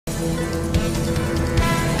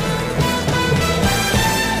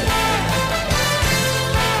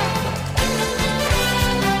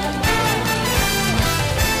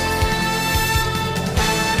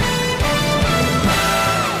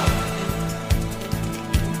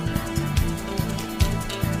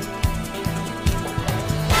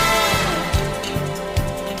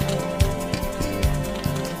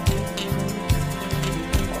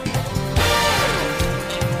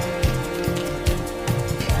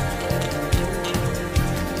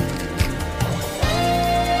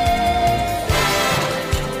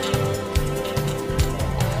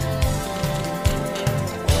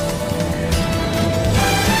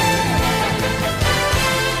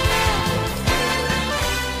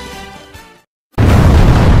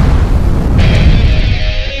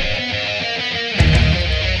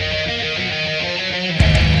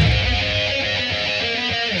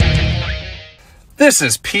This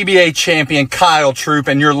is PBA champion Kyle Troop,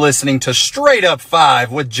 and you're listening to Straight Up 5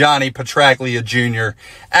 with Johnny Petraglia Jr.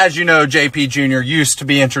 As you know, JP Jr. used to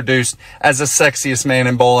be introduced as the sexiest man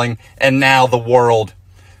in bowling, and now the world.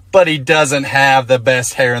 But he doesn't have the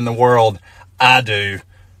best hair in the world. I do.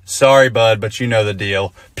 Sorry, bud, but you know the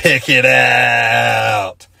deal. Pick it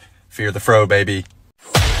out. Fear the fro, baby.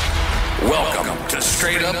 Welcome to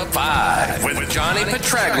Straight Up 5 with Johnny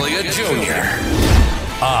Petraglia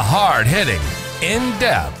Jr. A hard-hitting,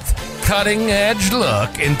 in-depth, cutting-edge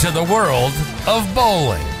look into the world of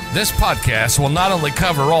bowling. This podcast will not only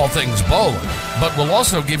cover all things bowling, but will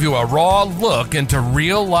also give you a raw look into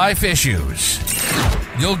real-life issues.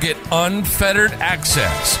 You'll get unfettered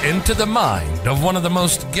access into the mind of one of the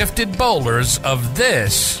most gifted bowlers of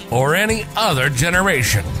this or any other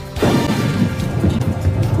generation.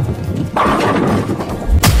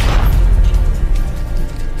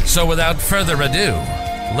 So without further ado,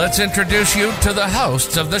 let's introduce you to the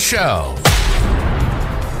hosts of the show.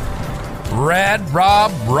 Rad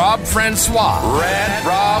Rob Francois. Rad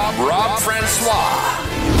Rob Francois.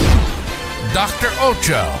 Dr.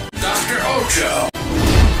 Ocho.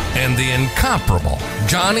 And the incomparable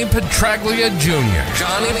Johnny Petraglia Jr.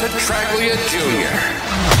 Johnny Petraglia Jr.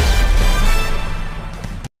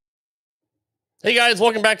 Hey guys,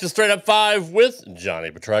 welcome back to Straight Up 5 with Johnny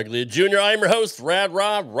Petraglia Jr. I'm your host, Rad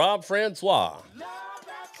Rob Francois.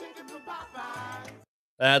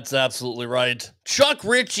 That's absolutely right. Chuck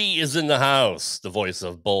Ritchie is in the house, the voice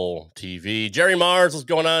of Bowl TV. Jerry Mars, what's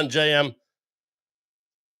going on, JM?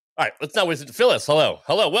 All right, let's not waste it. Phyllis, hello.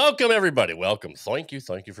 Welcome, everybody. Welcome. Thank you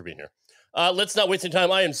for being here. Let's not waste any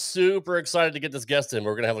time. I am super excited to get this guest in.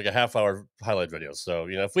 We're going to have like a half-hour highlight video. So,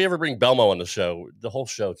 if we ever bring Belmo on the show, the whole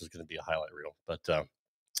show is just going to be a highlight reel. But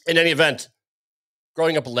in any event,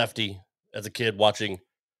 growing up a lefty as a kid watching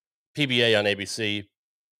PBA on ABC,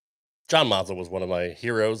 John Mazza was one of my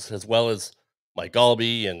heroes, as well as Mike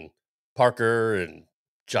Galby and Parker and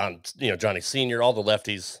Johnny Sr., all the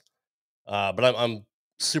lefties. But I'm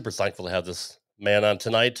super thankful to have this man on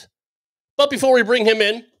tonight. But before we bring him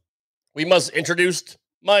in, we must introduce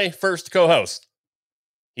my first co-host.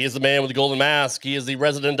 He is the man with the golden mask. He is the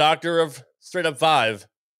resident doctor of Straight Up 5.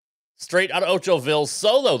 Straight out of Ochoville,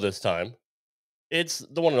 solo this time. It's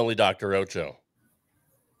the one and only Dr. Ocho.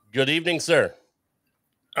 Good evening, sir.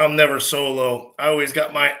 I'm never solo. I always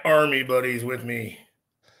got my army buddies with me.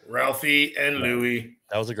 Ralphie and Louie.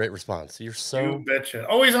 That was a great response. You're so... You betcha.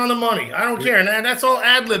 Always on the money. I don't care. And that's all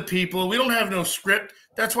ad-lib, people. We don't have no script.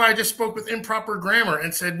 That's why I just spoke with improper grammar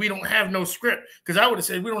and said we don't have no script. Because I would have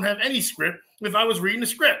said we don't have any script if I was reading the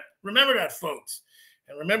script. Remember that, folks.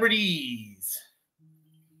 And remember these.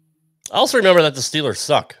 I also remember that the Steelers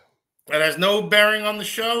suck. That has no bearing on the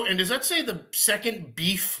show. And does that say the second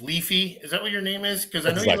Beef Leafy? Is that what your name is? Because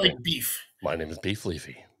I know you like beef. My name is Beef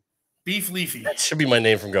Leafy. Beef Leafy. That should be my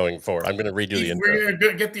name from going forward. I'm going to redo the intro. We're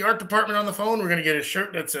going to get the art department on the phone. We're going to get a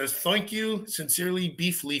shirt that says, "Thank you, sincerely,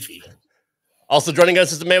 Beef Leafy." Also joining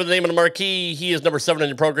us is the man with the name on the marquee. He is number 7 on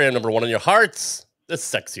your program, number 1 on your hearts. The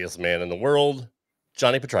sexiest man in the world,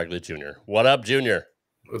 Johnny Petraglia Jr. What up, Junior?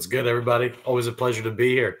 What's good, everybody? Always a pleasure to be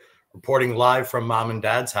here. Reporting live from Mom and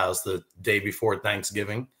Dad's house the day before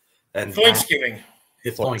Thanksgiving. And Thanksgiving.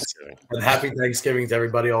 And happy Thanksgiving to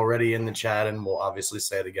everybody already in the chat, and we'll obviously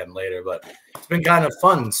say it again later. But it's been kind of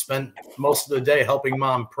fun. Spent most of the day helping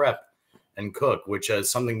Mom prep and cook, which is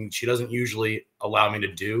something she doesn't usually allow me to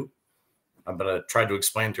do. But I tried to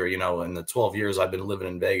explain to her, in the 12 years I've been living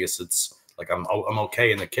in Vegas, it's like I'm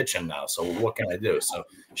okay in the kitchen now. So what can I do? So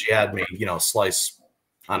she had me, slice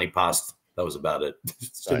antipasta. That was about it.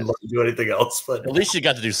 Didn't let me do anything else. But at least you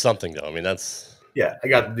got to do something, though. I mean, yeah, I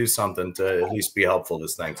got to do something to at least be helpful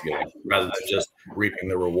this Thanksgiving, rather than just reaping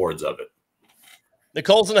the rewards of it.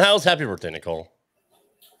 Nicole's in the house. Happy birthday, Nicole.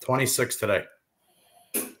 26 today.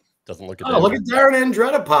 Doesn't look at that. Oh, look at Darren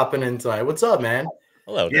Andretta popping in tonight. What's up, man?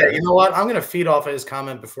 Hello, yeah, Darren. you know what? I'm going to feed off of his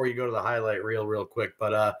comment before you go to the highlight reel real quick.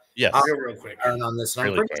 But yes, I'll go real quick on this. And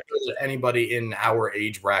really I'm pretty sure that anybody in our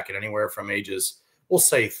age bracket, anywhere from ages, we'll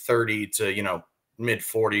say 30 to, mid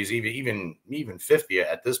 40s, even 50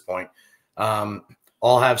 at this point,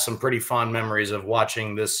 all have some pretty fond memories of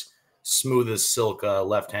watching this smooth as silk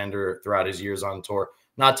left-hander throughout his years on tour.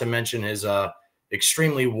 Not to mention his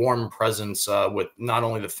extremely warm presence with not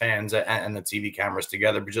only the fans and the TV cameras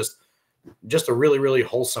together, but just a really, really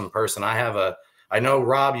wholesome person. I know,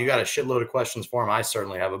 Rob, you got a shitload of questions for him. I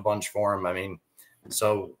certainly have a bunch for him. I mean,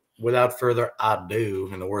 so without further ado,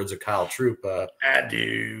 in the words of Kyle Troop,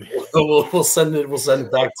 ado. We'll send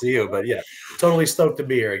it back to you. But yeah, totally stoked to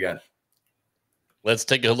be here again. Let's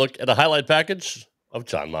take a look at a highlight package of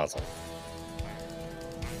John Mazza.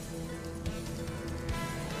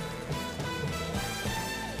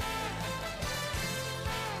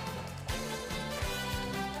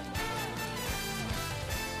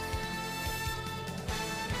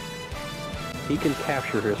 He can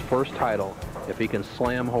capture his first title. If he can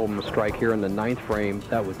slam home a strike here in the 9th frame,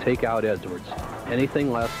 that would take out Edwards.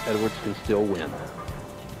 Anything less, Edwards can still win.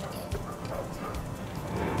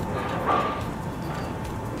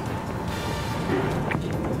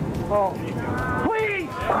 Oh, please!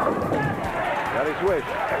 Got his wish.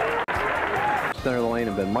 Center of the lane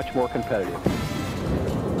and been much more competitive. The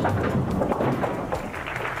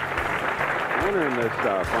winner in this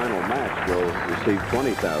final match will receive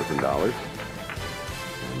 $20,000.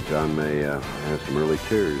 John may have some early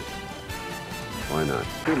tears. Why not?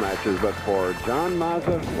 2 matches, but for John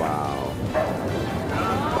Mazza, wow.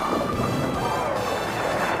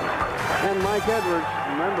 And Mike Edwards,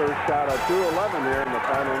 remember, shot a .211 here in the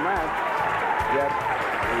final match. Yet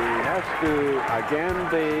he has to again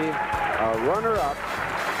be a runner-up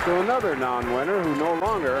to another non-winner who no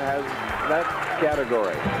longer has that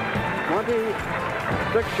category.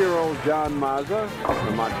 26-year-old John Mazza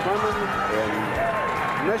from Mount Clemens in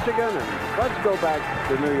Michigan, and let's go back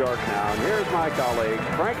to New York now. And here's my colleague,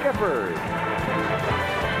 Frank Gifford.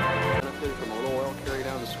 From a little oil carry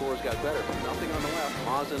down, the scores got better. Nothing on the left.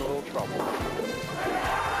 Mazza in a little trouble.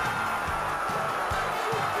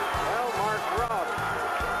 Well, Mark Ruff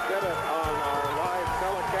did it on our live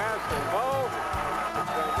telecast. And Bo,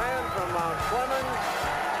 the man from Mount Clemens,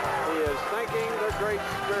 he is thanking the Great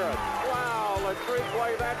Spirit. Wow, let's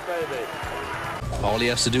replay that, baby. All he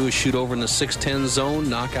has to do is shoot over in the 6-10 zone,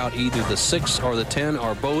 knock out either the 6 or the 10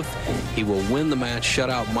 or both. He will win the match, shut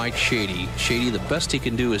out Mike Shady. Shady, the best he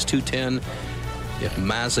can do is 210. If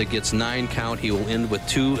Mazza gets 9 count, he will end with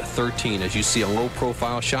 213. As you see, a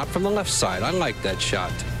low-profile shot from the left side. I like that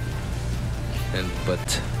shot.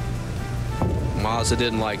 But Mazza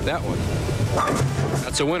didn't like that one.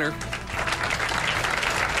 That's a winner.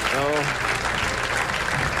 Oh.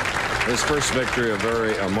 His first victory, a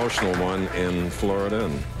very emotional one in Florida,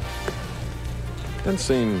 and didn't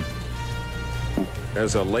seem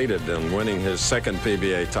as elated in winning his second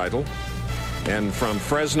PBA title. And from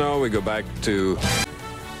Fresno, we go back to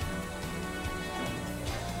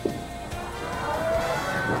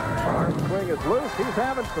Our swing is loose. He's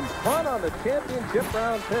having some fun on the championship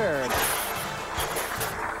round here.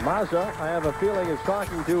 Mazza, I have a feeling, is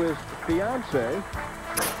talking to his fiancée,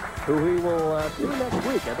 who he will see next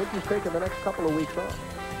week. I think he's taking the next couple of weeks off.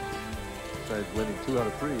 Winning 2 out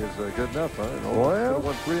of 3 is good enough, huh? Well,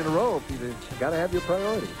 won 3 in a row. You got to have your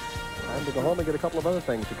priorities. Time to go home and get a couple of other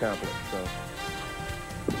things accomplished. So,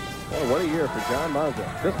 well, what a year for John Mazza.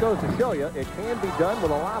 This goes to show you it can be done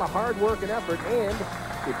with a lot of hard work and effort, and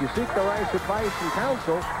if you seek the right advice and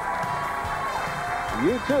counsel,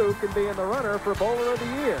 you too can be in the runner for Bowler of the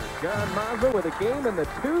Year. John Mazza with a game in the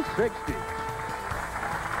 260s.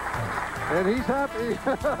 And he's happy,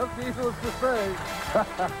 needless to say.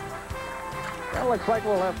 Well, looks like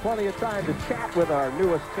we'll have plenty of time to chat with our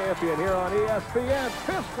newest champion here on ESPN.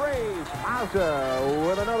 5th race, Mazza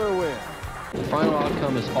with another win. The final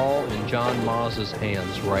outcome is all in John Mazza's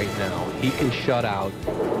hands right now. He can shut out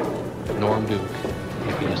Norm Duke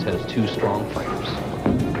if he just has 2 strong frames.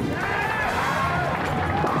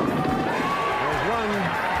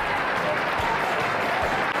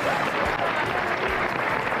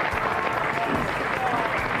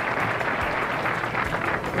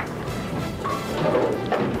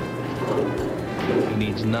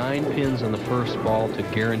 Needs 9 pins on the first ball to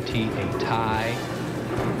guarantee a tie,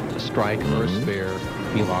 a strike, or a spare.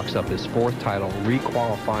 He locks up his 4th title,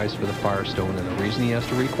 requalifies for the Firestone, and the reason he has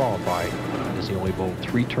to requalify is he only bowled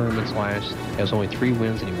 3 tournaments has only 3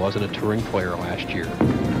 wins, and he wasn't a touring player last year.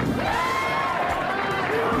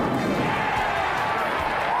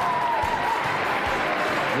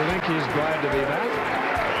 You think he's glad to be back?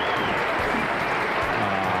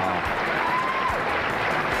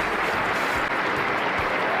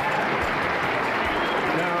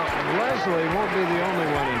 Now, Leslie won't be the only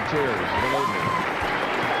one in tears, believe me.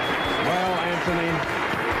 Well, Anthony.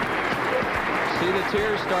 See the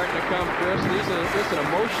tears starting to come, Chris. This is an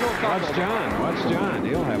emotional couple. Watch John. Watch John.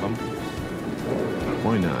 He'll have them.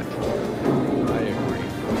 Why not? I agree.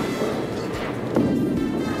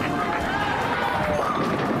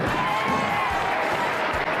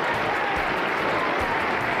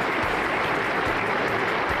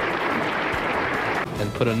 And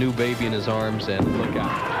put a new baby in his arms and look out.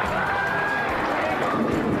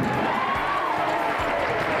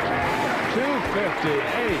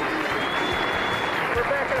 258.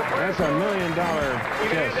 That's $1 million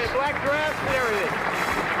kiss. A black dress. There it is.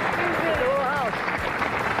 He's in the little house.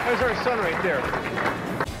 There's our son right there.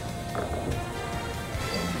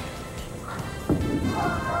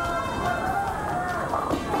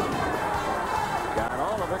 Got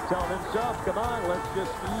all of it. Telling himself, come on, let's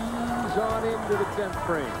just ease on into the 10th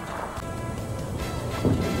frame.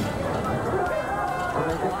 Oh,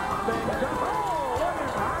 look at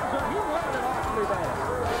Mazza. He wanted it awfully bad.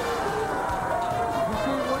 You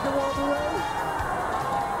see him looking all the way?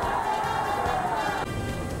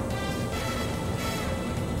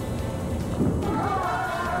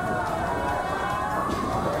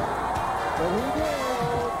 But he did.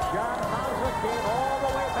 John Mazza came all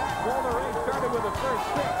the way back. Well, the race started with the first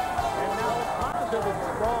 6. And now Mazza was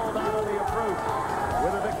sprawled out of the approach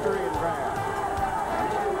with a victory in grab.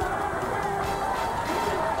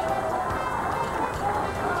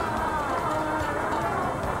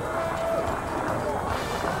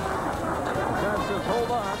 John says, hold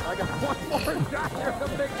on. I got one more shot here to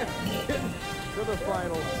make it to the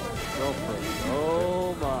final.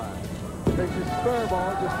 Oh, my. Takes his spur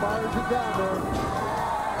ball, just fires it down there.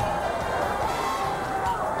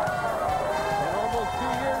 And almost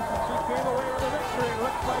 2 years since he came away with a victory. It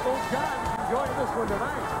looks like old John's enjoying this one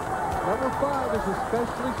tonight. Number 5 is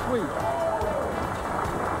especially sweet.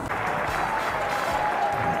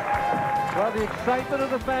 Well, the excitement of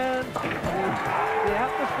the fans, the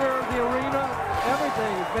atmosphere of the arena,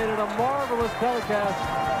 everything has made it a marvelous telecast.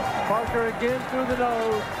 Parker again through the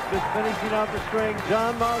nose, just finishing out the string.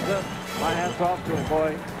 John Mazza, my hat's off to him,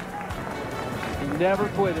 boy. He never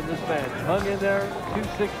quit in this match. Hung in there,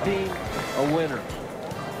 216, a winner.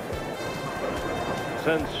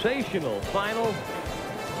 Sensational final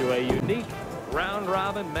to a unique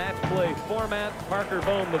round-robin match play format. Parker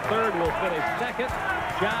Bohm III will finish second.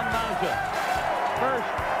 John Mazza first.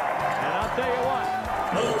 And I'll tell you what,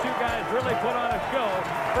 those two guys really put on a show.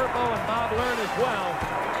 Furbo and Bob Learn as well.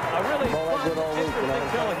 A really fun,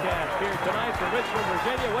 interesting telecast here tonight from Richmond,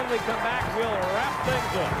 Virginia. When we come back, we'll wrap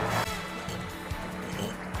things up.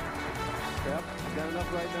 Yep, got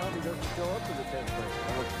enough right now. He doesn't show up to the 10th frame.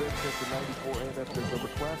 Well, it's been since the 94 AMF Big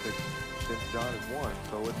Number Classic since John has won.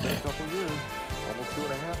 So it's been a couple years, almost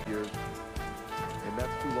 2.5 years. And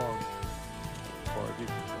that's too long as far as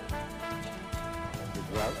he's concerned. And the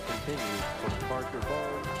drought continues from Parker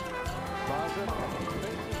Bohm. Mazza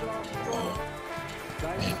faces it off the floor.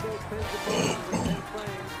 Dyson goes pins the ball to the 10th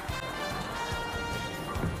frame.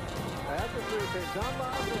 At the 3 pin, John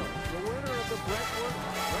Mazza, the winner of the Brentwood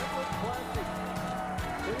Classic,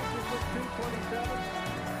 finishes with 227.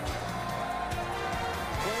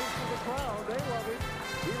 Plays to the crowd. They love him.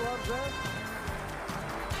 He loves them.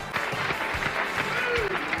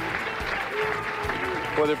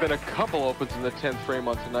 Well, there have been a couple opens in the 10th frame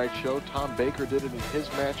on tonight's show. Tom Baker did it in his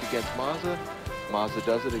match against Mazza. Mazza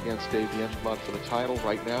does it against Dave D'Entremont for the title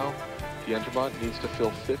right now. D'Entremont needs to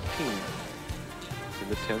fill 15 in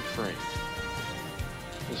the 10th frame.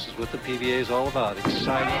 This is what the PBA is all about.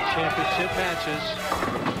 Exciting championship matches.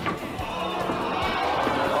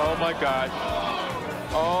 Oh my gosh.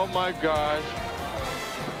 Oh my gosh.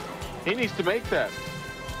 He needs to make that.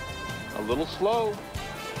 A little slow.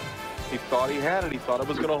 He thought he had it. He thought it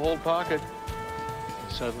was going to hold pocket.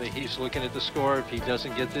 Suddenly he's looking at the score. If he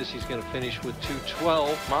doesn't get this, he's going to finish with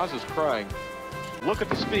 212. Mazza's crying. Look at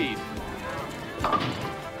the speed.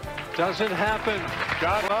 Doesn't happen.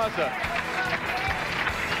 John Mazza.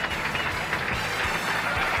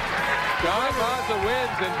 John Mazza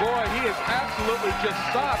wins, and boy, he is absolutely just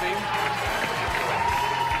sobbing.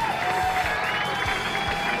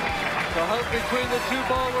 The hug between the two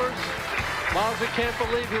bowlers. Mazza can't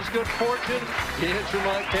believe his good fortune.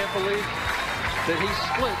 D'Entremont can't believe that he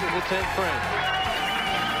split in the 10th frame.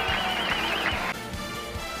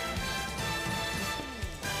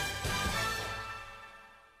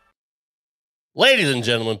 Ladies and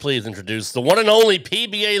gentlemen, please introduce the one and only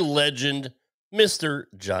PBA legend, Mr.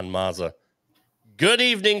 John Mazza. Good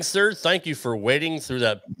evening, sir. Thank you for waiting through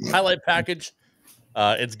that highlight package.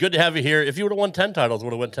 It's good to have you here. If you would have won 10 titles,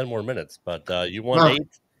 would have won 10 more minutes, but you won 8.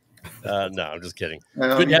 No, I'm just kidding.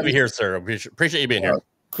 Good to have you here, sir. Appreciate you being here.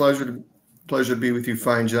 Pleasure to be with you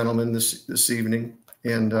fine gentlemen this evening.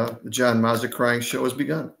 And the John Mazza Crying Show has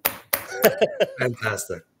begun.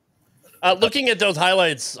 Fantastic. Looking at those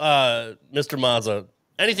highlights, Mr. Mazza,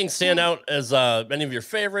 anything stand out as any of your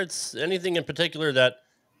favorites? Anything in particular that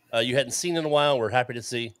you hadn't seen in a while we're happy to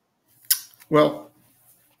see? Well,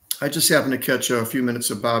 I just happened to catch a few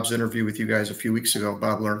minutes of Bob's interview with you guys a few weeks ago,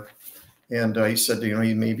 Bob Learn. And he said,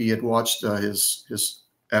 he had watched his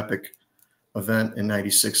epic event in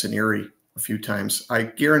 '96 in Erie a few times. I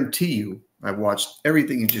guarantee you I've watched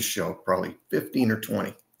everything you just showed, probably 15 or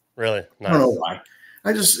 20. Really? Nice. I don't know why.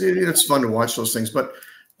 It's fun to watch those things. But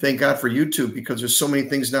thank God for YouTube, because there's so many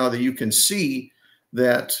things now that you can see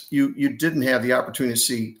that you didn't have the opportunity to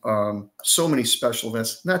see. So many special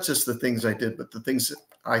events, not just the things I did, but the things that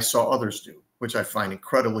I saw others do, which I find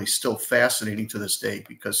incredibly still fascinating to this day,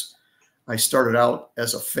 because I started out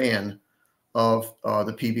as a fan of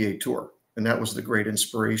the PBA Tour, and that was the great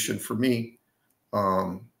inspiration for me.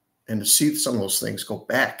 And to see some of those things go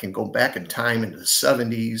back in time into the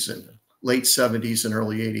 70s and late 70s and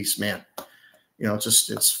early 80s, man,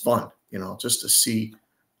 it's fun, just to see.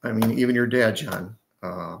 I mean, even your dad, John,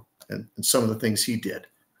 and some of the things he did.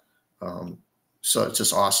 So it's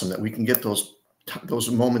just awesome that we can get those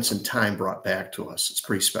moments in time brought back to us. It's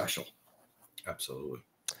pretty special. Absolutely.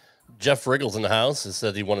 Jeff Riggles in the house has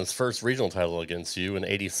said he won his first regional title against you in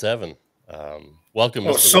 '87. Welcome.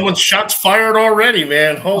 Oh, someone's shots fired already,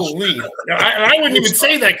 man. Holy. I wouldn't even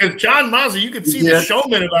say that, because John Mazza, you could see the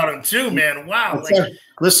showman about him too, man. Wow.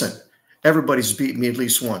 Listen, everybody's beat me at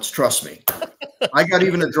least once. Trust me. I got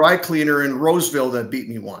even a dry cleaner in Roseville that beat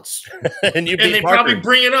me once. and they probably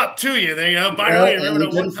bring it up to you. They by the way, remember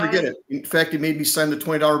he didn't forget it. In fact, he made me sign the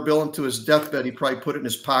 $20 bill into his deathbed. He probably put it in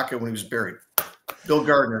his pocket when he was buried. Bill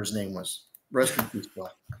Gardner, his name was. Rest in peace,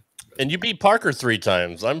 Bill. And you beat Parker 3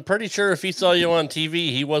 times. I'm pretty sure if he saw you on TV,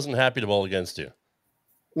 he wasn't happy to bowl against you.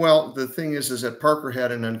 Well, the thing is that Parker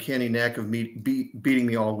had an uncanny knack of beating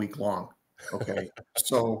me all week long. Okay,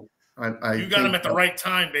 so you got him at the right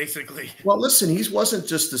time, basically. Well, listen, he wasn't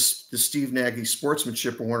just the Steve Nagy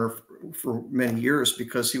sportsmanship winner for many years,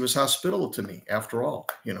 because he was hospitable to me. After all,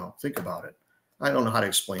 think about it. I don't know how to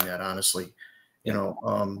explain that, honestly.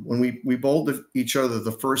 When we bowled each other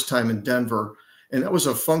the first time in Denver, and that was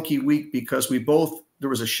a funky week, because there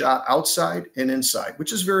was a shot outside and inside,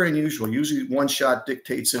 which is very unusual. Usually one shot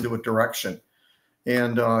dictates into a direction.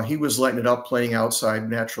 And he was lighting it up, playing outside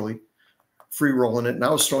naturally, free rolling it. And I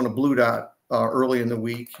was throwing a blue dot early in the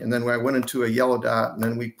week. And then I went into a yellow dot, and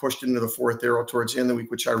then we pushed into the 4th arrow towards the end of the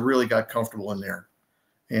week, which I really got comfortable in there,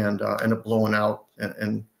 and ended up blowing out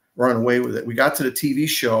and running away with it. We got to the TV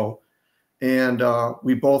show, and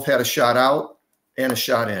we both had a shot out and a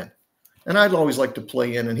shot in. And I'd always like to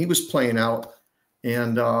play in, and he was playing out.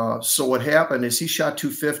 And so what happened is he shot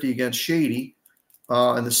 250 against Shady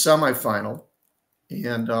in the semifinal.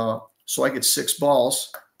 And so I get 6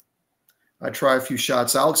 balls. I try a few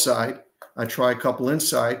shots outside. I try a couple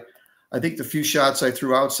inside. I think the few shots I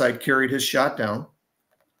threw outside carried his shot down.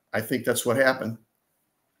 I think that's what happened.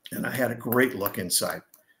 And I had a great look inside.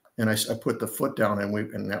 And I put the foot down,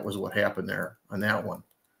 and that was what happened there on that one.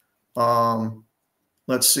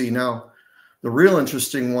 Let's see now. The real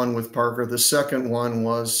interesting one with Parker, the second one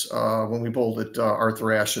was when we bowled at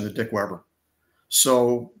Arthur Ashe and the Dick Weber.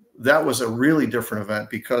 So that was a really different event,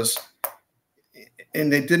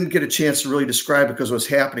 and they didn't get a chance to really describe it because it was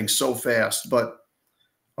happening so fast. But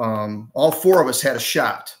all 4 of us had a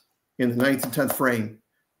shot in the 9th and 10th frame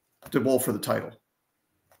to bowl for the title.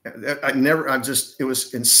 It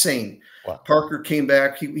was insane. Wow. Parker came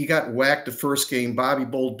back. He got whacked the first game. Bobby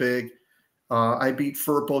bowled big. I beat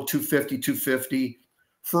Furpo 250.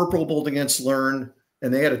 Furpo bowled against Learn,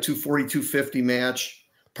 and they had a 240-250 match.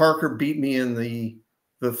 Parker beat me in the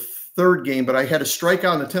 3rd game, but I had a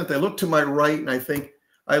strikeout in the 10th. I look to my right, and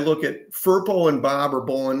I look at Furpo and Bob are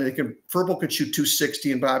bowling. Furpo can shoot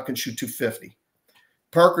 260, and Bob can shoot 250.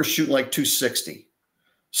 Parker's shooting like 260.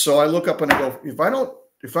 So I look up and I go,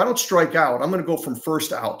 if I don't strike out, I'm going to go from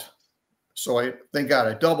first out. So thank God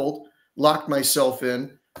I doubled, locked myself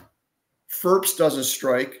in. Furps doesn't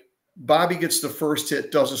strike. Bobby gets the first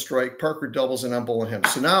hit, doesn't strike. Parker doubles, and I'm bowling him.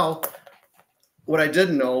 So now what I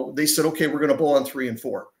didn't know, they said, okay, we're going to bowl on 3 and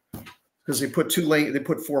 4, because they put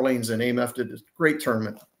 4 lanes in. AMF did a great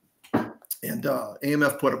tournament, and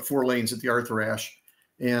AMF put up 4 lanes at the Arthur Ashe.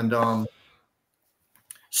 And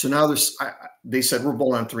so now they said, we're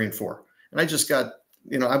bowling on 3 and 4. And I just got,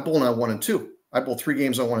 I'm bowling on 1 and 2. I bowled 3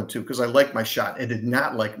 games on 1 and 2 because I liked my shot. I did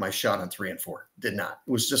not like my shot on 3 and 4. Did not.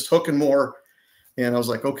 It was just hooking more. And I was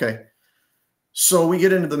like, okay. So we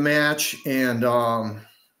get into the match, and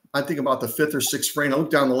I think about the 5th or 6th frame. I look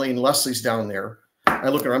down the lane. Leslie's down there. I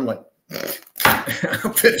look at her. I'm like,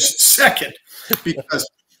 I'm finished second because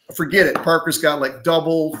forget it. Parker's got like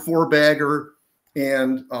double 4-bagger,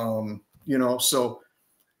 and so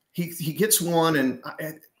he gets one, and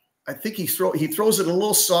I think he throws it a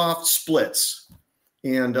little soft, splits,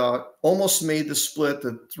 and almost made the split.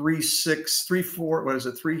 The 3-6, 3-4. What is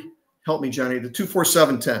it? 3. Help me, Johnny. The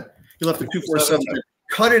 2-4-7-10. He left the 2-4-7-10.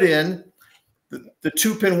 Cut it in. The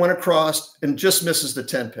 2-pin went across and just misses the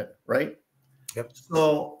 10-pin. Right. Yep.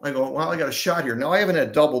 So I go, well, I got a shot here. Now I haven't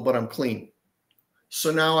had double, but I'm clean. So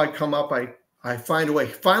now I come up. I find a way.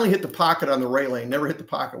 Finally hit the pocket on the right lane. Never hit the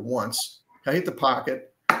pocket once. I hit the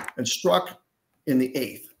pocket and struck in the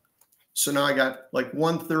 8th. So now I got like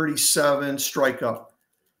 137 strike up.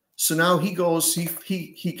 So now he goes.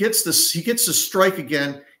 He gets this. He gets the strike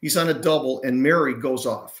again. He's on a double, and Mary goes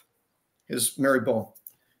off. His Mary Bone,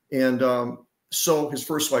 and so his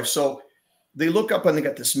first wife. So they look up and they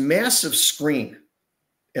got this massive screen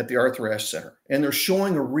at the Arthur Ashe Center, and they're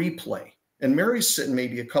showing a replay. And Mary's sitting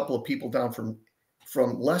maybe a couple of people down from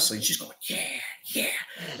Leslie. And she's going, yeah.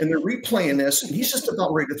 And they're replaying this, and he's just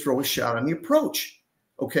about ready to throw a shot on the approach.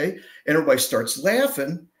 Okay. And everybody starts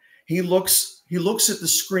laughing. He looks at the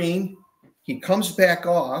screen. He comes back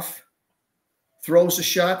off, throws a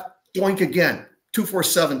shot, doink again,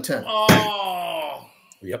 2-4-7-10. Oh.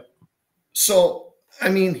 Yep. So, I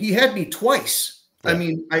mean, he had me twice. Yeah. I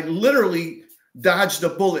mean, I literally dodged a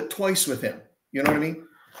bullet twice with him. You know what I mean?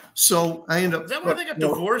 So I end up. Is that why they got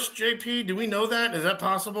divorced, JP? Do we know that? Is that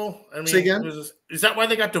possible? I mean, say again? Is that why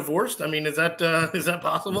they got divorced? I mean, is that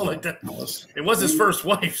possible? Like that? It was his first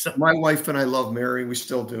wife. So. My wife and I love Mary. We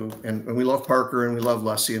still do, and we love Parker, and we love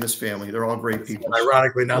Leslie and his family. They're all great people.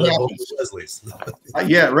 Ironically, now they're both Leslie's.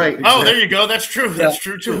 Yeah, right. Exactly. Oh, there you go. That's true. That's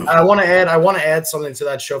true too. I want to add something to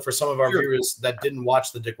that show for some of our viewers that didn't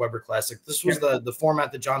watch the Dick Weber Classic. This was the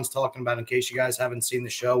format that John's talking about. In case you guys haven't seen the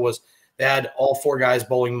show, was they had all 4 guys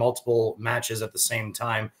bowling multiple matches at the same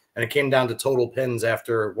time, and it came down to total pins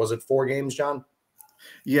after, was it 4 games, John?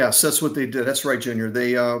 Yes, that's what they did. That's right, Junior.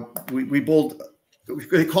 They we bowled.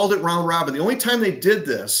 They called it round robin. The only time they did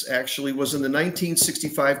this actually was in the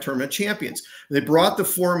 1965 Tournament Champions. They brought the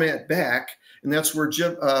format back, and that's where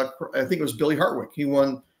Jim. I think it was Billy Hartwick. He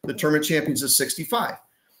won the Tournament Champions at 65,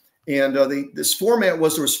 and this format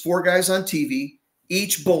was there was 4 guys on TV.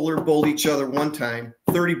 Each bowler bowled each other one time,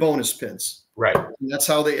 30 bonus pins. Right. And that's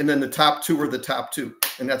how and then the top 2 were the top 2.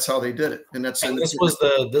 And that's how they did it. And this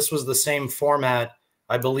was the same format,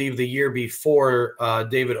 I believe, the year before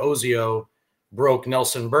David Ozio broke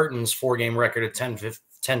Nelson Burton's 4-game record at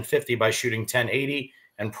 1050 by shooting 1080,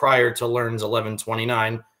 and prior to Learn's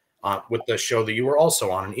 1129 with the show that you were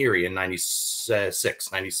also on in Erie in 96.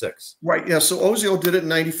 Right. Yeah. So Ozio did it in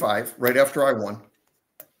 95, right after I won.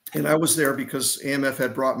 And I was there because AMF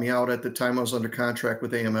had brought me out at the time. I was under contract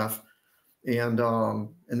with AMF, and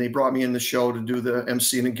they brought me in the show to do the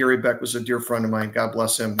MC. And then Gary Beck was a dear friend of mine. God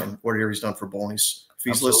bless him and whatever he's done for bowling. If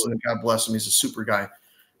he's listening, God bless him. He's a super guy,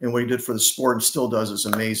 and what he did for the sport and still does is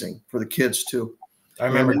amazing for the kids too. I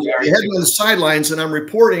remember he had me on the sidelines, and I'm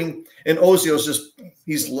reporting, and Ozio's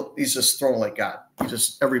he's just throwing like God. He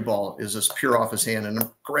just every ball is just pure off his hand, and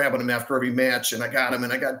I'm grabbing him after every match, and I got him,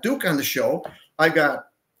 and I got Duke on the show. I got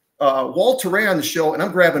Walter Ray on the show, and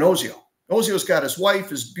I'm grabbing Ozio. Ozio's got his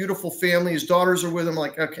wife, his beautiful family, his daughters are with him. I'm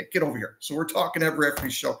like, okay, get over here. So we're talking every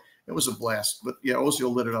show. It was a blast. But yeah,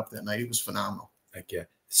 Ozio lit it up that night. He was phenomenal. Thank you.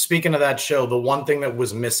 Speaking of that show, the one thing that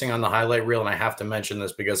was missing on the highlight reel, and I have to mention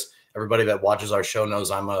this because everybody that watches our show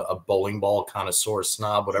knows I'm a bowling ball connoisseur,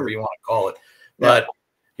 snob, whatever you want to call it. But,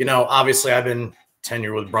 obviously I've been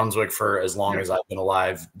tenured with Brunswick for as long as I've been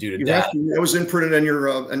alive due to dad. It was imprinted on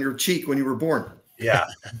your cheek when you were born. Yeah,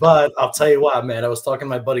 but I'll tell you what, man, I was talking to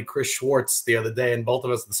my buddy Chris Schwartz the other day, and both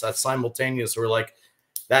of us simultaneous were like,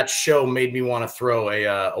 that show made me want to throw a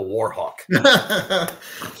Warhawk.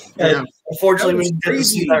 And unfortunately, we didn't get to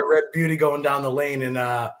see that red beauty going down the lane in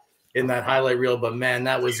that highlight reel. But man,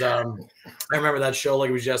 that was I remember that show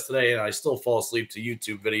like it was yesterday, and I still fall asleep to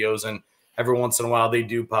YouTube videos, and every once in a while they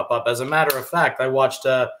do pop up. As a matter of fact, I watched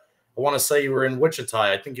I want to say you were in Wichita.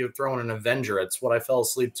 I think you were throwing an Avenger. It's what I fell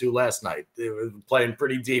asleep to last night. They were playing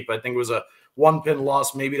pretty deep. I think it was a 1-pin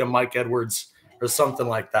loss, maybe to Mike Edwards or something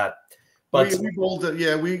like that. But we bowled it.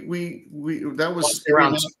 Yeah, that was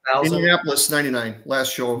around Indianapolis 99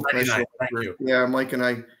 last show. 99. Thank you. Yeah, Mike and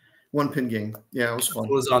I 1-pin game. Yeah, it was fun.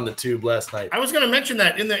 It was on the tube last night. I was going to mention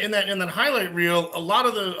that in that highlight reel, a lot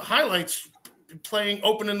of the highlights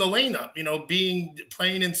opening the lane up,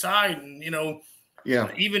 playing inside, and yeah.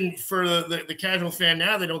 Even for the casual fan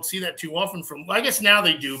now, they don't see that too often from. Well, I guess now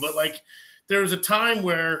they do, but like there was a time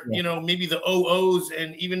where maybe the 00s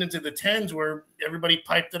and even into the 10s where everybody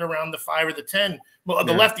piped it around the 5 or the 10. Well,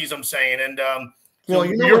 the lefties, I'm saying, and well,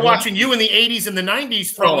 you're watching you in the 80s and the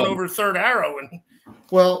 90s throwing over third arrow and.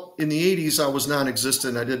 Well, in the 80s, I was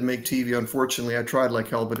non-existent. I didn't make TV, unfortunately. I tried like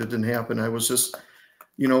hell, but it didn't happen. I was just,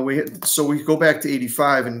 we go back to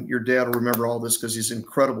 85, and your dad will remember all this because he's an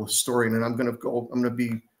incredible historian. And I'm going to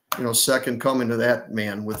be, second coming to that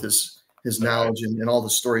man with his knowledge and all the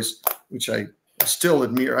stories, which I still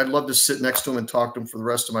admire. I'd love to sit next to him and talk to him for the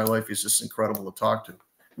rest of my life. He's just incredible to talk to.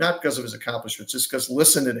 Not because of his accomplishments, just because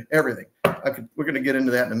listen to everything. We're going to get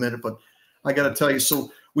into that in a minute, but I got to tell you,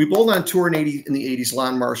 so we bowled on tour in the 80s.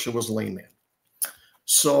 Lon Marshall was the lane man.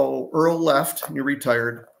 So Earl left and he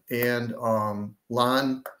retired, and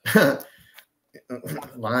Lon had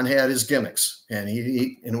his gimmicks, and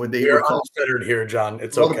we're unfettered here, John.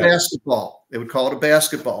 It's okay. Basketball. They would call it a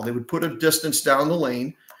basketball. They would put a distance down the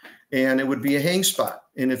lane, and it would be a hang spot.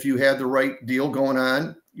 And if you had the right deal going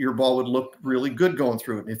on, your ball would look really good going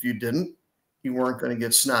through it. And if you didn't, you weren't going to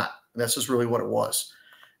get snot. And that's just really what it was.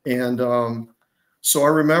 And so I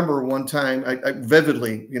remember one time, I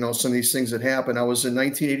vividly, some of these things that happened. I was in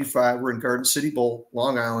 1985. We're in Garden City Bowl,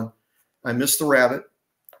 Long Island. I missed the rabbit,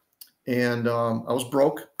 and I was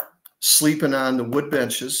broke, sleeping on the wood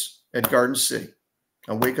benches at Garden City.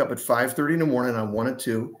 I wake up at 5:30 in the morning on 1 and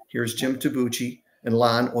 2. Here's Jim Tabucci and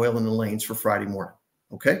Lon oiling the lanes for Friday morning.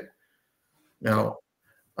 Okay. Now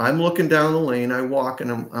I'm looking down the lane. I walk, and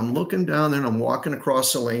I'm looking down there, and I'm walking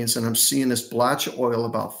across the lanes, and I'm seeing this blotch of oil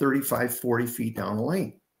about 35, 40 feet down the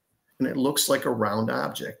lane. And it looks like a round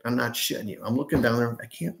object. I'm not shitting you. I'm looking down there.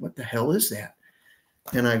 What the hell is that?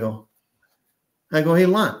 And I go, hey,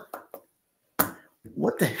 Lon,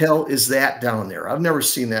 what the hell is that down there? I've never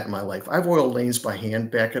seen that in my life. I've oiled lanes by hand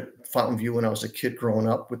back at Fountain View when I was a kid growing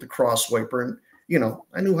up with the cross wiper. And,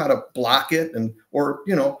 I knew how to block it or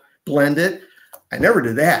blend it. I never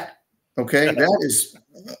did that. Okay.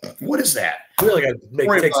 What is that? I feel like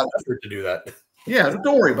I take some effort to do that. Yeah.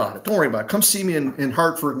 Don't worry about it. Don't worry about it. Come see me in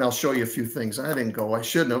Hartford, and I'll show you a few things. I didn't go. I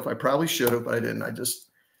shouldn't have. I probably should have, but I didn't.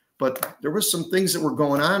 But there was some things that were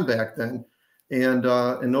going on back then. And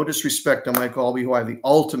no disrespect to Mike Albee, who I have the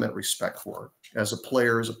ultimate respect for as a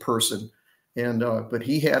player, as a person. And but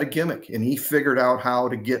he had a gimmick, and he figured out how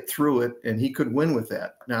to get through it, and he could win with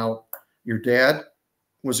that. Now, your dad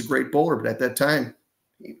was a great bowler, but at that time,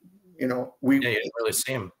 we didn't really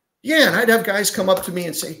see him. Yeah, and I'd have guys come up to me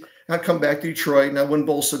and say, I'd come back to Detroit, and I wouldn't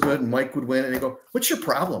bowl so good, and Mike would win, and they go, "What's your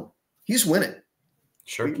problem? He's winning."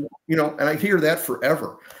 Sure. And I hear that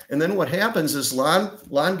forever. And then what happens is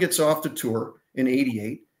Lon gets off the tour in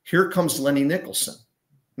 88. Here comes Lenny Nicholson.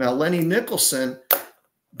 Now, Lenny Nicholson,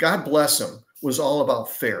 God bless him, was all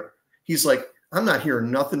about fair. He's like, I'm not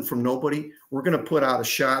hearing nothing from nobody. We're going to put out a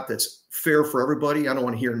shot that's fair for everybody. I don't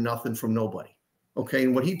want to hear nothing from nobody. Okay.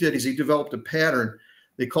 And what he did is he developed a pattern.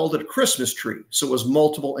 They called it a Christmas tree. So it was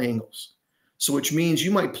multiple angles. So which means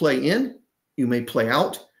you might play in, you may play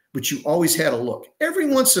out, but you always had a look. Every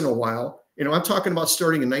once in a while, I'm talking about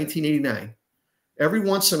starting in 1989. Every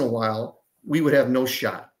once in a while, we would have no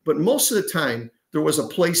shot. But most of the time, there was a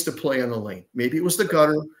place to play on the lane. Maybe it was the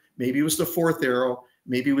gutter. Maybe it was the fourth arrow.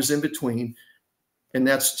 Maybe it was in between. And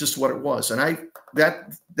that's just what it was. And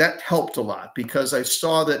that helped a lot because I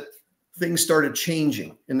saw that things started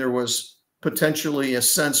changing, and there was potentially a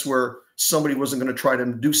sense where somebody wasn't going to try to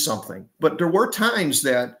do something. But there were times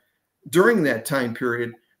that during that time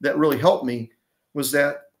period that really helped me was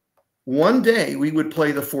that one day we would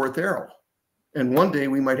play the fourth arrow, and one day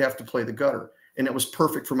we might have to play the gutter. And it was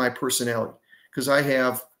perfect for my personality because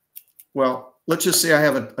let's just say I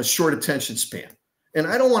have a short attention span, and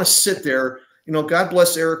I don't want to sit there. God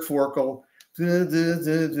bless Eric Forkel,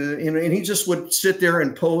 and he just would sit there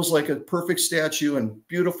and pose like a perfect statue and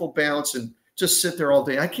beautiful bounce and just sit there all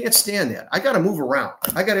day. I can't stand that. I got to move around.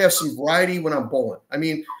 I got to have some variety when I'm bowling. I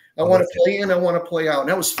mean, I want to play in, I want to play out. And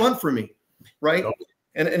that was fun for me, right?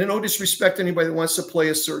 And no disrespect to anybody that wants to play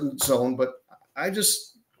a certain zone, but I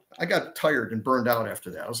got tired and burned out after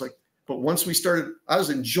that. I was like, but once we started, I was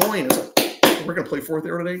enjoying it. We're going to play fourth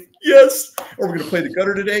arrow today? Yes. Or we're going to play the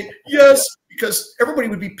gutter today? Yes. Because everybody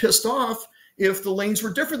would be pissed off if the lanes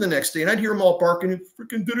were different the next day. And I'd hear them all barking,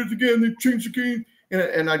 freaking did it again. They changed the game.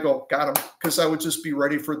 And I go, got them. Because I would just be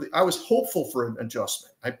ready I was hopeful for an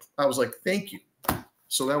adjustment. I was like, thank you.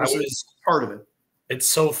 So that was part of it. It's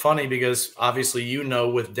so funny because obviously,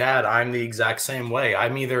 with Dad, I'm the exact same way.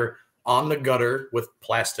 I'm either on the gutter with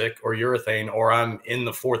plastic or urethane, or I'm in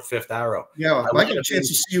the 4th, 5th arrow. Yeah, I got a chance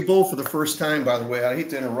to see you bowl for the first time, by the way. I hate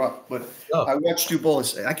to interrupt, but I watched you bowl.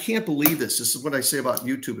 I can't believe this. This is what I say about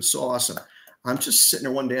YouTube. It's so awesome. I'm just sitting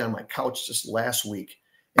there one day on my couch just last week,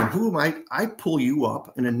 and who am I? I pull you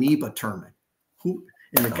up in a NEBA tournament.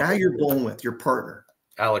 And the guy you're bowling with, your partner,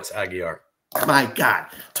 Alex Aguiar. My God,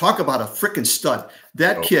 talk about a freaking stud.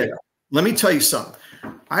 That kid, let me tell you something.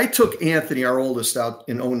 I took Anthony, our oldest, out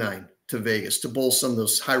in 09 to Vegas to bowl some of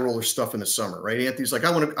those high roller stuff in the summer, right? Anthony's like,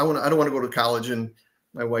 I don't want to go to college. And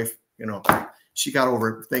my wife, she got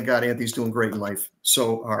over it. Thank God Anthony's doing great in life.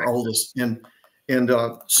 So our oldest.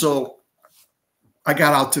 So I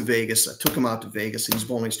got out to Vegas. I took him out to Vegas, and he's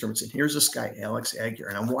bowling these tournaments. And here's this guy, Alex Aguiar.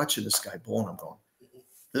 And I'm watching this guy bowl, and I'm going,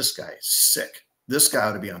 this guy is sick. This guy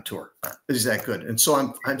ought to be on tour. He's that good. And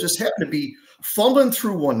so I just happened to be fumbling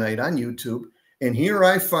through one night on YouTube, and here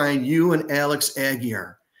I find you and Alex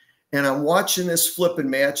Aguiar. And I'm watching this flipping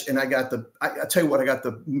match, and I tell you what, I got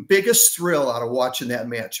the biggest thrill out of watching that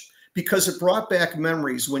match because it brought back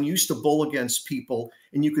memories when you used to bowl against people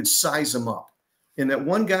and you could size them up. And that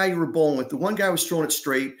one guy you were bowling with, the one guy was throwing it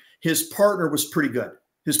straight, his partner was pretty good.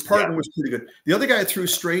 His partner was pretty good. The other guy threw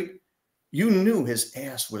straight, you knew his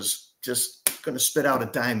ass was just going to spit out a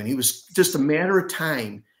diamond. He was just a matter of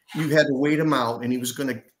time. You had to wait him out, and he was going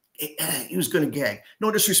to gag.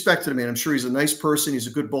 No disrespect to the man. I'm sure he's a nice person. He's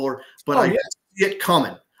a good bowler, but I could see it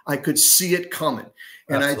coming. I could see it coming.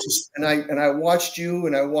 And I watched you,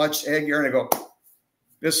 and I watched Aguiar, and I go,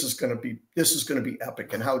 this is going to be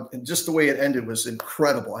epic. And just the way it ended was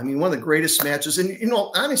incredible. I mean, one of the greatest matches. And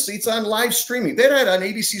honestly, it's on live streaming. They'd had on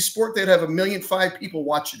ABC Sport, they'd have 1.5 million people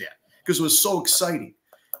watching that because it was so exciting.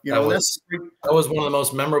 That was one of the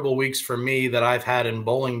most memorable weeks for me that I've had in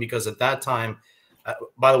bowling because at that time,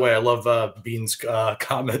 by the way, I love Bean's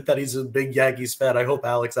comment that he's a big Yankees fan. I hope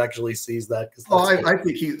Alex actually sees that. I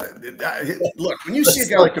think he look when you see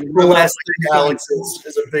a guy like him. The last thing Alex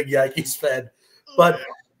is a big Yankees fan, but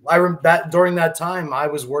I remember that during that time I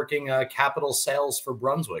was working capital sales for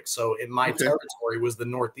Brunswick, so in my territory was the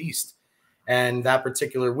Northeast. And that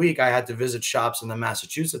particular week, I had to visit shops in the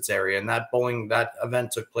Massachusetts area, and that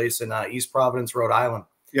event took place in East Providence, Rhode Island.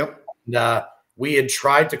 Yep. And we had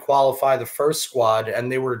tried to qualify the first squad,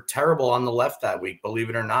 and they were terrible on the left that week, believe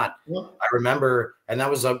it or not. Yep. I remember, and that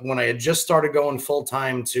was when I had just started going full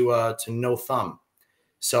time to no thumb,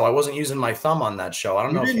 so I wasn't using my thumb on that show. I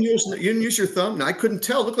don't know. You didn't use your thumb. No, I couldn't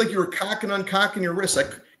tell. It looked like you were uncocking your wrist.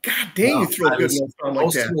 God dang, you throw good like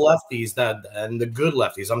most that. Lefties and the good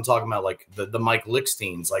lefties. I'm talking about like the Mike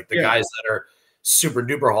Licksteins, like the guys that are super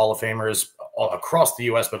duper Hall of Famers across the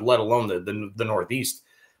U.S., but let alone the Northeast.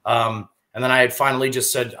 And then I had finally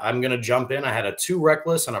just said, I'm going to jump in. I had a 2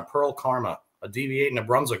 reckless and a Pearl Karma, a DV8 and a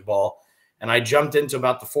Brunswick ball. And I jumped into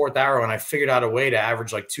about the 4th arrow, and I figured out a way to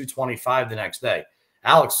average like 225 the next day.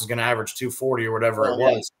 Alex was going to average 240 or whatever it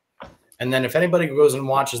was. And then if anybody goes and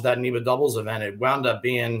watches that NEBA doubles event, it wound up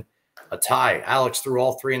being a tie. Alex threw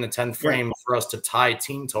all 3 in the 10th frame for us to tie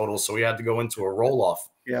team totals, so we had to go into a roll-off.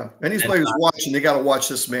 Yeah, anybody who's watching, they got to watch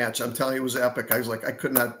this match. I'm telling you, it was epic. I was like,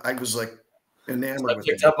 I was like enamored with it.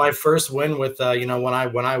 I picked up my first win with, when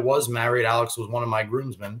I was married, Alex was one of my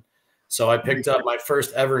groomsmen. So I picked up my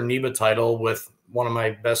first ever NEBA title with one of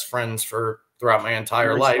my best friends throughout my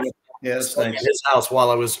entire life. Yes, in his house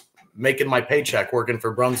while I was making my paycheck working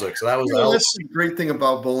for Brunswick. So that was that's the great thing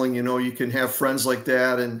about bowling. You can have friends like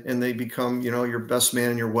that and they become, your best man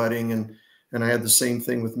in your wedding. And I had the same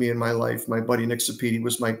thing with me in my life. My buddy Nick Sapiti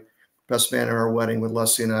was my best man at our wedding with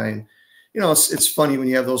Leslie and I. And, it's funny when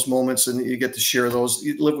you have those moments and you get to share those.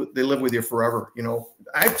 They live with you forever.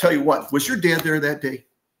 I tell you what, was your dad there that day?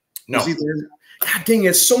 No. Was he there? God dang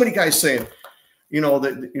it. So many guys saying,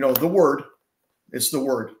 the word, it's the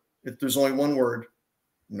word. If there's only one word,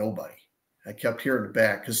 nobody. I kept hearing it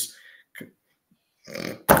back because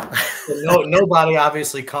nobody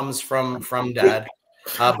obviously comes from Dad,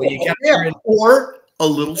 but you kept hearing or a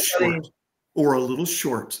little short, or a little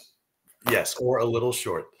short. Yes, or a little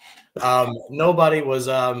short. Nobody was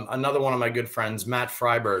another one of my good friends, Matt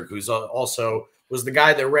Freiberg, who's also was the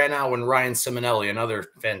guy that ran out when Ryan Simonelli, another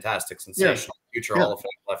fantastic, sensational future Hall of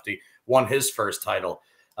Fame lefty, won his first title.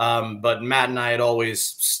 But Matt and I had always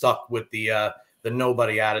stuck with the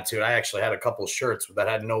nobody attitude. I actually had a couple of shirts that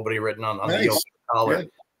had nobody written on the open collar.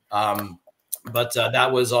 Yeah. But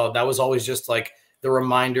that was always just like the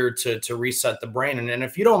reminder to reset the brain. And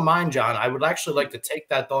if you don't mind, John, I would actually like to take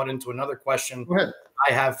that thought into another question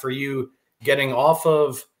I have for you, getting off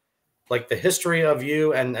of like the history of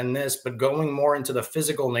you and this, but going more into the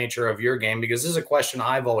physical nature of your game, because this is a question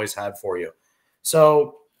I've always had for you.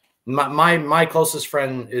 So my closest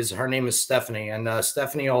friend her name is Stephanie, and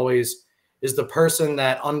Stephanie always is the person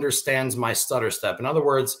that understands my stutter step. In other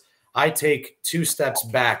words, I take 2 steps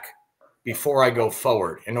back before I go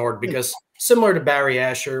forward because similar to Barry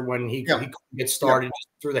Asher, when he couldn't get started, just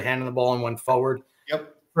threw the hand on the ball and went forward.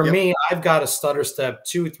 For me, I've got a stutter step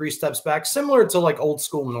 2-3 steps back, similar to like old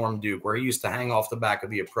school Norm Duke, where he used to hang off the back of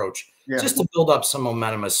the approach just to build up some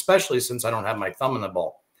momentum, especially since I don't have my thumb in the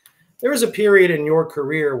ball. There was a period in your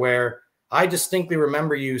career where I distinctly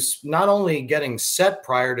remember you not only getting set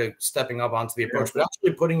prior to stepping up onto the approach, but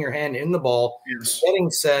actually putting your hand in the ball, getting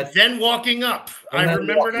set, then walking up. I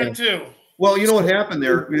remember that too. Well, you know what happened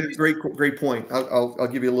there? Great point. I'll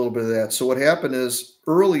give you a little bit of that. So what happened is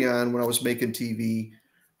early on when I was making TV,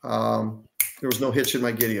 there was no hitch in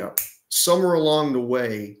my giddy up. Somewhere along the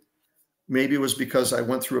way, maybe it was because I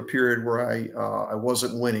went through a period where I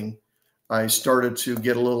wasn't winning. I started to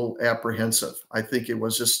get a little apprehensive. I think it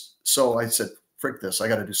was just, so I said, frick this, I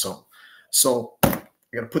got to do something. So I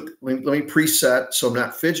got to let me preset so I'm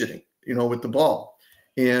not fidgeting, with the ball.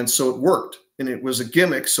 And so it worked, and it was a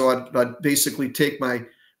gimmick. So I'd basically take my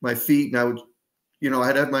feet, and I would,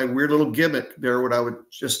 I'd have my weird little gimmick there where I would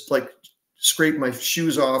just like scrape my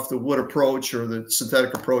shoes off the wood approach or the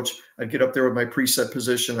synthetic approach. I'd get up there with my preset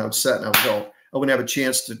position. I would set and I would go. I wouldn't have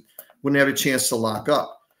a chance to lock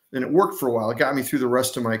up. And it worked for a while. It got me through the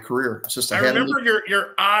rest of my career. It's just I remember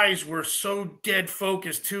your eyes were so dead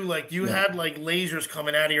focused too. Like you had like lasers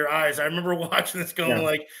coming out of your eyes. I remember watching this going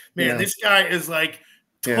like, man, this guy is like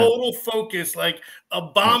total focus. Like a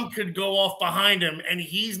bomb could go off behind him and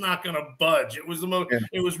he's not going to budge. It was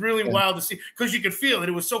it was really wild to see because you could feel it.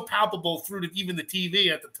 It was so palpable through even the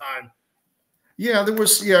TV at the time. Yeah, there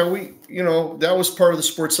was, that was part of the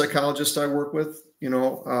sports psychologist I work with,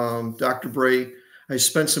 Dr. Bray. I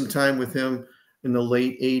spent some time with him in the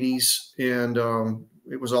late 80s, and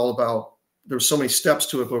it was all about, there were so many steps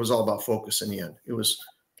to it, but it was all about focus in the end. It was,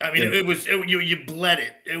 you bled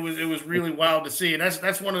it. It was really wild to see. And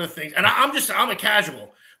that's one of the things. And I'm a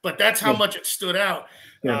casual, but that's how much it stood out.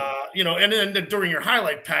 And then during your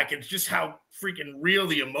highlight package, just how freaking real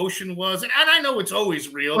the emotion was. And I know it's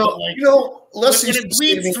always real, but like, when it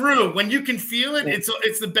bleeds through, when you can feel it,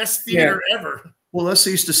 it's the best theater ever. Well,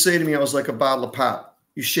 Leslie used to say to me, I was like a bottle of pop.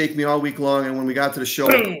 You shake me all week long, and when we got to the show,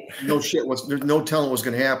 there's no telling what was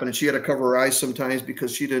going to happen. And she had to cover her eyes sometimes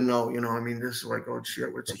because she didn't know. This is like, oh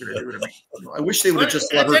shit, what's she going to do to me? I wish they would have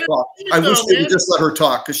just let her talk. I wish they would just let her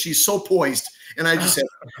talk because she's so poised. And I was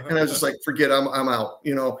just like, forget, I'm out.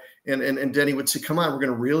 And Denny would say, come on, we're going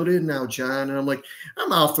to reel it in now, John. And I'm like,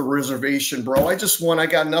 I'm off the reservation, bro. I just won. I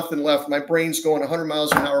got nothing left. My brain's going 100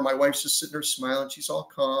 miles an hour. My wife's just sitting there smiling. She's all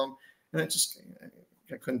calm. And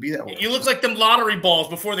I couldn't be that way. You look like them lottery balls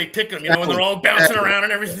before they pick them, when they're all bouncing around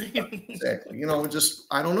and everything. Exactly.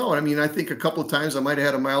 I don't know. I think a couple of times I might have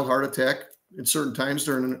had a mild heart attack at certain times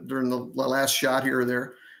during the last shot here or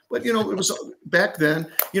there. But, it was back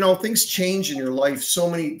then, things change in your life. So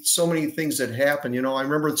many things that happen. I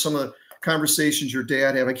remember some of the conversations your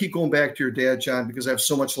dad had. I keep going back to your dad, John, because I have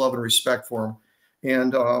so much love and respect for him.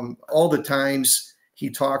 And all the times he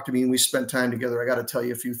talked to me and we spent time together, I got to tell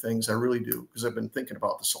you a few things. I really do, because I've been thinking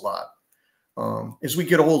about this a lot. As we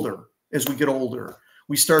get older,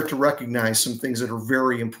 we start to recognize some things that are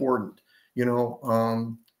very important.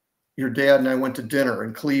 Your dad and I went to dinner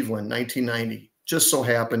in Cleveland, 1990. Just so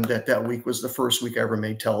happened that week was the first week I ever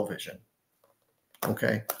made television.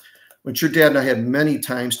 Okay. But your dad and I had many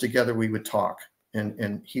times together, we would talk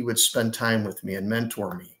and he would spend time with me and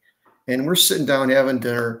mentor me. And we're sitting down having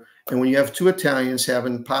dinner. And when you have two Italians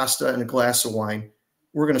having pasta and a glass of wine,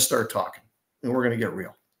 we're going to start talking and we're going to get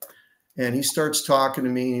real. And he starts talking to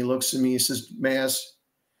me and he looks at me. He says, Maz,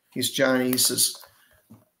 he's Johnny. He says,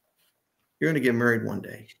 you're going to get married one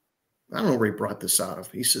day. I don't know where he brought this out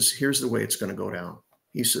of. He says, here's the way it's going to go down.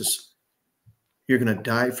 He says, you're going to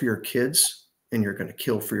die for your kids and you're going to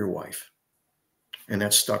kill for your wife. And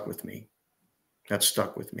that stuck with me. That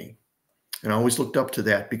stuck with me. And I always looked up to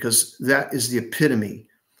that because that is the epitome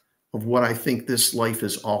of what I think this life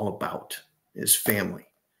is all about, is family.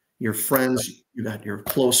 Your friends, you got your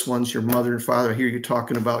close ones, your mother and father. I hear you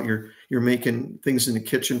talking about you're making things in the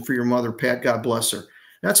kitchen for your mother, Pat, God bless her.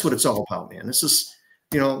 That's what it's all about, man. This is,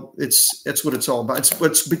 it's what it's all about. It's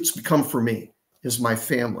what's become for me is my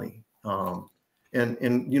family. And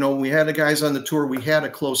we had the guys on the tour, we had a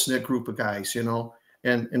close-knit group of guys,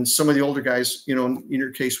 and some of the older guys, in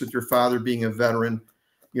your case with your father being a veteran,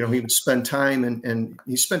 he would spend time and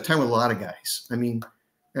he spent time with a lot of guys. I mean,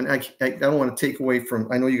 and I don't want to take away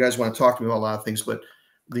from, I know you guys want to talk to me about a lot of things, but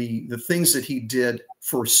the things that he did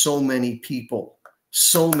for so many people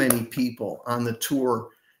on the tour,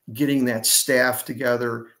 getting that staff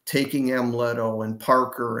together, taking Leto and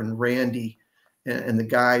Parker and Randy and the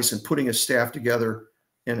guys and putting a staff together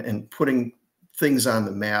and putting things on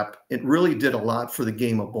the map. It really did a lot for the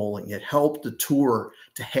game of bowling. It helped the tour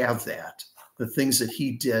to have that. The things that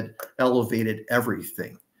he did elevated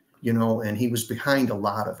everything, you know, and he was behind a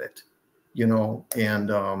lot of it, you know,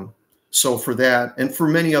 and so for that and for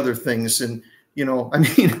many other things. And, you know, I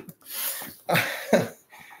mean,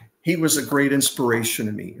 he was a great inspiration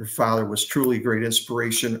to me. Your father was truly a great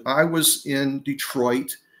inspiration. I was in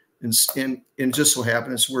Detroit, and just so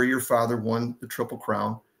happened it's where your father won the Triple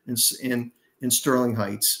Crown in Sterling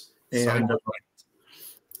Heights. And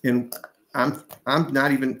I'm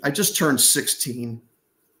not even, I just turned 16,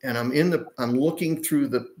 and I'm looking through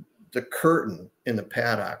the curtain in the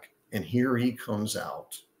paddock, and here he comes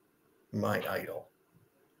out, my idol,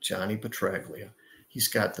 Johnny Petraglia. He's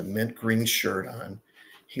got the mint green shirt on.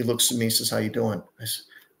 He looks at me, says, "How you doing?" I said,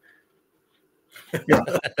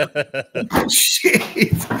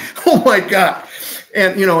 oh my God.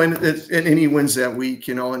 And, you know, and he wins that week,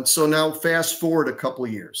 you know. And so now fast forward a couple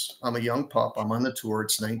of years. I'm a young pup. I'm on the tour.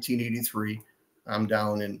 It's 1983. I'm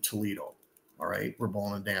down in Toledo. All right. We're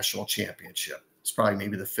bowling a national championship. It's probably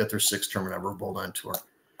maybe the 5th or 6th tournament I've ever bowled on tour.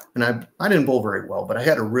 And I didn't bowl very well, but I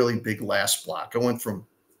had a really big last block. I went from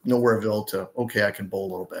Nowhereville to, okay, I can bowl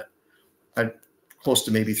a little bit. Close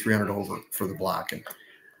to maybe 300 over for the block. And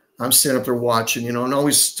I'm sitting up there watching, you know, and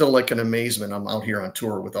always still like an amazement. I'm out here on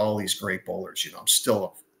tour with all these great bowlers, you know, I'm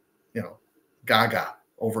still, you know, gaga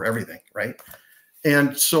over everything. Right.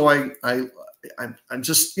 And so I'm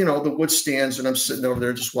just, you know, the wood stands, and I'm sitting over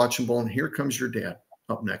there just watching bowling. Here comes your dad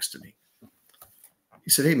up next to me.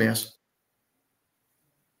 He said, "Hey, Mass."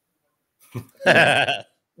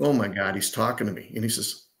 Oh my God, he's talking to me. And he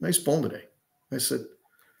says, "Nice bowling today." I said,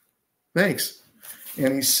 "Thanks."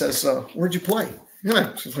 And he says, "Where'd you play?" And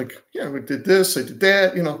I was like, "Yeah, we did this, I did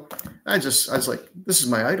that." You know, I was like, this is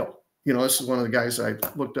my idol. You know, this is one of the guys I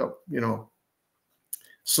looked up, you know.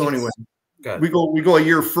 So anyway, we go a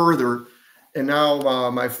year further. And now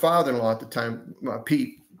my father-in-law at the time,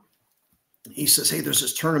 Pete, he says, "Hey, there's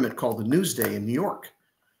this tournament called the Newsday in New York."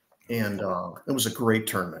 And it was a great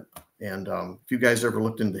tournament. And if you guys ever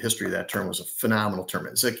looked into the history of that tournament, it was a phenomenal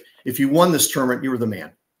tournament. It's like, if you won this tournament, you were the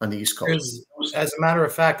man on the East Coast. As a matter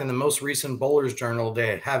of fact, in the most recent Bowlers Journal,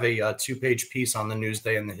 they have a 2-page piece on the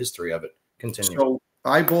Newsday and the history of it. Continue. So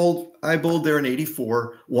I bowled there in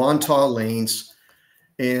 '84, Wantagh lanes,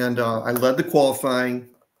 and I led the qualifying.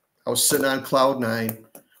 I was sitting on cloud 9.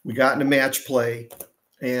 We got into match play,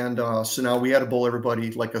 and so now we had to bowl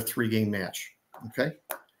everybody like a 3-game match. Okay,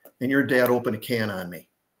 and your dad opened a can on me.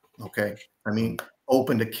 Okay, I mean,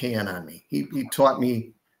 opened a can on me. He taught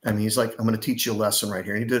me. I mean, he's like, "I'm going to teach you a lesson right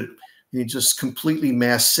here." And he did it. And he just completely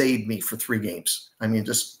massaged me for 3 games. I mean,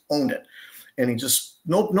 just owned it. And he just,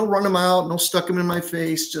 no run him out, no stuck him in my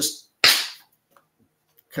face, just,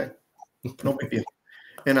 okay, no big deal.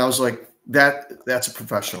 And I was like, that's a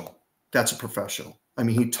professional. That's a professional. I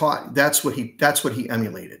mean, he taught, that's what he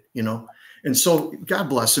emulated, you know? And so God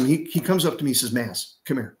bless him. He comes up to me, he says, "Mass,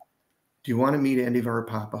 come here. Do you want to meet Andy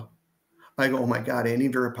Varapapa?" I go, "Oh my God, Andy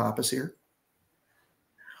Varapapa's here?"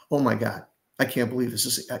 Oh my God, I can't believe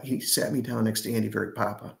this. He sat me down next to Andy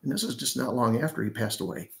Varapapa, and this is just not long after he passed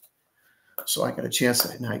away. So I got a chance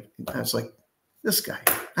that night. And I was like, this guy,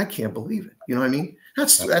 I can't believe it. You know what I mean?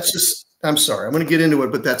 That's just, I'm sorry. I'm going to get into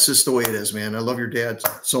it, but that's just the way it is, man. I love your dad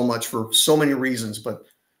so much for so many reasons, but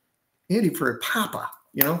Andy Varapapa,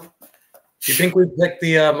 you know? Do you think we picked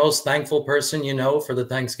the most thankful person you know for the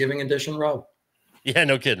Thanksgiving edition, Rob? Yeah,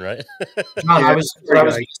 no kidding, right? No, I was going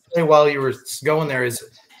to say while you were going there is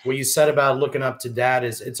what you said about looking up to dad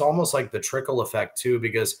is it's almost like the trickle effect too,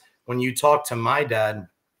 because when you talk to my dad,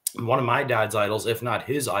 one of my dad's idols, if not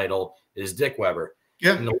his idol, is Dick Weber.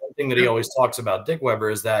 Yeah. And the one thing that he always talks about Dick Weber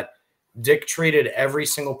is that Dick treated every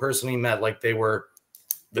single person he met like they were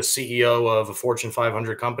the CEO of a Fortune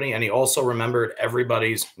 500 company. And he also remembered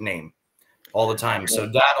everybody's name all the time.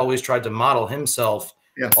 So dad always tried to model himself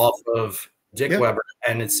off of Dick Weber.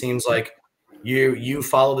 And it seems like you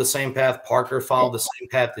follow the same path. Parker followed the same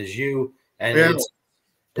path as you. And it's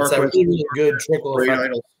a really, really good trickle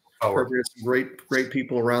effect. Great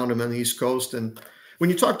people around him on the East Coast. And when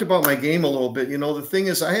you talked about my game a little bit, you know, the thing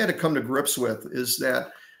is I had to come to grips with is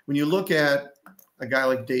that when you look at a guy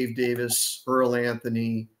like Dave Davis, Earl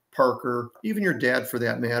Anthony, Parker, even your dad for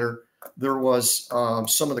that matter, there was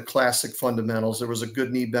some of the classic fundamentals. There was a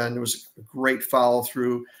good knee bend. There was a great follow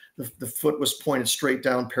through. The foot was pointed straight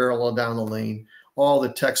down, parallel down the lane. All the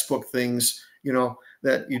textbook things, you know,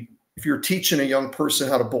 that if you're teaching a young person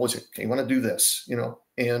how to bowl, you say, okay, you want to do this, you know.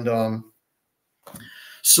 And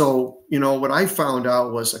so, you know, what I found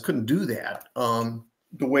out was I couldn't do that.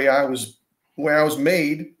 The way I was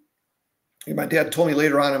made. And my dad told me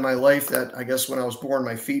later on in my life that I guess when I was born,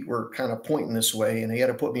 my feet were kind of pointing this way, and he had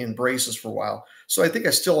to put me in braces for a while. So I think I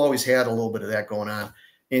still always had a little bit of that going on.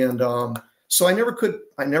 And so I never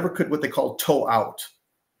could what they call toe out.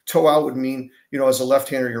 Toe out would mean, you know, as a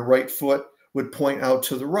left-hander, your right foot would point out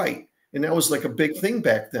to the right. And that was like a big thing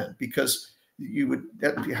back then, because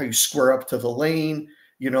that'd be how you square up to the lane,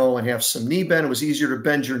 you know, and have some knee bend. It was easier to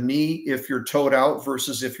bend your knee if you're toed out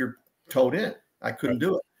versus if you're toed in. I couldn't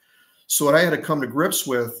do it. So what I had to come to grips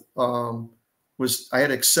with was I had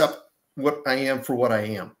to accept what I am for what I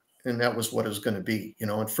am. And that was what it was going to be, you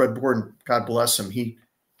know. And Fred Borden, God bless him,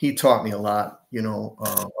 he taught me a lot, you know,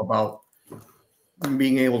 about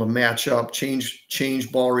being able to match up,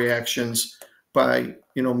 change ball reactions by,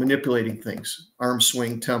 you know, manipulating things, arm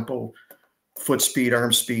swing, tempo, foot speed,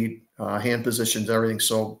 arm speed, hand positions, everything.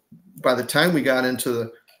 So by the time we got into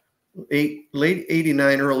the late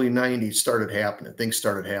 89, early 90s, things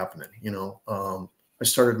started happening, you know. I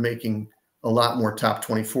started making a lot more top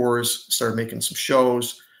 24s, started making some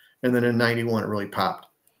shows. And then in 91, it really popped.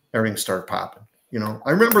 Everything started popping, you know.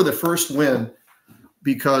 I remember the first win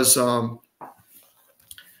because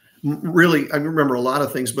really, I remember a lot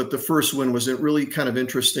of things, but the first win was really kind of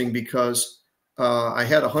interesting because I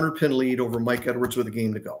had a 100-pin lead over Mike Edwards with a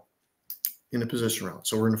game to go in the position round.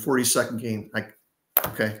 So we're in the 42nd game.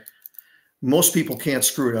 Okay. Most people can't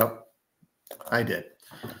screw it up. I did.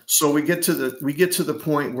 So we get to the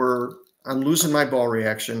point where I'm losing my ball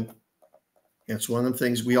reaction. It's one of the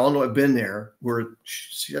things we all know. I've been there where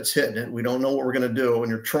it's hitting it. We don't know what we're going to do, and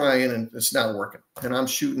you're trying, and it's not working. And I'm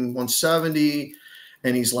shooting 170,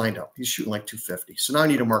 and he's lined up. He's shooting like 250. So now I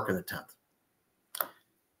need a mark in the 10th.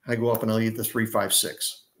 I go up and I'll eat the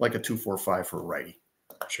 3.56, like a 2.45 for a righty.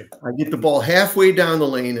 Sure. I get the ball halfway down the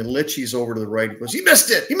lane, and Litchy's over to the right. He goes, he missed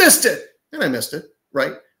it. He missed it. And I missed it,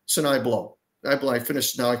 right? So now I blow. I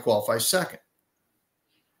finished. Now I qualify second.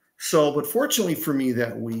 So, but fortunately for me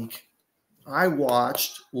that week, I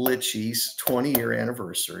watched Litchy's 20-year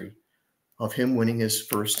anniversary of him winning his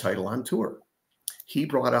first title on tour. He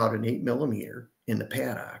brought out an 8mm in the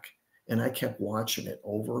paddock, and I kept watching it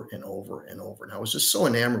over and over and over. And I was just so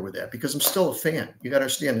enamored with that because I'm still a fan. You got to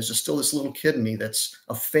understand, there's just still this little kid in me that's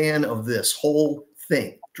a fan of this whole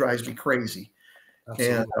thing. Drives me crazy.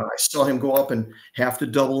 Absolutely. And I saw him go up and have to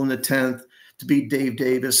double in the 10th to beat Dave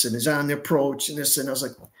Davis, and he's on the approach and this, and I was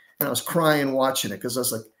like, and I was crying watching it because I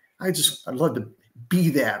was like, I'd love to be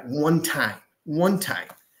that one time,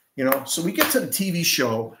 you know. So we get to the TV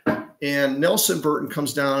show, and Nelson Burton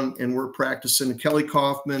comes down, and we're practicing. Kelly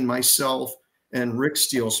Kaufman, myself, and Rick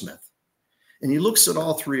Steelsmith. And he looks at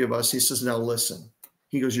all three of us. He says, now listen.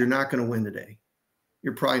 He goes, you're not going to win today.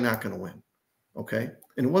 You're probably not going to win. Okay.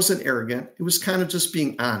 And it wasn't arrogant. It was kind of just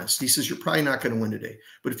being honest. He says, you're probably not going to win today.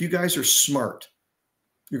 But if you guys are smart,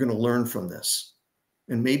 you're going to learn from this.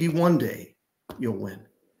 And maybe one day you'll win.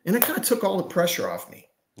 And it kind of took all the pressure off me.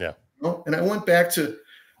 Yeah. You know? And I went back to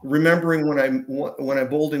remembering when I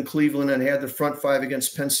bowled in Cleveland and had the front five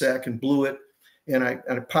against Pensac and blew it. And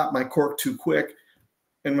I popped my cork too quick.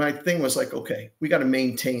 And my thing was like, okay, we got to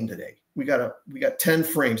maintain today. We got 10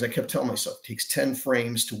 frames. I kept telling myself it takes 10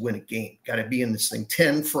 frames to win a game. Got to be in this thing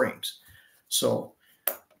 10 frames. So,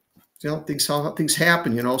 you know, things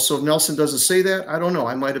happen, you know. So if Nelson doesn't say that, I don't know.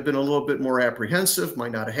 I might have been a little bit more apprehensive,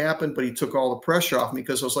 might not have happened, but he took all the pressure off me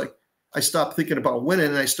because I was like, I stopped thinking about winning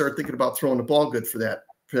and I started thinking about throwing the ball good for that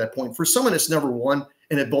point. For someone that's never won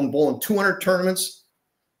and had been bowling 200 tournaments,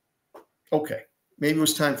 okay, maybe it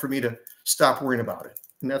was time for me to stop worrying about it.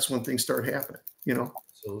 And that's when things started happening, you know.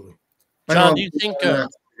 Absolutely. John, do you think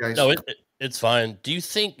no, it's fine. Do you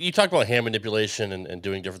think you talked about hand manipulation and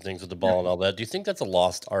doing different things with the ball and all that? Do you think that's a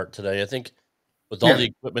lost art today? I think with all the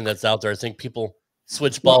equipment that's out there, I think people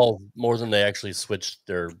switch balls more than they actually switch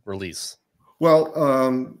their release.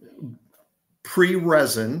 Well,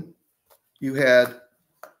 pre-resin, you had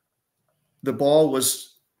the ball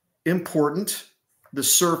was important. The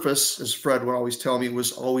surface, as Fred would always tell me,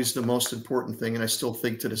 was always the most important thing, and I still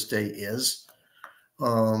think to this day is.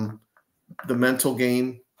 The mental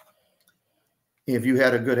game, if you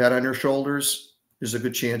had a good head on your shoulders, there's a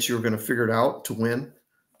good chance you were going to figure it out to win.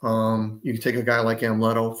 You can take a guy like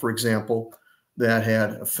Amleto, for example, that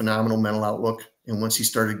had a phenomenal mental outlook. And once he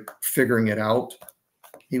started figuring it out,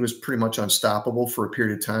 he was pretty much unstoppable for a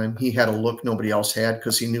period of time. He had a look nobody else had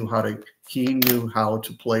because he knew how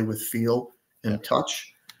to play with feel and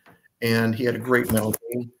touch. and he had a great mental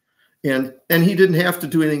game. And he didn't have to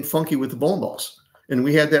do anything funky with the bowling balls. And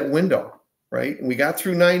we had that window, right? And we got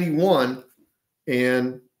through 91,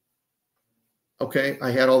 and okay, I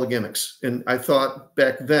had all the gimmicks. And I thought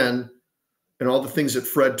back then, and all the things that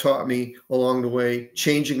Fred taught me along the way,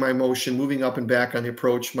 changing my motion, moving up and back on the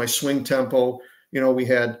approach, my swing tempo. You know, we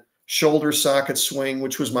had shoulder socket swing,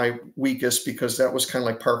 which was my weakest because that was kind of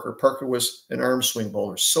like Parker. Parker was an arm swing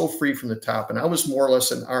bowler, so free from the top. And I was more or less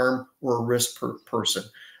an arm or a wrist person.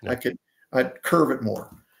 Yeah. I'd curve it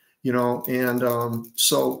more, you know, and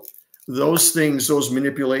so those things, those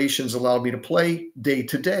manipulations allowed me to play day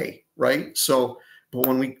to day, right? So, but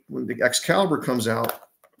when the Excalibur comes out,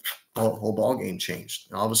 the whole ball game changed.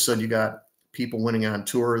 And all of a sudden, you got people winning on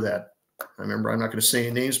tour that I remember. I'm not going to say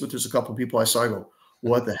any names, but there's a couple of people I saw. I go,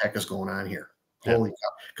 what the heck is going on here? Yeah. Holy cow!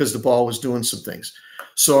 Because the ball was doing some things.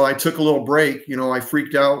 So I took a little break. You know, I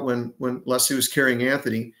freaked out when Leslie was carrying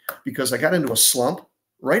Anthony because I got into a slump.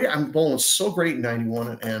 Right, I'm bowling so great in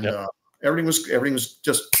 91, and everything was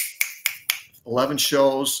just 11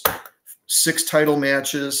 shows, 6 title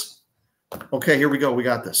matches. Okay, here we go. We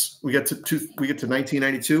got this. We get to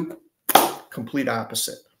 1992, complete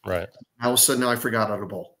opposite. Right. All of a sudden, now I forgot how to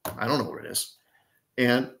bowl. I don't know what it is.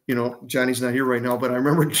 And you know, Johnny's not here right now, but I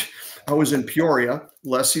remember I was in Peoria.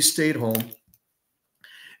 Leslie stayed home,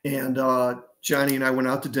 and Johnny and I went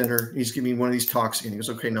out to dinner. He's giving me one of these talks again. He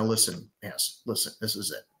goes, okay, now listen, listen, this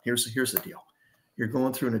is it. Here's the deal. You're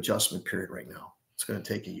going through an adjustment period right now. It's going to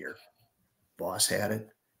take a year. Boss had it.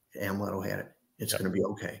 Amleto had it. It's going to be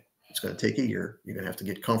okay. It's going to take a year. You're going to have to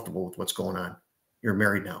get comfortable with what's going on. You're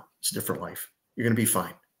married now. It's a different life. You're going to be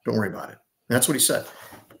fine. Don't worry about it. And that's what he said.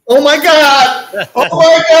 Oh my God. Oh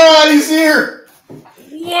my God. He's here.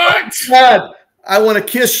 What? God, I want to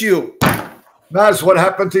kiss you. Maz, what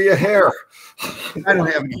happened to your hair? I don't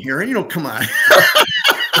have any hair. You know, come on.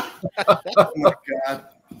 Oh my God.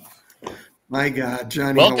 My God,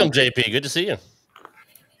 Johnny. Welcome, JP. Good to see you.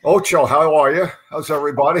 Ocho, how are you? How's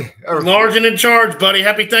everybody? Large and in charge, buddy.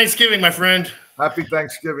 Happy Thanksgiving, my friend. Happy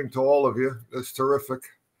Thanksgiving to all of you. That's terrific.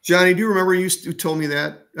 Johnny, do you remember you told me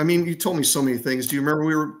that? I mean, you told me so many things. Do you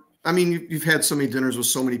remember you've had so many dinners with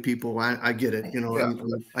so many people. I get it. You know, yeah.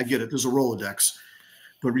 I get it. There's a Rolodex.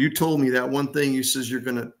 But you told me that one thing. You says you're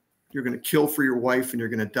gonna kill for your wife and you're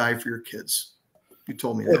gonna die for your kids. You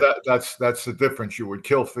told me that. Well, that's the difference. You would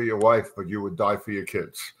kill for your wife, but you would die for your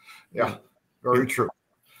kids. Yeah, very true.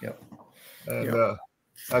 Yeah. And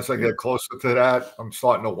as I get closer to that, I'm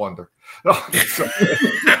starting to wonder.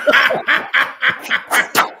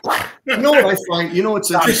 You know what I find? You know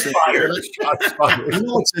what's interesting? You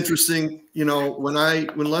know what's interesting? You know, when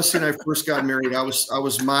Leslie and I first got married, I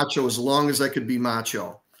was macho as long as I could be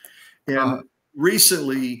macho. And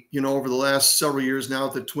recently, you know, over the last several years now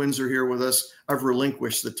that the twins are here with us, I've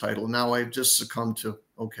relinquished the title. Now I've just succumbed to,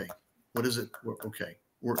 okay, what is it? Okay,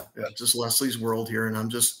 we're just Leslie's world here, and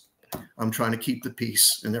I'm trying to keep the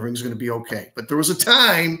peace, and everything's going to be okay. But there was a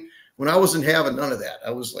time when I wasn't having none of that.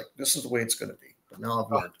 I was like, this is the way it's going to be. But now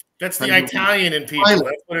I've learned. That's the Italian in people. Finally.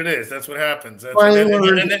 That's what it is. That's what happens. And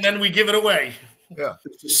then we give it away. Yeah.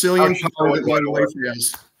 The Sicilian power that went away for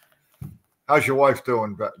us. How's your wife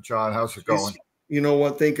doing, John? How's it going? You know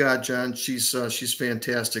what? Thank God, John. She's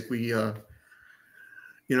fantastic. We, you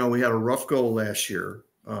know, we had a rough go last year,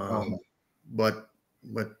 but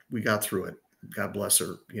we got through it. God bless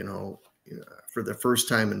her. You know, for the first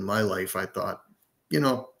time in my life, I thought, you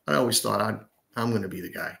know, I always thought I'm going to be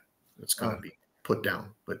the guy that's going to be put down,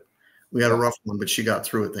 but we had a rough one, but she got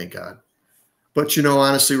through it. Thank God. But, you know,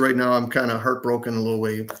 honestly, right now I'm kind of heartbroken a little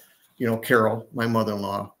way. You know, Carol, my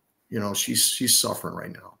mother-in-law, you know, she's suffering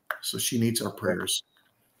right now. So she needs our prayers.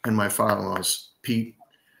 And my father-in-law's Pete,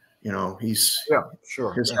 you know, his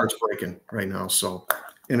heart's breaking right now. So,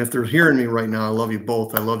 and if they're hearing me right now, I love you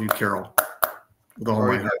both. I love you, Carol, with all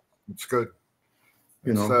my heart. It's good.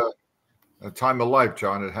 You know, a time of life,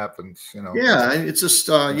 John. It happens, you know. Yeah, it's just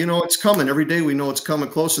you know, it's coming every day. We know it's coming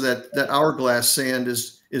closer. That hourglass sand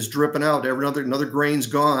is dripping out. Another grain's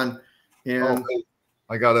gone, and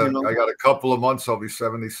I got a couple of months. I'll be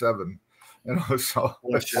 77. You know, so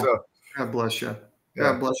God bless you.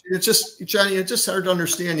 God bless you. It's just, Johnny, it's just hard to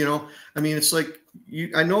understand. You know, I mean, it's like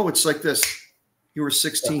I know it's like this. You were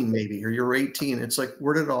 16 maybe, or you were 18. It's like,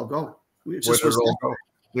 where did it all go? It just was.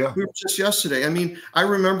 Yeah, we were just yesterday. I mean, I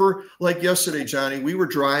remember like yesterday, Johnny, we were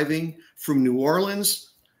driving from New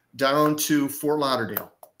Orleans down to Fort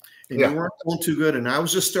Lauderdale, and you weren't doing too good. And I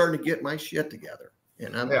was just starting to get my shit together.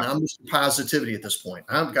 And I'm just positivity at this point.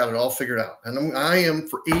 I've got it all figured out. And I am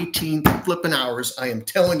for 18 flipping hours. I am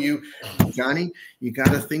telling you, Johnny, you got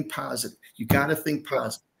to think positive. You got to think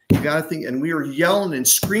positive. You got to think, and we were yelling and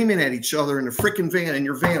screaming at each other in the freaking van, in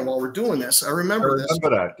your van while we're doing this. I remember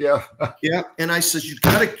that. Yeah. Yeah. And I said, you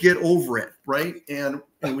got to get over it. Right. And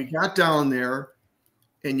we got down there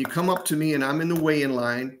and you come up to me and I'm in the weigh-in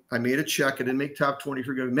line. I made a check. I didn't make top 20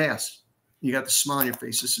 for going, Mazza. You got the smile on your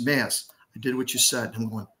face. I said, Mazza, I did what you said. And I'm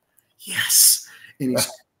going, yes. And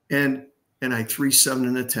he's, and I 3-7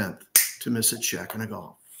 in the 10th to miss a check. And I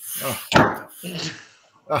go,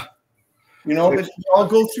 you know, but we all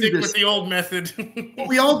go through this with the old method.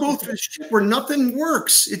 We all go through shit where nothing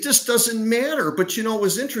works. It just doesn't matter. But you know, it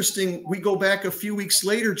was interesting. We go back a few weeks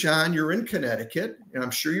later, John, you're in Connecticut, and I'm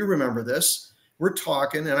sure you remember this. We're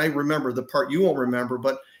talking, and I remember the part you won't remember,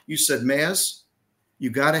 but you said, Maz, you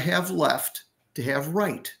got to have left to have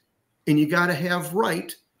right. And you got to have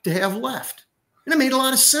right to have left. And it made a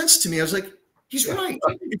lot of sense to me. I was like, he's right.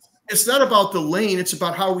 It's not about the lane. It's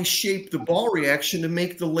about how we shape the ball reaction to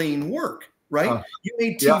make the lane work. Right? You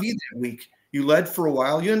made TV that week. You led for a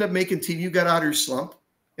while. You ended up making TV. You got out of your slump,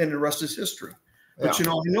 and the rest is history. But you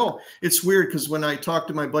know, it's weird because when I talk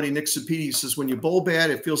to my buddy Nick Sapiti, he says, when you bowl bad,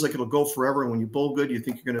 it feels like it'll go forever. And when you bowl good, you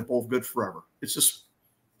think you're going to bowl good forever. It's just,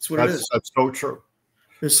 it's what it is. That's so true.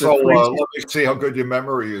 So let me see how good your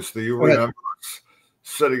memory is. Do you remember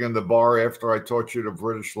sitting in the bar after I taught you the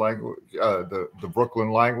British language, the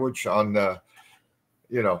Brooklyn language on,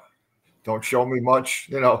 you know, don't show me much,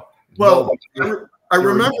 you know. Well, I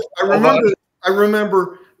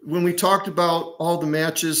remember when we talked about all the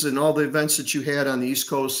matches and all the events that you had on the East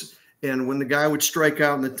Coast, and when the guy would strike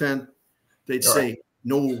out in the 10th, they'd say,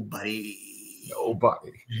 nobody.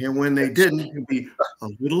 And when they didn't, it'd be a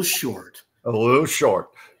little short. A little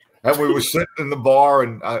short. And we were sitting in the bar,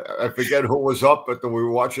 and I forget who was up, but we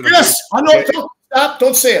were watching. Yes, I know. Stop.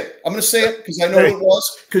 Don't say it. I'm going to say it because I know who it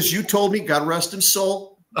was, because you told me, God rest his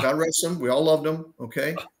soul. God rest him. We all loved him.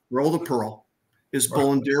 Okay. Roll the Pearl is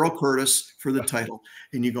bowling Daryl Curtis for the title.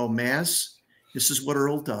 And you go, Maz, this is what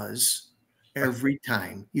Earl does every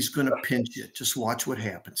time. He's going to pinch it. Just watch what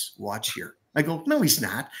happens. Watch here. I go, no, he's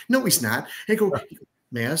not. No, he's not. I go,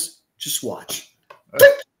 Maz, just watch.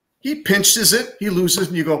 He pinches it. He loses.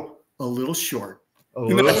 And you go, a little short. A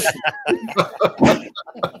little short.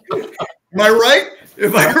 Am I right?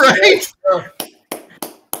 Am I right?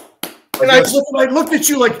 And I looked at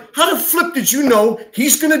you like, how the flip did you know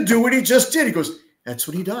he's going to do what he just did? He goes, that's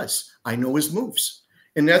what he does. I know his moves.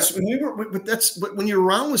 And that's when when you're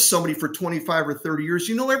around with somebody for 25 or 30 years,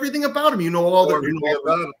 you know everything about him. You know all that.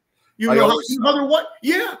 You know what?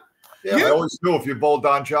 Yeah. I always knew if you bowl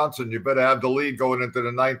Don Johnson, you better have the lead going into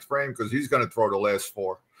the 9th frame because he's going to throw the last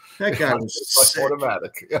 4. That guy was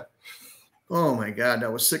automatic. Yeah. Oh my God,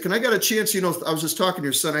 that was sick. And I got a chance, you know, I was just talking to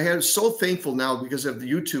your son. I was so thankful now because of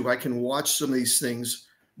the YouTube, I can watch some of these things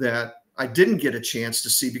that I didn't get a chance to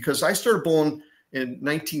see because I started bowling in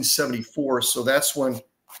 1974. So that's when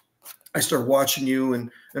I started watching you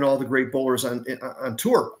and all the great bowlers on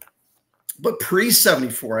tour. But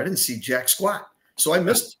pre-74, I didn't see jack squat. So I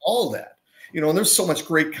missed all of that. You know, and there's so much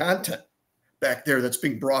great content back there that's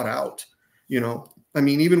being brought out. You know, I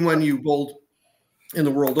mean, even when you bowled in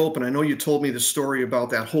the World Open, I know you told me the story about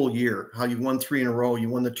that whole year, how you won 3 in a row, you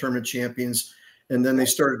won the tournament champions, and then they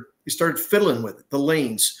started fiddling with it, the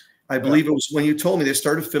lanes. I believe it was when you told me they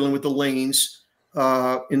started fiddling with the lanes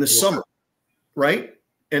in the summer, right?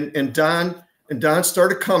 And Don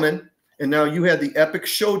started coming, and now you had the epic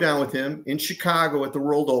showdown with him in Chicago at the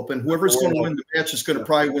World Open. Whoever's going to win the match is going to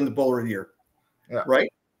probably win the Bowler of the Year, right?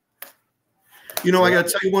 You know, I got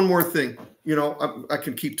to tell you one more thing. You know, I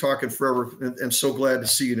can keep talking forever. I'm so glad to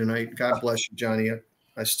see you tonight. God bless you, Johnny.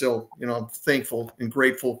 I still, you know, I'm thankful and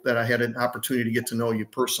grateful that I had an opportunity to get to know you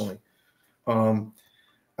personally.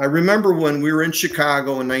 I remember when we were in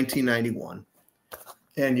Chicago in 1991,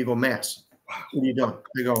 and you go, Maz, what are you doing?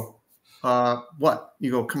 I go, what? You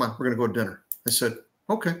go, come on, we're going to go to dinner. I said,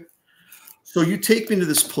 okay. So you take me to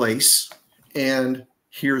this place, and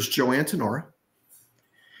here's Joe Antonora,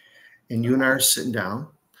 and you and I are sitting down.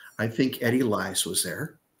 I think Eddie Elias was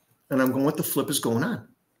there. And I'm going, what the flip is going on?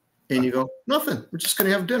 And you go, nothing. We're just going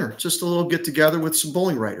to have dinner. Just a little get together with some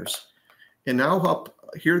bowling writers. And now up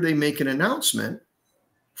here they make an announcement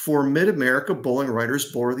for Mid-America Bowling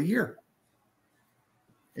Writers Bowler of the Year.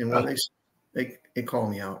 And when they call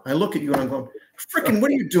me out, I look at you and I'm going, freaking,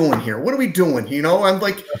 what are you doing here? What are we doing? You know, I'm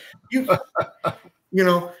like, you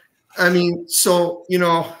know, I mean, so, you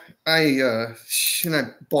know, I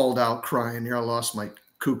bawled out crying here. I lost my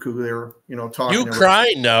cuckoo there, you know, talking. You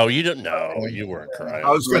crying? No, you don't. No, you weren't crying.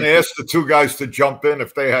 I was going to ask the 2 guys to jump in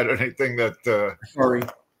if they had anything that. Sorry,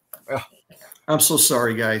 I'm so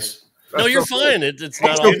sorry, guys. No, you're fine. It's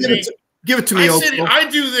not on me. Give it to me. I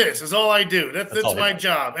do this. Is all I do. That's my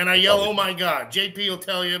job. And I yell, "Oh my God!" JP will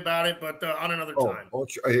tell you about it, but on another time.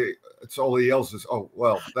 It's all he yells is, "Oh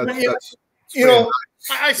well." That's you know.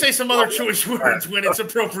 I say some other choice words when it's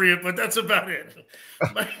appropriate, but that's about it.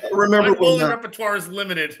 My bowling repertoire is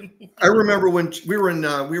limited. I remember when we were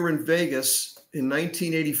in Vegas in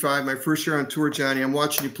 1985, my first year on tour, Johnny. I'm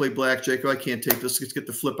watching you play blackjack. Oh, I can't take this. Let's get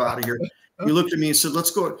the flip out of here. You looked at me and said, "Let's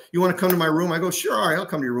go. You want to come to my room?" I go, "Sure, all right, I'll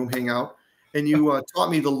come to your room, hang out." And you taught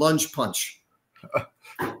me the lunge punch.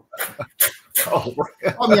 Taught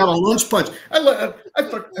me how to lunge punch. I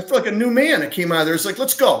felt like a new man. I came out of there. It's like,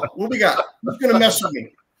 "Let's go. What we got? Who's gonna mess with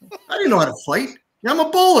me?" I didn't know how to fight. I'm a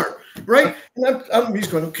bowler, right? And he's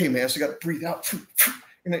going, "Okay, man, so I got to breathe out."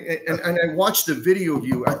 And I watched the video of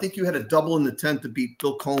you. I think you had a double in the 10th to beat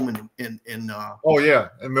Bill Coleman in in Milwaukee. Yeah.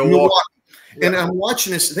 And I'm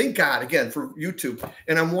watching this. Thank God again for YouTube.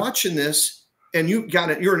 And I'm watching this, and you got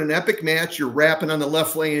it. You're in an epic match. You're rapping on the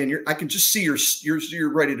left lane, and I can just see you're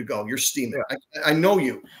ready to go. You're steaming. Yeah. I know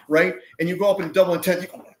you, right? And you go up in double intent. You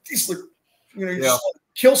just want to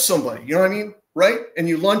kill somebody. You know what I mean, right? And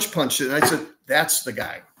you lunge punch it. And I said, "That's the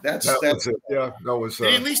guy. That's it. Yeah, that was. Did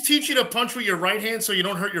he at least teach you to punch with your right hand so you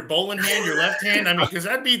don't hurt your bowling hand, your left hand? I mean, because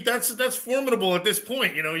that's formidable at this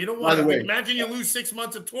point. You know, you don't want to imagine you lose 6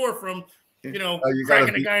 months of tour from.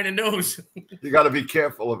 Cracking a guy in the nose. You got to be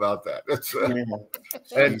careful about that. That's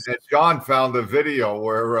and John found a video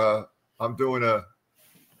where I'm doing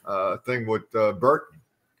a thing with Burton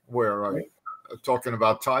where I'm talking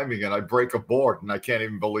about timing, and I break a board, and I can't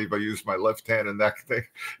even believe I used my left hand in that thing.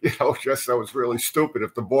 Just that was really stupid.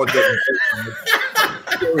 If the board didn't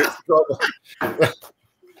serious trouble.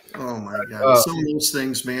 Oh my God! Some of those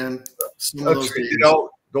things, man. Some of those things.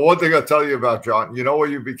 The one thing I'll tell you about, John, where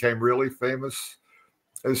you became really famous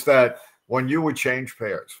is that when you would change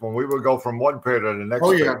pairs, when we would go from one pair to the next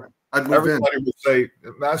pair, everybody would say,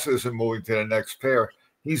 "Mazza isn't moving to the next pair.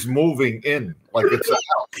 He's moving in like it's a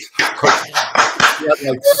house." He had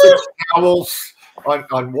like 6 towels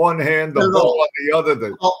on one hand, the ball on the other,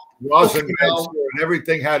 the rosin bags, and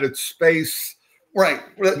everything had its space. Right.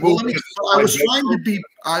 Well, I was trying to be.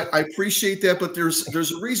 I appreciate that, but there's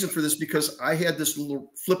a reason for this because I had this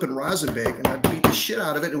little flipping rosin bag, and I'd beat the shit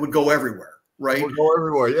out of it, and it would go everywhere. Right. It would go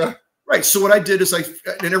everywhere. Yeah. Right. So what I did is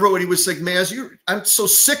and everybody was like, "Maz, I'm so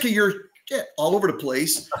sick of your shit all over the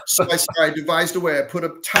place." So I devised a way. I put a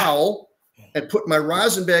towel and put my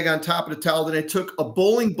rosin bag on top of the towel. Then I took a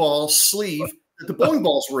bowling ball sleeve that the bowling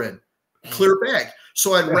balls were in, clear bag.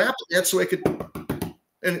 So I'd wrap that so I could.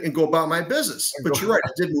 And go about my business. But you're right. I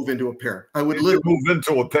did move into a pair. I would literally move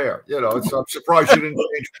into a pair. I'm surprised you didn't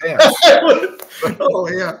change pants. Oh,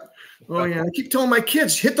 yeah. Oh, yeah. I keep telling my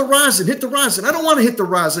kids, hit the rosin, hit the rosin. I don't want to hit the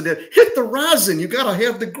rosin. Hit the rosin. You got to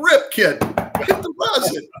have the grip, kid. Hit the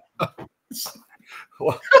rosin.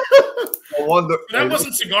 That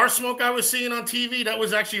wasn't cigar smoke I was seeing on TV. That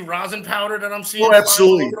was actually rosin powder that I'm seeing. Oh,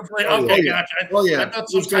 absolutely. Okay, gotcha. Oh, yeah. I thought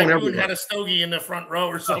some tycoon had a stogie in the front row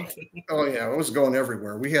or something. Oh, yeah. It was going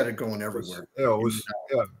everywhere. We had it going everywhere. It was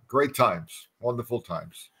great times. Wonderful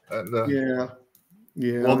times. And, yeah.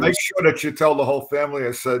 Well, make sure that you tell the whole family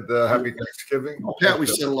I said Happy Thanksgiving. Oh, Pat, we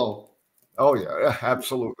said hello. Oh, yeah.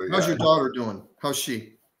 Absolutely. How's your daughter doing? How's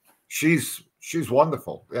she? She's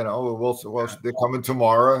wonderful. They're coming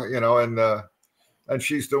tomorrow, and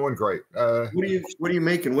she's doing great. What are you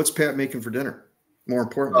making? What's Pat making for dinner? More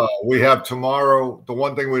importantly, we have tomorrow. The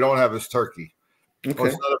one thing we don't have is turkey. Okay.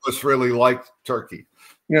 None of us really like turkey.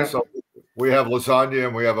 Yeah. So we have lasagna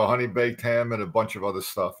and we have a honey baked ham and a bunch of other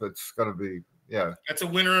stuff. It's going to be, That's a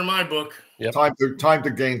winner in my book. Yep. Time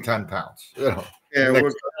to gain 10 pounds. Yeah.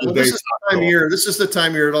 This is the time of year. This is the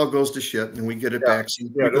time of year it all goes to shit, and we get it back. So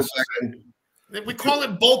we call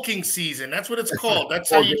it bulking season. That's what it's called. That's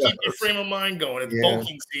how you keep your frame of mind going. It's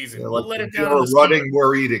bulking season. We'll let it down. We're running,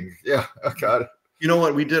 we're eating. Yeah, I got it. You know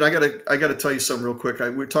what we did? I gotta tell you something real quick.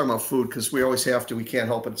 We're talking about food because we always have to. We can't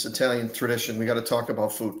help it. It's Italian tradition. We got to talk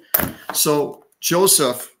about food. So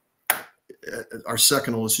Joseph, our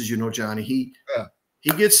second oldest, as you know, Johnny, he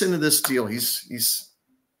gets into this deal. He's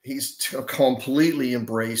completely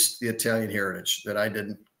embraced the Italian heritage that I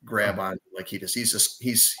didn't grab on like he does. He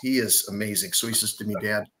is amazing. So he says to me,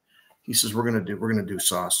 Dad, he says, we're gonna do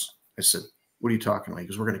sauce. I said, what are you talking about? He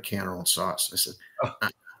goes, we're gonna can our own sauce. I said,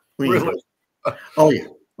 really? Oh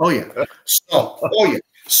yeah.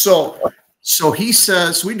 So he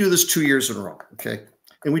says we do this 2 years in a row, okay?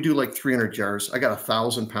 And we do like 300 jars. I got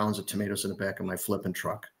 1,000 pounds of tomatoes in the back of my flipping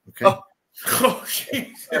truck, okay? Oh,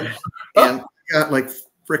 geez. And I got like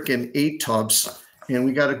freaking 8 tubs, and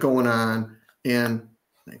we got it going on, and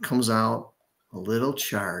it comes out a little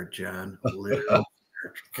charred, John. A little.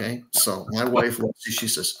 Okay, so my wife, she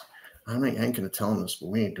says, I ain't going to tell him this, but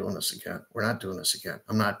we ain't doing this again. We're not doing this again.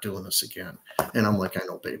 I'm not doing this again. And I'm like, I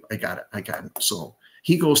know, babe. I got it. So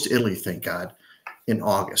he goes to Italy, thank God, in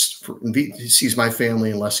August. He sees my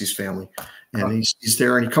family and Leslie's family. And he's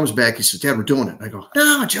there, and he comes back. He says, Dad, we're doing it. I go,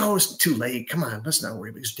 no, Joe, it's too late. Come on, let's not worry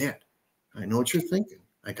about it. He's Dad, I know what you're thinking.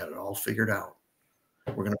 I got it all figured out.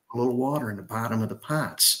 We're going to put a little water in the bottom of the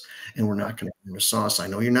pots, and we're not going to put a sauce. I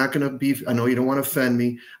know you're not going to be – I know you don't want to offend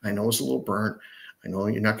me. I know it's a little burnt. I know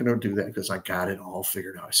you're not going to do that because I got it all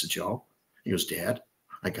figured out. I said, Joe. He goes, Dad,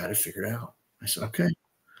 I got it figured out. I said, okay.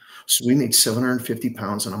 So we made 750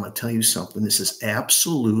 pounds, and I'm going to tell you something. This is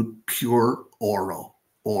absolute pure Oro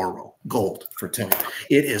gold for 10.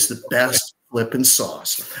 It is the best flipping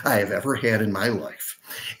sauce I have ever had in my life.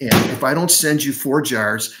 And if I don't send you 4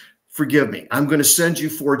 jars, forgive me. I'm going to send you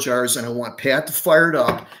 4 jars, and I want Pat to fire it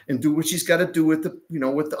up and do what she's got to do with the,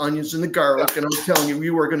 with the onions and the garlic. And I'm telling you,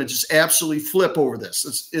 you are going to just absolutely flip over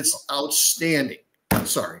this. It's outstanding. I'm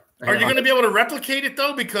sorry. Are you going to be able to replicate it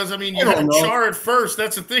though? Because I mean, you had char at first.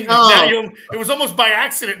 That's the thing. Now it was almost by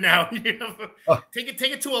accident. Now take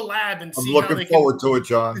it to a lab and see. I'm looking forward to it,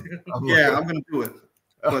 John. I'm going to do it.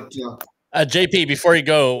 But JP, before you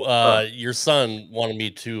go, your son wanted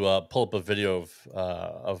me to pull up a video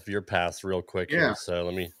of your pass real quick. Yeah. Here, so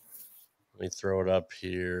let me throw it up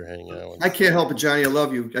here. Hang on. I can't help it, Johnny. I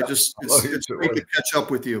love you. It's great to catch up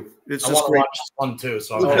with you. It's just great. Watch this one too.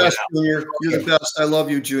 So you're the best, Junior. You're the best. I love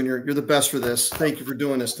you, Junior. You're the best for this. Thank you for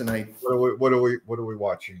doing this tonight. What are we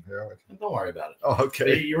watching here? Don't worry about it. Oh,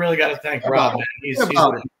 okay. You really got to thank Rob, man. He's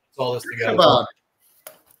all this together.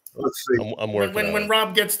 Let's see. I'm working when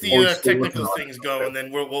Rob gets the technical things going,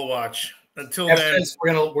 then we'll watch. Until then,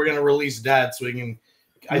 we're gonna release Dad so we can.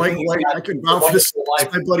 Mike White, I can vouch for this.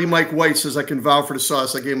 My buddy Mike White says I can vouch for the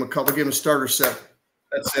sauce. I gave him a starter set.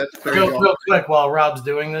 That's it. Real quick, while Rob's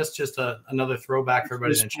doing this, just another throwback for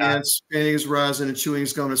everybody in the chat. Spanning his rosin and chewing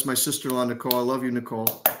his gum. It's my sister-in-law, Nicole. I love you,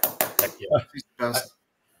 Nicole. She's the best.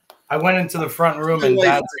 I went into the front room and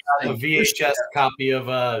Dad's got a VHS copy of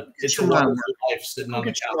It's a Wonderful Life sitting on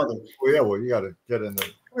the counter. Well, yeah, you got to get in there.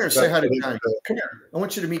 Come here, say hi to Johnny. Come here. I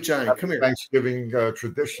want you to meet Johnny. Come here. Thanksgiving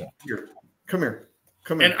tradition. Here. Come here.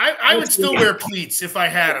 Come here. And I would still wear pleats if I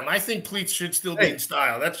had them. I think pleats should still be in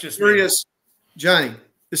style. That's just here. He is, Johnny.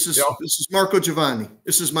 This is Marco Giovanni.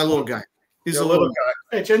 This is my little guy. He's a little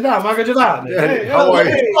guy. Hey, Marco Giovanni. Hey, how are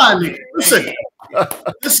you? Listen,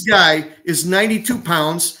 this guy is 92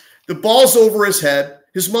 pounds. The ball's over his head.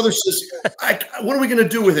 His mother says, what are we going to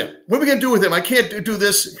do with him? What are we going to do with him? I can't do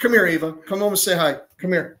this. Come here, Eva. Come home and say hi.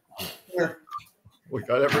 Come here. Come here. We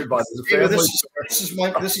got everybody. Eva, this is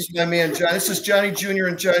my man, John. This is Johnny Jr.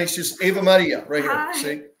 and Johnny. She's Eva Maria right here. Hi.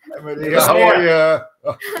 See? How are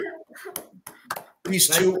you? These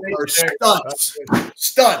two are studs.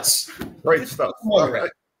 Studs. Great stuff. All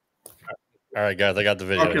right, guys, I got the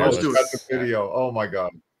video. Okay, let's do it. Got the video. Oh my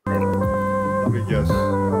God. Let me guess.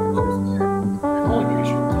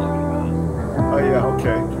 Oh yeah.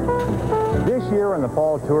 Okay. This year on the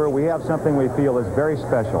Fall Tour, we have something we feel is very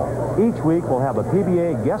special. Each week, we'll have a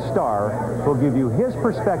PBA guest star who'll give you his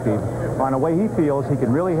perspective on a way he feels he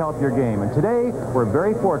can really help your game. And today, we're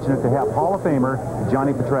very fortunate to have Hall of Famer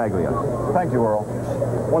Johnny Petraglia. Thank you, Earl.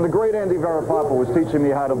 When the great Andy Varapapa was teaching me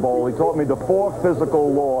how to bowl, he taught me the 4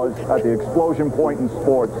 physical laws at the explosion point in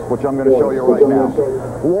sports, which I'm going to show you right now.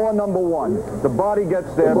 Law number 1, the body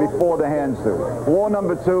gets there before the hands do. Law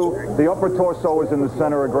number 2, the upper torso is in the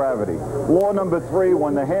center of gravity. Law number 3,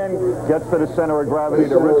 when the hand gets to the center of gravity,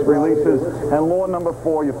 the wrist releases. And law number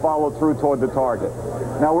 4, you follow through toward the target.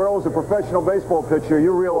 Now, Earl, as a professional baseball pitcher,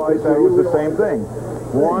 you realize that it was the same thing.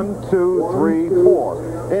 1, 2, 3,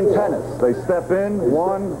 4. In tennis, they step in,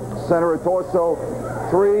 1, center of torso,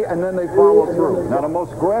 3, and then they follow through. Now, the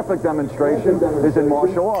most graphic demonstration is in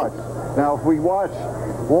martial arts. Now, if we watch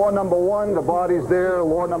law number 1, the body's there.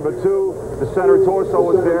 Law number 2, the center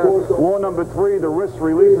torso is there. Law number 3, the wrist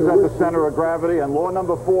releases at the center of gravity. And law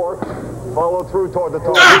number 4, follow through toward the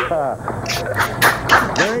target.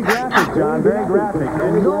 Very graphic, John, very graphic.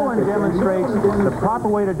 And no one demonstrates the proper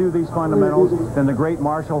way to do these fundamentals than the great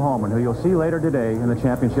Marshall Holman, who you'll see later today in the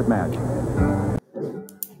championship match.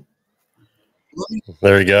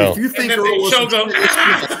 There you go. If you think Earl was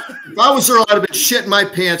if I was Earl, I'd have been shitting my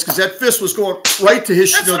pants because that fist was going right to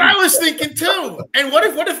his. That's what I was thinking too. And what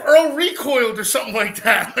if Earl recoiled or something like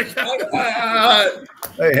that?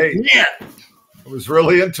 Hey, yeah. I was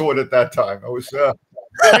really into it at that time. I was.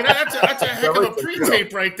 I mean, that's a heck of a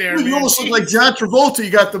pre-tape right there. You almost look like John Travolta. You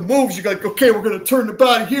got the moves. You got, okay, we're going to turn the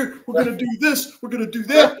body here. We're going to do this. We're going to do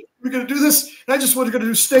that. We're going to do this. And I just wanted to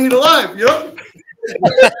do Staying Alive, you know?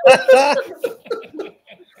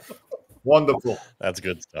 Wonderful. That's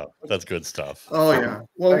good stuff. That's good stuff. Oh yeah.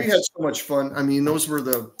 Well, we had so much fun. I mean, those were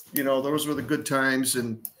the good times,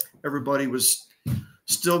 and everybody was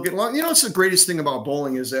still getting along. You know, it's the greatest thing about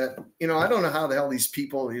bowling is that, I don't know how the hell these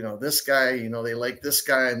people, this guy, they like this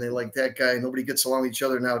guy and they like that guy. And nobody gets along with each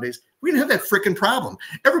other nowadays. We didn't have that freaking problem.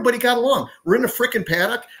 Everybody got along. We're in a freaking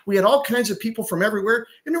paddock. We had all kinds of people from everywhere,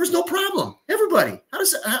 and there was no problem. Everybody.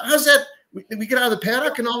 How's that? We get out of the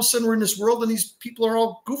paddock, and all of a sudden we're in this world, and these people are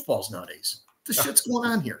all goofballs nowadays. The shit's going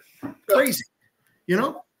on here. Crazy.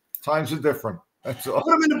 Times are different. That's all. Put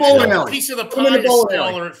them in the bowling alley. Piece of the pie is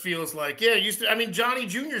smaller, it feels like. Yeah, Johnny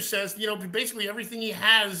Jr. says, basically everything he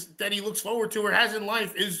has that he looks forward to or has in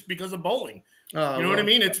life is because of bowling. You know what I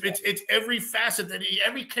mean? It's every facet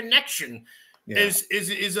every connection is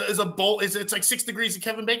a bowl. It's like 6 degrees of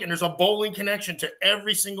Kevin Bacon. There's a bowling connection to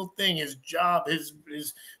every single thing. His job, his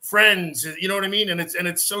friends. You know what I mean? And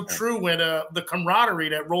it's so true when the camaraderie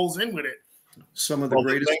that rolls in with it. Some of the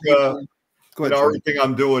greatest people. Go ahead, everything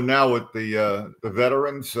I'm doing now with the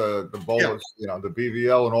veterans, the bowlers, the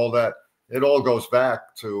BVL and all that, it all goes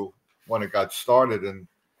back to when it got started in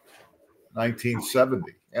 1970,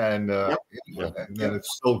 and then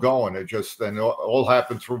it's still going. It all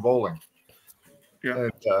happened through bowling. Yeah,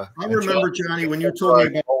 I remember, Johnny, when you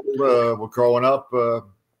told me about we're growing up.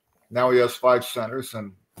 Now he has 5 centers,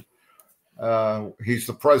 and he's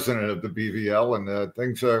the president of the BVL, and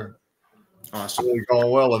things are awesome, really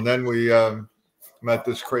going well. And then we met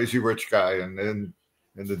this crazy rich guy in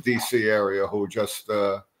the DC area who just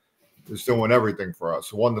is doing everything for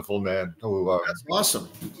us. A wonderful man. That's awesome.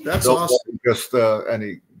 That's awesome. And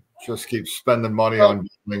he just keeps spending money on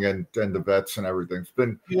bowling and the vets and everything. It's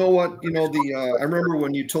been. You know what? I remember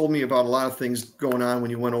when you told me about a lot of things going on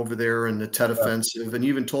when you went over there and the Tet Offensive, and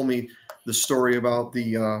you even told me the story about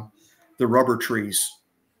the rubber trees,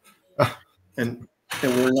 and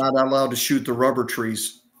we're not allowed to shoot the rubber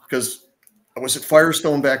trees because. Was it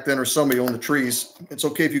Firestone back then or somebody owned the trees? It's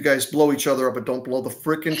okay if you guys blow each other up, but don't blow the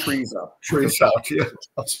frickin' trees up. Trees out, yeah.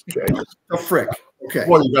 Okay. The frick. Okay.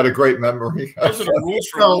 Well, you got a great memory. Those are the rules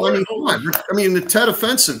for I mean, the Tet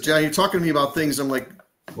Offensive, John, you're talking to me about things. I'm like,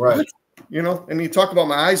 right. What? And you talk about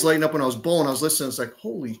my eyes lighting up when I was bowling. I was listening. It's like,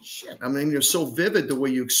 holy shit. I mean, you're so vivid the way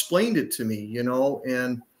you explained it to me,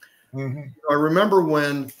 and I remember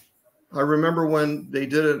when we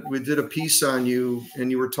did a piece on you,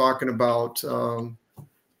 and you were talking about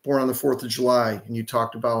Born on the 4th of July, and you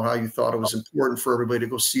talked about how you thought it was important for everybody to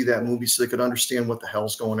go see that movie so they could understand what the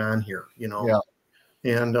hell's going on here, and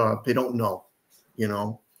they don't know,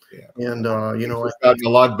 and it's gotten a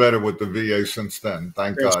lot better with the VA since then.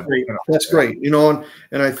 Thank God. Great. That's great. And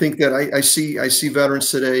I think that I see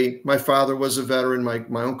veterans today. My father was a veteran.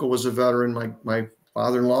 My uncle was a veteran. My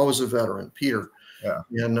father-in-law was a veteran, Peter. Yeah.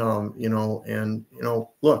 And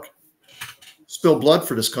look, spill blood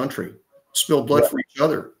for this country, spill blood for each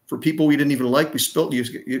other, for people we didn't even like. You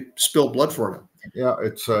spill blood for them. Yeah.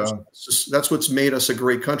 That's what's made us a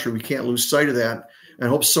great country. We can't lose sight of that. And I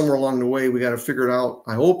hope somewhere along the way, we got to figure it out.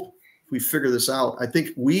 I hope we figure this out. I think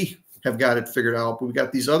we have got it figured out, but we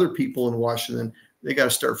got these other people in Washington. They got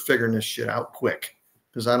to start figuring this shit out quick.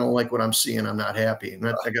 Because I don't like what I'm seeing. I'm not happy.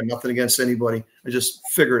 I got nothing against anybody. I just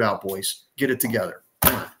figure it out, boys. Get it together.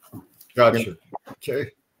 Come on. Gotcha.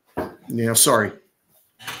 Okay. Yeah, sorry.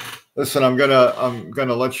 Listen, I'm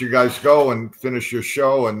gonna let you guys go and finish your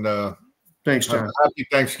show. And thanks, John. Happy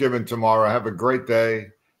Thanksgiving tomorrow. Have a great day.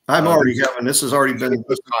 I'm already having. This has already been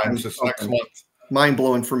this time. This next month. Mind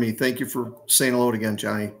blowing for me. Thank you for saying hello again,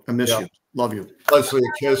 Johnny. I miss you. Love you. Leslie,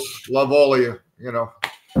 a kiss. Love all of you.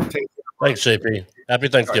 Take care. Thanks, JP. Happy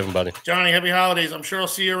Thanksgiving, buddy. Johnny, happy holidays. I'm sure I'll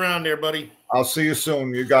see you around there, buddy. I'll see you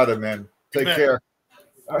soon. You got it, man. Take care.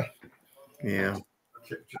 All right. Yeah.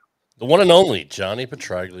 The one and only Johnny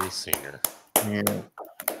Petraglia Sr. Yeah.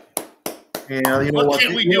 Yeah. You know what?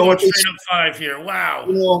 Can't we do a straight up 5 here?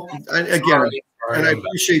 Wow. Again, and I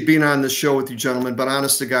appreciate being on this show with you, gentlemen. But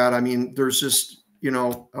honest to God, I mean, there's just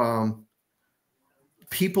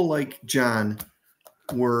people like John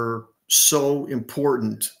were so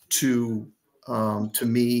important to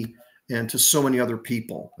me and to so many other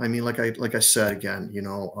people. I mean, like I said again,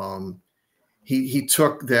 he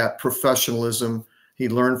took that professionalism, he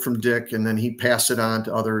learned from Dick, and then he passed it on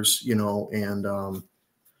to others, and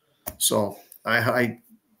so I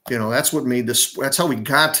that's what made this. That's how we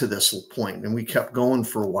got to this point, and we kept going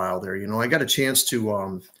for a while there. I got a chance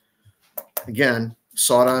to again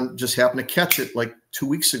saw it on, just happened to catch it like 2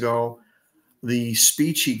 weeks ago. The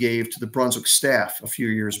speech he gave to the Brunswick staff a few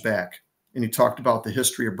years back, and he talked about the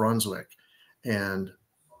history of Brunswick, and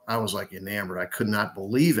I was like enamored. I could not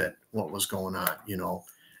believe it, what was going on,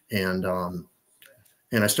 and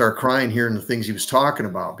And I started crying hearing the things he was talking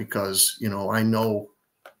about because, you know, I know,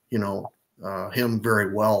 you know, him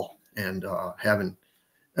very well, and having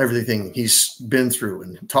everything he's been through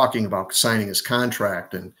and talking about signing his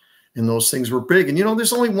contract and those things were big. And, you know,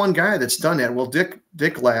 there's only one guy that's done that. Well,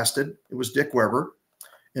 Dick lasted. It was Dick Weber,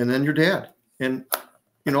 and then your dad. And,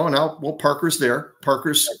 you know, now, well, Parker's there.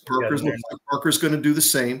 Parker's going to do the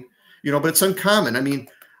same, you know, but it's uncommon. I mean,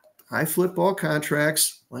 I flip ball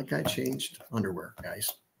contracts like I changed underwear, guys.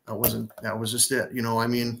 That was just it. You know, I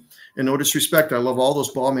mean, and no disrespect, I love all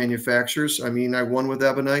those ball manufacturers. I mean, I won with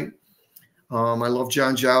Ebonite. I love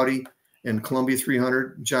John Jowdy and Columbia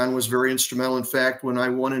 300. John was very instrumental. In fact, when I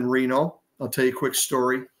won in Reno, I'll tell you a quick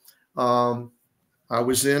story. I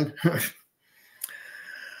was in,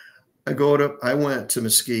 I went to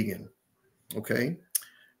Muskegon, okay?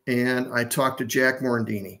 And I talked to Jack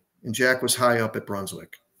Morandini, and Jack was high up at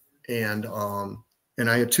Brunswick. And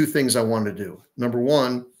I had two things I wanted to do. Number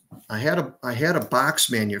one, I had a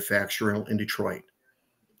box manufacturer in Detroit,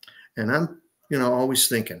 and I'm, you know, always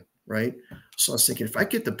thinking, right? So I was thinking, if I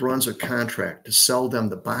get the Brunswick contract to sell them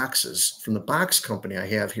the boxes from the box company I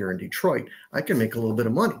have here in Detroit, I can make a little bit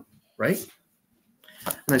of money, right?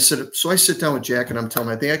 And I said, so I sit down with Jack and I'm telling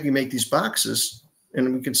him, I think I can make these boxes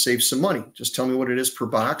and we can save some money. Just tell me what it is per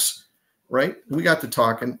box, right? We got to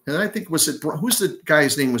talking, and I think who's the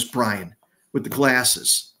guy's name was Brian with the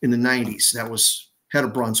glasses in the 90s that had a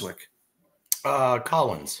Brunswick?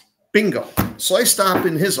 Collins. Bingo. So I stop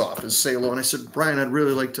in his office, say hello, and I said, Brian, I'd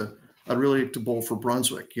really like to bowl for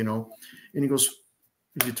Brunswick, you know? And he goes,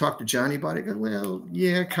 did you talk to Johnny about it? I go, well,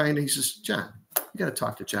 yeah, kind of. He says, John, you got to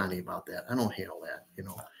talk to Johnny about that. I don't handle that, you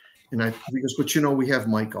know? And he goes, but you know, we have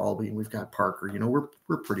Mike Albee and we've got Parker, you know,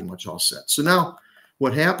 we're pretty much all set. So now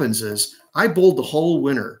what happens is I bowled the whole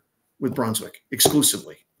winter with Brunswick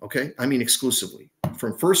exclusively. Okay. I mean, exclusively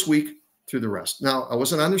from first week through the rest. Now I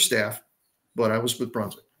wasn't on their staff, but I was with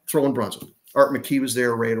Brunswick, throwing Brunswick. Art McKee was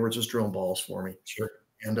there. Ray Edwards was drilling balls for me. Sure.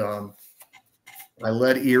 And I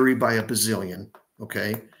led Erie by a bazillion.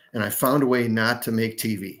 Okay. And I found a way not to make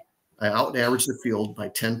TV. I out-averaged the field by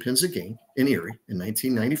 10 pins a game in Erie in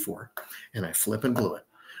 1994, and I flip and blew it.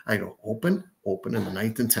 I go open in the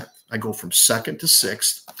 9th and 10th. I go from 2nd to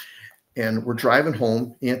 6th, and we're driving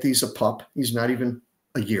home. Anthony's a pup. He's not even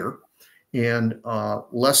a year. And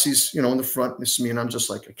Leslie's, you know, in the front. This is me, and I'm just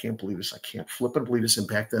like, I can't believe this. I can't flip and believe this. And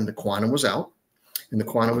back then, the Quantum was out, and the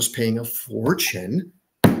Quantum was paying a fortune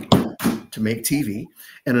to make TV,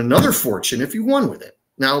 and another fortune if you won with it.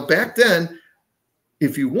 Now, back then,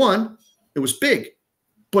 if you won, it was big,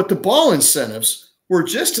 but the ball incentives were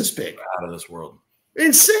just as big. Out of this world.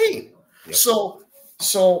 Insane. Yep.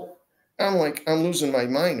 So I'm like, I'm losing my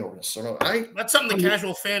mind over this. So that's something the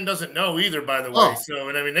casual fan doesn't know either, by the way. So,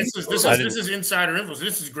 and I mean, this is insider info. So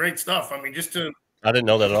this is great stuff. I mean, I didn't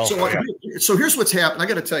know that at all. So here's what's happened. I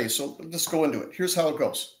got to tell you. So let's go into it. Here's how it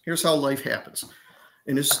goes. Here's how life happens.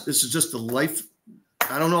 And this is just the life.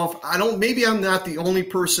 I don't know maybe I'm not the only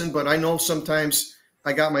person, but I know sometimes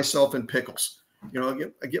I got myself in pickles. You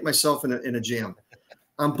know, I get myself in a jam.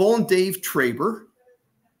 I'm bowling Dave Traber,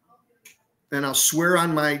 and I'll swear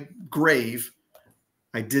on my grave,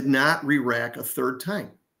 I did not re-rack a third time.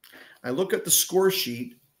 I look at the score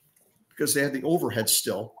sheet because they had the overhead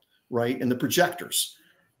still, right, and the projectors.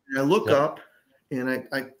 And I look up, and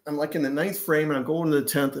I'm like in the 9th frame, and I'm going to the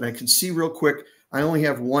 10th, and I can see real quick, I only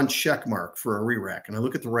have one check mark for a re-rack. And I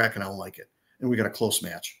look at the rack, and I don't like it. And we got a close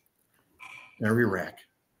match. And I re-rack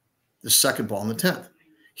the second ball in the 10th.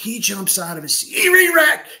 He jumps out of his seat. He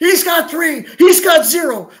re-rack. He's got 3. He's got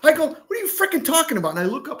 0. I go, what are you freaking talking about? And I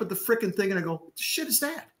look up at the freaking thing and I go, what the shit is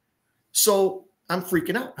that? So I'm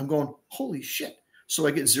freaking out. I'm going, holy shit. So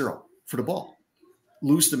I get 0 for the ball.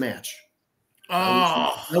 Lose the match.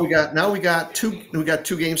 Oh. Now we got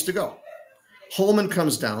 2 games to go. Holman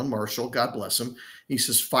comes down, Marshall, God bless him. He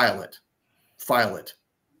says, file it,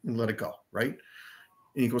 and let it go, right?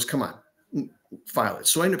 And he goes, come on. File it.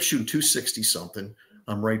 So I end up shooting 260 something.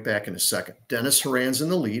 I'm right back in a second. Dennis Horan's in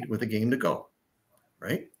the lead with a game to go,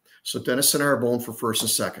 right? So Dennis and I are bowling for first and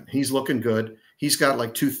second. He's looking good. He's got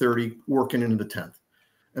like 230 working into the 10th.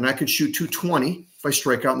 And I can shoot 220 if I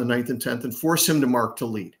strike out in the 9th and 10th and force him to mark to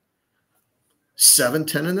lead.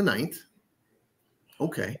 7-10 in the 9th.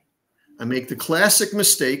 Okay. I make the classic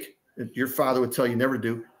mistake that your father would tell you never to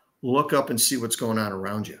do. Look up and see what's going on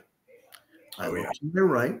around you. I look to the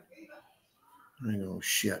right. I go,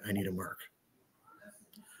 shit, I need a mark.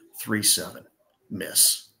 3-7.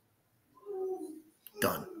 Miss.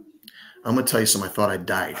 Done. I'm going to tell you something. I thought I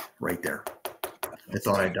died right there. I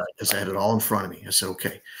thought I died because I had it all in front of me. I said,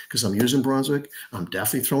 okay, because I'm using Brunswick. I'm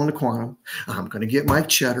definitely throwing the Quantum. I'm going to get my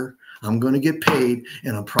cheddar. I'm going to get paid,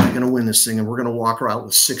 and I'm probably going to win this thing, and we're going to walk out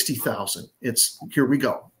with 60,000. Here we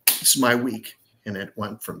go. It's my week. And it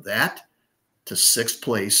went from that to 6th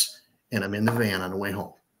place, and I'm in the van on the way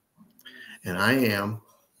home. And I am,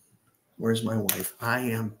 where's my wife? I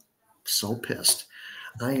am so pissed.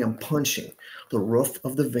 I am punching the roof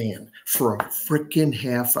of the van for a freaking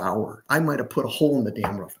half hour. I might have put a hole in the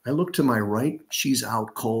damn roof. I look to my right. She's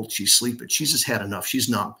out cold. She's sleeping. She's just had enough. She's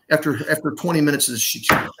numb. After 20 minutes of this,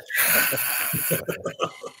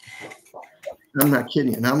 I'm not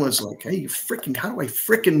kidding. And I was like, hey, how do I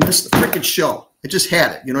freaking miss the freaking show? I just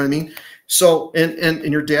had it. You know what I mean? So, and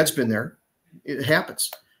your dad's been there. It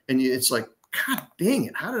happens. And it's like, God dang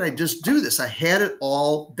it. How did I just do this? I had it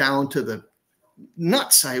all down to the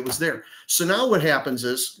nuts. I was there. So now what happens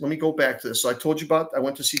is, let me go back to this. So I told you I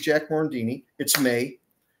went to see Jack Morandini. It's May.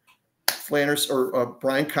 Flanders or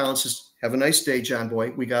Brian Collins says, have a nice day, John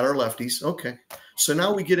Boy. We got our lefties. Okay. So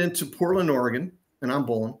now we get into Portland, Oregon, and I'm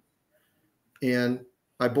bowling. And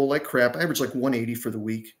I bowl like crap. I average like 180 for the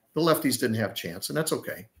week. The lefties didn't have a chance, and that's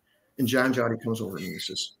okay. And John Jotty comes over to me and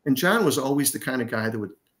says, and John was always the kind of guy that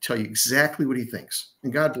would tell you exactly what he thinks.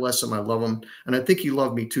 And God bless him. I love him. And I think he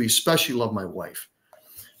loved me too. He especially loved my wife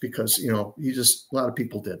because, a lot of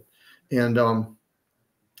people did. And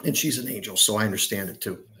she's an angel, so I understand it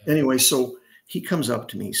too. Anyway, so he comes up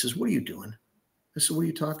to me. He says, what are you doing? I said, what are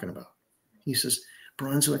you talking about? He says,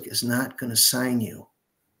 Brunswick is not going to sign you.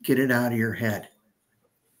 Get it out of your head.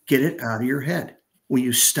 Get it out of your head. Will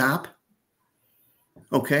you stop?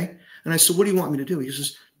 Okay. And I said, what do you want me to do? He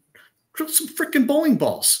says, throw some freaking bowling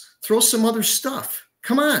balls. Throw some other stuff.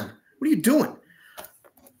 Come on. What are you doing?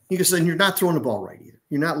 He goes, then you're not throwing the ball right either.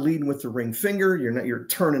 You're not leading with the ring finger. You're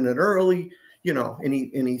turning it early, and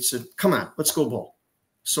he said, come on, let's go bowl.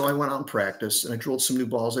 So I went out and practiced, and I drilled some new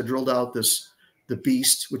balls. I drilled out the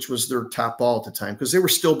Beast, which was their top ball at the time, because they were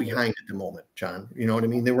still behind at the moment, John. You know what I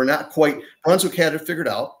mean? They were not quite. Brunswick had it figured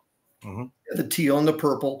out. Mm-hmm. The teal and the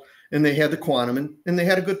purple, and they had the quantum, and they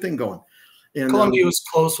had a good thing going. And Columbia was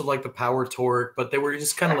close with like the power torque, but they were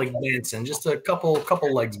just kind of like dancing, just a couple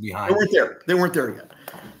legs behind. They weren't there yet.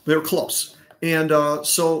 They were close. And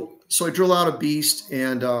so I drill out a Beast,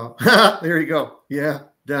 and there you go. Yeah,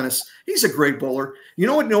 Dennis. He's a great bowler. You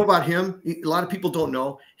know what? Know about him? A lot of people don't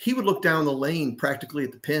know. He would look down the lane practically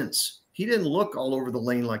at the pins. He didn't look all over the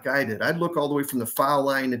lane like I did. I'd look all the way from the foul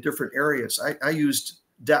line to different areas. I used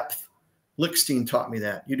depth. Lickstein taught me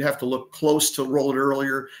that. You'd have to look close to roll it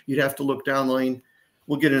earlier. You'd have to look down the lane.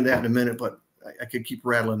 We'll get into that in a minute, but I could keep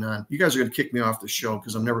rattling on. You guys are going to kick me off the show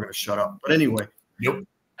because I'm never going to shut up. But anyway. Nope.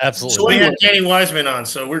 Absolutely. So we had Danny Wiseman on,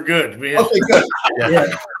 so we're good. Okay, good. Yeah.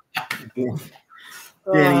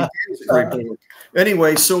 Danny's a great bowler.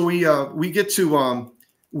 Anyway, so we get to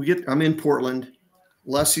I'm in Portland.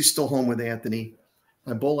 Leslie's still home with Anthony.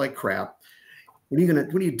 I bowl like crap. What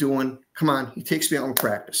are you doing? Come on. He takes me out in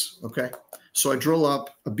practice. Okay. So I drill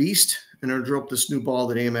up a Beast, and I drill up this new ball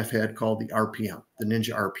that AMF had called the RPM, the Ninja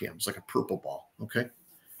RPM. It's like a purple ball. Okay.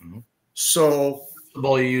 Mm-hmm. So the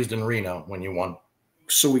ball you used in Reno when you won.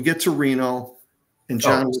 So we get to Reno, and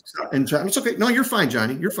John it's okay. No, you're fine,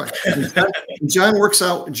 Johnny. You're fine. John works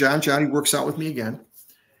out. Johnny works out with me again.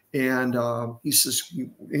 And he says,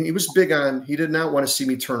 he was big on, he did not want to see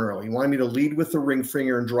me turn early. He wanted me to lead with the ring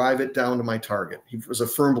finger and drive it down to my target. He was a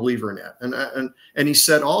firm believer in that. And he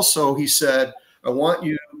said, I want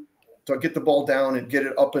you to get the ball down and get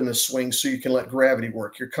it up in the swing so you can let gravity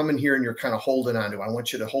work. You're coming here and you're kind of holding on to it. I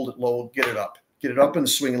want you to hold it low, get it up in the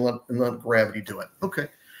swing and let gravity do it. Okay.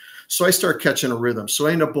 So I start catching a rhythm. So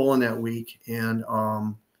I end up bowling that week, and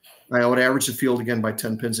I would average the field again by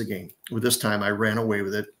 10 pins a game. With this time, I ran away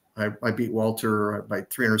with it. I beat Walter by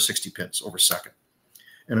 360 pins over second.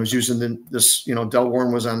 And I was using this, Del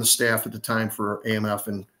Warren was on the staff at the time for AMF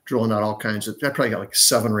and drilling out all kinds of, I probably got like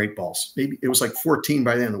 7 or 8 balls. Maybe it was like 14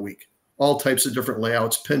 by the end of the week. All types of different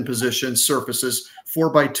layouts, pin positions, surfaces,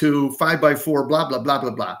 4x2, 5x4, blah, blah, blah,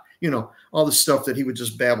 blah, blah. All the stuff that he would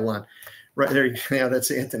just babble on. Right there. Yeah,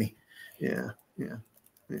 that's Anthony. Yeah.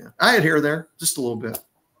 I had hair there, just a little bit.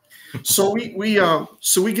 So we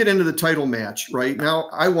get into the title match right now.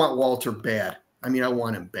 I want Walter bad. I mean, I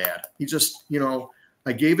want him bad. He just,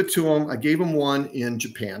 I gave it to him. I gave him one in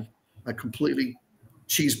Japan. I completely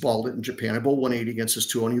cheeseballed it in Japan. I bowled 180 against his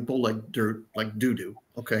 2-0. He bowled like dirt, like doo-doo.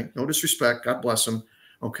 Okay. No disrespect. God bless him.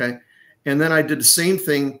 Okay. And then I did the same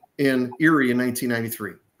thing in Erie in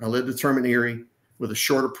 1993. I led the tournament in Erie with a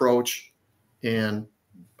short approach, and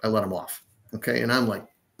I let him off. Okay. And I'm like,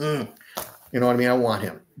 you know what I mean? I want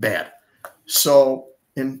him bad. So,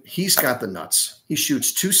 and he's got the nuts. He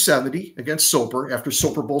shoots 270 against Soper after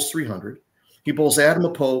Soper bowls 300. He bowls Adam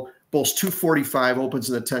Apo bowls 245, opens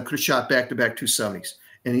in the 10th, could have shot back-to-back 270s.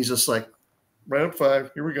 And he's just like, round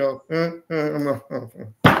 5, here we go.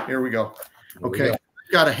 Here we go. Okay,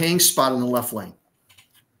 got a hang spot in the left lane.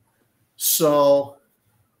 So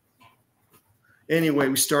anyway,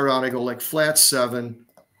 we start out, I go like flat 7,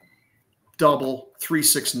 double,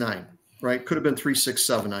 369, right? Could have been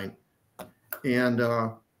 3679. And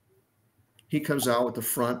he comes out with the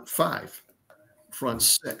front 5, front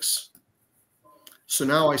 6. So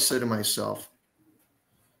now I say to myself,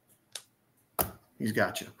 he's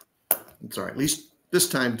got you. It's all right. At least this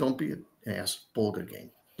time, don't be an ass. Bowl a good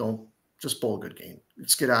game. Don't just bowl a good game.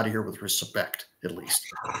 Let's get out of here with respect, at least.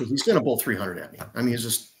 Because he's going to bowl 300 at me. I mean, it's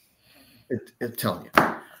just, it's telling you.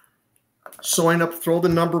 So I end up throw the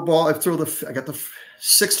number ball. I got the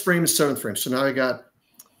 6th frame and 7th frame. So now I got,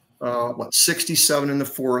 67 in the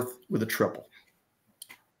 4th with a triple.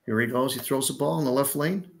 Here he goes. He throws the ball in the left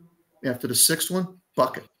lane. After the 6th one,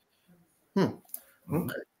 bucket. Okay. All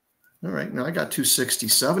right. Now I got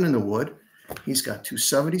 267 in the wood. He's got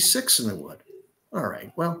 276 in the wood. All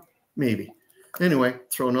right. Well, maybe. Anyway,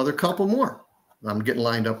 throw another couple more. I'm getting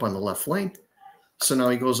lined up on the left lane. So now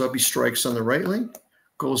he goes up. He strikes on the right lane.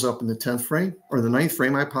 Goes up in the 10th frame or the 9th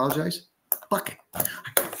frame. I apologize. Bucket. Are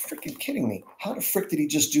you freaking kidding me? How the frick did he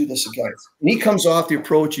just do this again? And he comes off the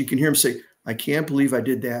approach. You can hear him say, I can't believe I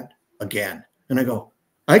did that again. And I go,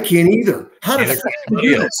 I can't either. How did I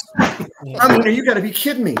do this? I mean, you got to be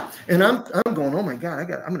kidding me. And I'm going, oh my God,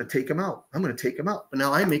 I'm going to take him out. I'm going to take him out. But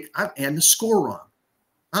now I'm adding the score wrong.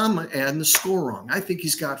 I'm adding the score wrong. I think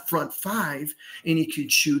he's got front 5 and he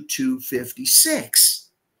could shoot 256.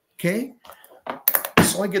 Okay.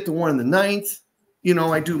 So I get the one in the 9th. You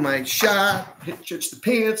know, I do my shot, hit the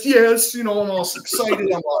pants. Yes. You know, I'm all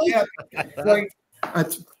excited. I'm all happy. Right.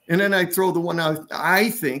 And then I throw the one out. I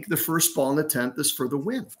think the first ball in the 10th is for the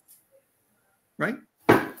win, right?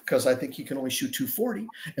 Because I think he can only shoot 240,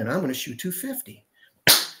 and I'm going to shoot 250.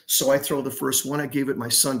 So I throw the first one. I gave it my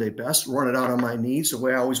Sunday best, run it out on my knees the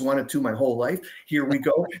way I always wanted to my whole life. Here we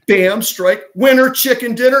go. Bam, strike, winner,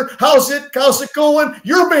 chicken dinner. How's it going?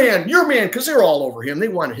 Your man, because they're all over him. They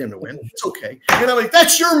wanted him to win. It's okay. And I'm like,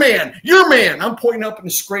 that's your man. I'm pointing up in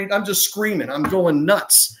the screen. I'm just screaming. I'm going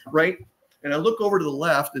nuts, right? And I look over to the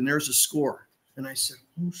left, and there's a score. And I said,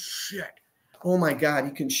 oh, shit. Oh, my God, he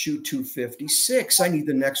can shoot 256. I need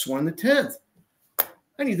the next one in the 10th.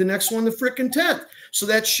 I need the next one in the frickin' 10th. So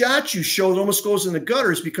that shot you showed almost goes in the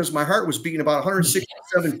gutters because my heart was beating about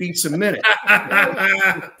 167 beats a minute.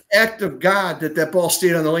 Act of God that ball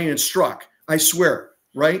stayed on the lane and struck. I swear,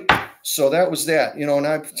 right? So that was that, you know, and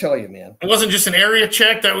I tell you, man. It wasn't just an area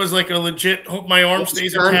check. That was like a legit, hope my arm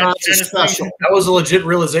stays attached. That was a legit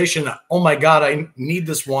realization. Oh, my God, I need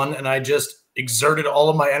this one. And I just exerted all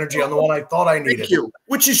of my energy on the one I thought I needed. Thank you.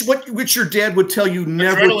 Which is which your dad would tell you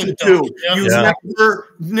never to do. Yeah. You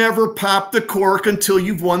never pop the cork until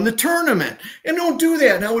you've won the tournament. And don't do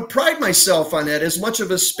that. And I would pride myself on that. As much of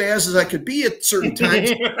a spaz as I could be at certain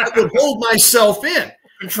times, I would hold myself in.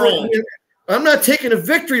 Control. I'm not taking a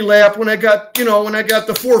victory lap when I got,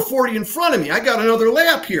 the 440 in front of me. I got another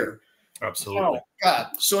lap here. Absolutely. Oh, God.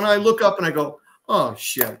 So now I look up and I go, oh,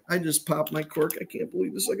 shit. I just popped my cork. I can't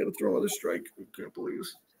believe this. I got to throw another strike. I can't believe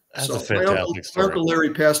this. That's a fantastic story. My Uncle Larry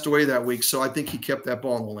passed away that week, so I think he kept that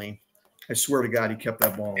ball in the lane. I swear to God, he kept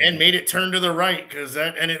that ball in the and lane. made it turn to the right because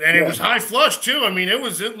it was high flush too. I mean, it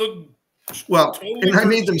looked well. Totally and I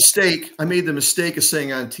made the mistake. of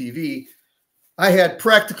saying on TV, I had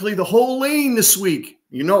practically the whole lane this week.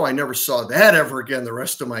 You know, I never saw that ever again the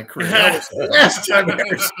rest of my career. That was the last time I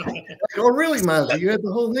ever saw it. Like, oh, really, Mazza? You had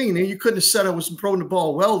the whole lane. And you couldn't have said I was throwing the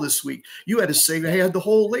ball well this week. You had to say I had the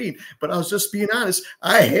whole lane. But I was just being honest.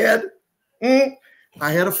 I had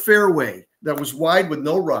a fairway that was wide with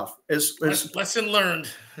no rough. Lesson learned.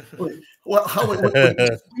 Well,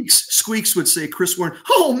 Squeaks would say, Chris Warren,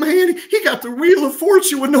 oh, man, he got the Wheel of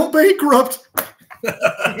Fortune with no bankrupt.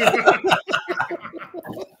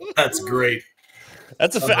 That's great. I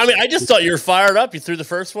mean, I just thought you were fired up. You threw the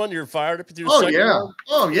first one. You're fired up. You threw the second one.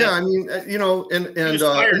 Oh yeah. I mean, and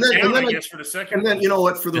then you know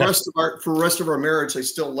what? For the rest of our marriage,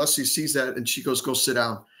 Leslie sees that and she goes, "Go sit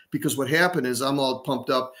down." Because what happened is I'm all pumped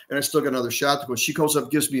up and I still got another shot to go. She goes up,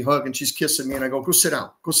 gives me a hug, and she's kissing me, and I go, "Go sit down.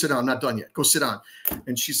 Go sit down. I'm not done yet. Go sit down."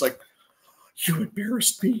 And she's like, you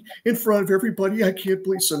embarrassed me in front of everybody. I can't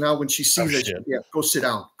believe. So now when she sees it, yeah, go sit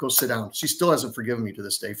down. Go sit down. She still hasn't forgiven me to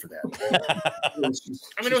this day for that. I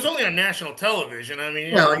mean, it was only on national television. I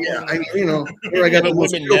mean, well, yeah, I got the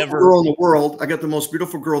most beautiful girl in the world. I got the most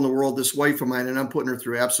beautiful girl in the world, this wife of mine, and I'm putting her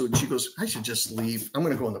through absolute. She goes, I should just leave. I'm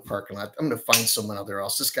going to go in the parking lot. I'm going to find someone out there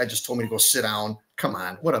else. This guy just told me to go sit down. Come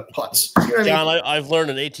on, what a putz. You know what John, I mean? I've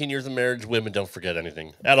learned in 18 years of marriage, women don't forget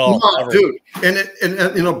anything at all. No, dude,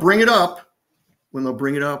 and bring it up when they'll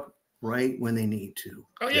bring it up right when they need to.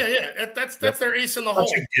 Oh yeah. That's their ace in the hole.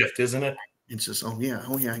 Such a gift, isn't it? It's just, oh yeah,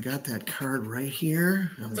 I got that card right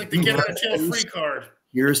here. It's like the get out of jail free card.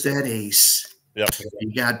 Here's that ace. Yep.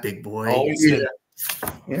 You got, big boy. Always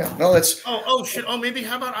yeah. No, that's. Oh shit. Oh, maybe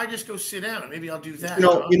how about I just go sit down? Maybe I'll do that.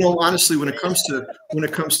 Honestly, when it comes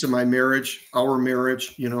to my marriage, our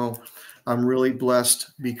marriage, I'm really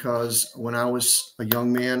blessed because when I was a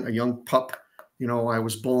young man, a young pup, I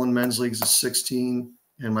was bowling men's leagues at 16,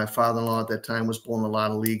 and my father-in-law at that time was bowling a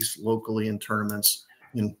lot of leagues locally in tournaments.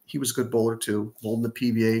 And he was a good bowler too. Bowled in the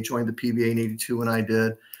PBA, joined the PBA in '82 when I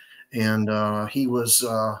did, and he was,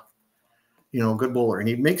 a good bowler. And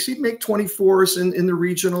he'd make 24s in the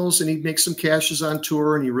regionals, and he'd make some cashes on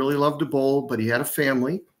tour. And he really loved to bowl, but he had a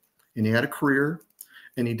family, and he had a career,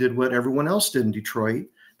 and he did what everyone else did in Detroit.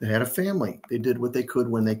 They had a family. They did what they could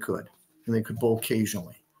when they could, and they could bowl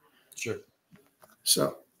occasionally. Sure.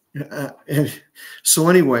 So,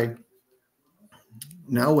 anyway.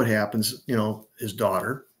 Now what happens, his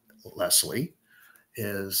daughter, Leslie,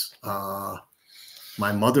 is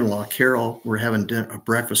my mother-in-law, Carol. We're having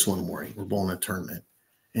breakfast one morning. We're bowling a tournament.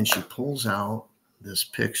 And she pulls out this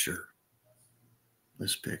picture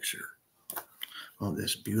of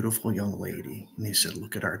this beautiful young lady. And he said,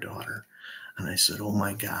 look at our daughter. And I said, oh,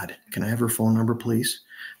 my God, can I have her phone number, please?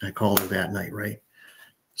 And I called her that night, right?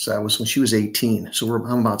 So that was when she was 18. So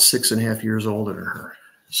I'm about 6.5 years older than her.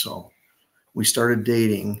 So we started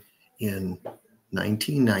dating in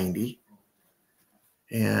 1990,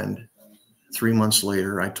 and 3 months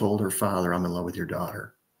later, I told her father, I'm in love with your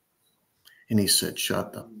daughter. And he said,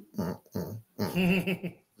 shut up.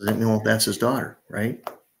 That's his daughter, right?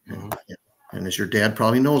 Mm-hmm. And as your dad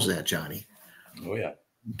probably knows that, Johnny. Oh, yeah.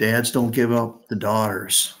 Dads don't give up the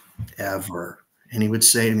daughters ever. And he would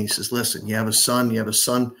say to me, he says, listen, you have a son.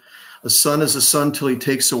 A son is a son till he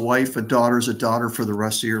takes a wife. A daughter is a daughter for the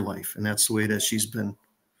rest of your life. And that's the way that she's been.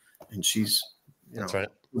 And she's, that's right,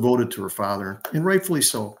 devoted to her father, and rightfully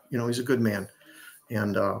so. He's a good man.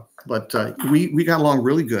 And, but we got along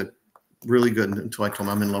really good until I told him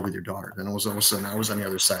I'm in love with your daughter. Then all of a sudden I was on the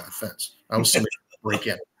other side of the fence. I was somebody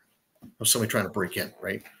trying to break in.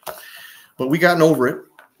 Right. But we gotten over it.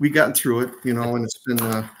 We gotten through it, and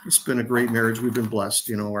it's been a great marriage. We've been blessed,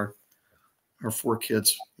 our 4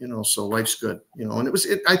 kids, so life's good,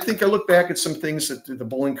 and I think I look back at some things at the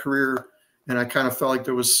bowling career, and I kind of felt like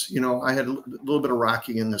there was, I had a little bit of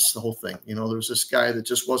Rocky in the whole thing. There was this guy that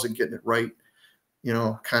just wasn't getting it right,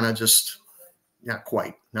 kind of just not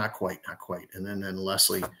quite. And then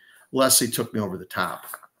Leslie took me over the top.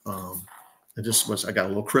 I got a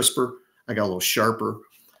little crisper. I got a little sharper,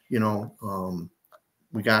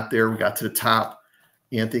 we got there, we got to the top.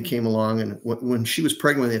 Anthony came along, and when she was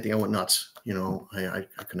pregnant with Anthony, I went nuts. I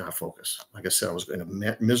could not focus. Like I said, I was in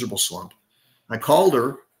a miserable slump. I called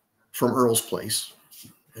her from Earl's place,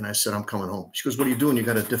 and I said, I'm coming home. She goes, what are you doing? You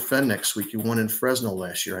got to defend next week. You won in Fresno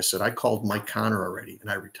last year. I said, I called Mike Connor already,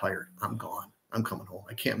 and I retired. I'm gone. I'm coming home.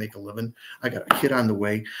 I can't make a living. I got a kid on the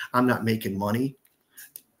way. I'm not making money.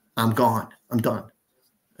 I'm gone. I'm done.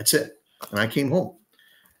 That's it. And I came home.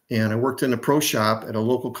 And I worked in a pro shop at a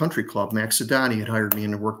local country club. Max Sedani had hired me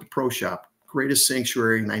in to work the pro shop. Greatest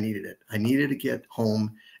sanctuary, and I needed it. I needed to get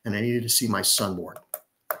home, and I needed to see my son born.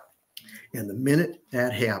 And the minute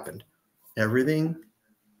that happened, everything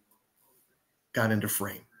got into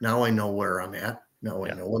frame. Now I know where I'm at. Now I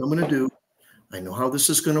know what I'm going to do. I know how this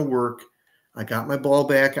is going to work. I got my ball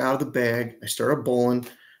back out of the bag. I started bowling.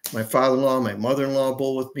 My father-in-law, my mother-in-law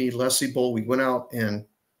bowled with me. Leslie bowled. We went out, and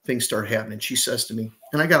things started happening. She says to me,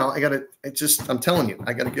 and I'm telling you,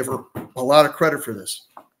 I got to give her a lot of credit for this.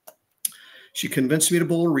 She convinced me to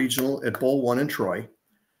bowl a regional at Bowl 1 in Troy.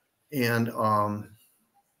 And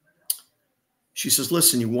she says,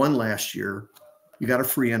 listen, you won last year. You got a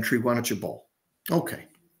free entry. Why don't you bowl? Okay.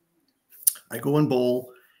 I go and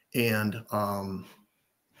bowl, and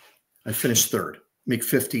I finished third, make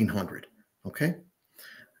 $1,500. Okay.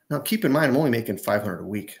 Now keep in mind, I'm only making $500 a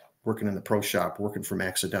week, working in the pro shop, working for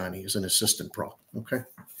Max Adani as an assistant pro. Okay.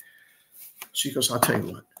 She goes, I'll tell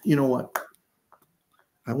you what,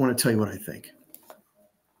 I want to tell you what I think.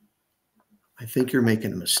 I think you're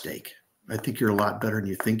making a mistake. I think you're a lot better than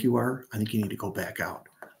you think you are. I think you need to go back out.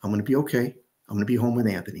 I'm going to be okay. I'm going to be home with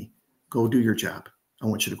Anthony. Go do your job. I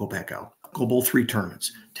want you to go back out. Go bowl 3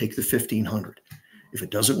 tournaments. Take the 1,500. If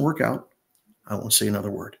it doesn't work out, I won't say another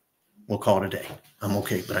word. We'll call it a day. I'm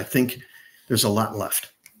okay. But I think there's a lot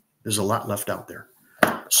left. There's a lot left out there.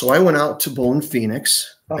 So I went out to bowl in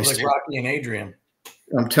Phoenix. Sounds like Rocky and Adrian.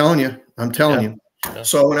 I'm telling you. Yeah.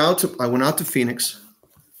 So I went out to Phoenix.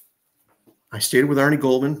 I stayed with Arnie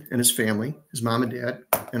Goldman and his family, his mom and dad,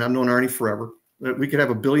 and I've known Arnie forever. We could have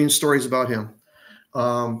a billion stories about him.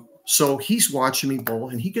 So he's watching me bowl,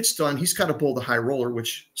 and he gets done. He's got to bowl the high roller,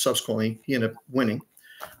 which subsequently he ended up winning.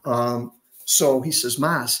 So he says,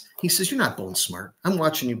 Maz, he says, you're not bowling smart. I'm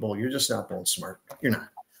watching you bowl. You're just not bowling smart. You're not.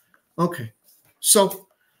 Okay. So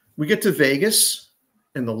we get to Vegas,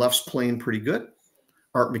 and the left's playing pretty good.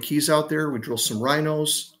 Art McKee's out there. We drill some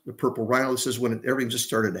rhinos. The purple rhino, this is when everything just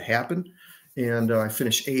started to happen. And I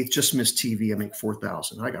finished 8th, just missed TV. I make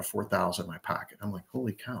 4,000. I got 4,000 in my pocket. I'm like,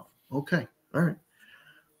 holy cow. Okay. All right.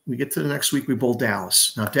 We get to the next week. We bowl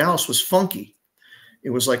Dallas. Now, Dallas was funky. It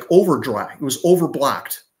was like overdry. It was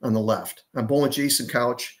overblocked on the left. I'm bowling Jason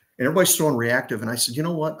Couch, and everybody's throwing reactive. And I said, you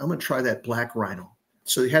know what? I'm going to try that black rhino.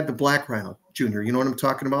 So they had the black rhino, Junior. You know what I'm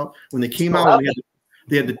talking about? When they came out,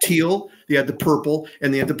 they had the teal, they had the purple,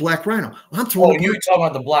 and they had the black rhino. I'm throwing. Oh, you were talking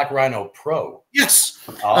about the Black Rhino Pro. Yes.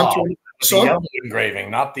 Oh, the yellow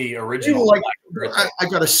engraving, not the original. I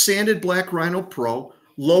got a sanded Black Rhino Pro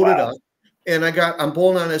loaded up, and I'm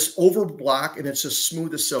bowling on this over block, and it's as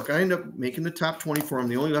smooth as silk. I end up making the top 20 for him.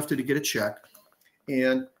 They only left it to get a check,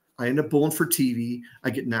 and I end up bowling for TV. I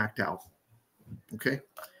get knocked out. Okay,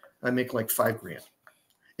 I make like $5,000,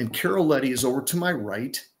 and Carol Letty is over to my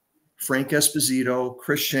right. Frank Esposito,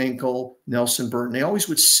 Chris Schenkel, Nelson Burton. They always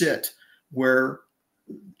would sit where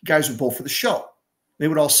guys would bowl for the show. They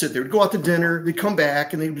would all sit there. They'd go out to dinner. They'd come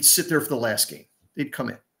back, and they would sit there for the last game. They'd come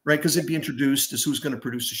in, right? Because they'd be introduced as who's going to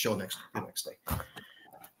produce the show the next day.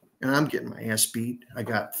 And I'm getting my ass beat. I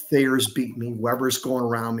got Thayer's beat me. Weber's going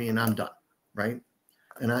around me, and I'm done, right?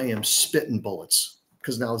 And I am spitting bullets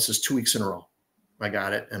because now this is 2 weeks in a row. I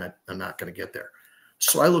got it, and I'm not going to get there.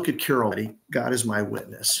 So I look at Carol, God is my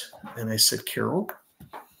witness. And I said, Carol,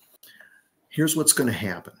 here's what's going to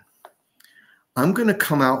happen. I'm going to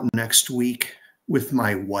come out next week with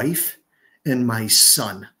my wife and my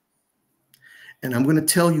son. And I'm going to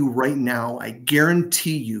tell you right now, I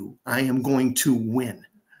guarantee you I am going to win.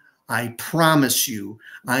 I promise you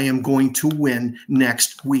I am going to win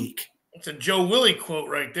next week. It's a Joe Willie quote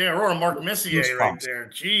right there, or a Mark Messier right there.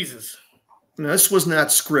 Jesus. Now, this was not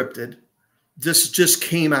scripted. This just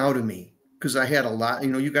came out of me because I had a lot,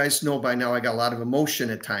 you guys know by now I got a lot of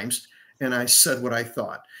emotion at times, and I said what I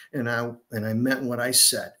thought, and I meant what I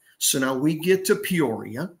said. So now we get to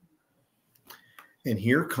Peoria, and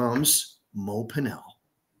here comes Mo Pinnell.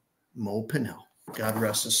 Mo Pinnell. God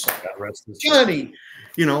rest his soul. God rest his soul. Johnny,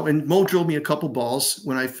 and Mo drilled me a couple balls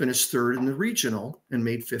when I finished 3rd in the regional and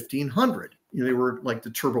made 1,500. They were like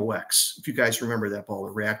the Turbo X, if you guys remember that ball,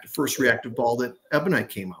 the first reactive ball that Ebonite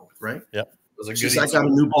came out with, right? Yep. He says, I got a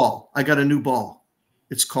new ball. I got a new ball.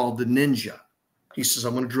 It's called the Ninja. He says,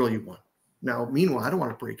 I'm going to drill you one. Now, meanwhile, I don't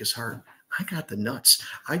want to break his heart. I got the nuts.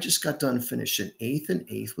 I just got done finishing 8th and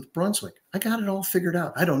 8th with Brunswick. I got it all figured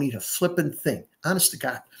out. I don't need a flipping thing. Honest to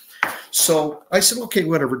God. So I said, okay,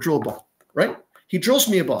 whatever, drill a ball, right? He drills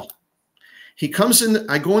me a ball. He comes in.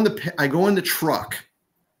 I go in the truck.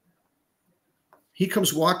 He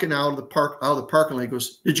comes walking out of the parking lot. He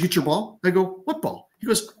goes, did you get your ball? I go, what ball? He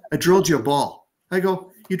goes, I drilled you a ball. I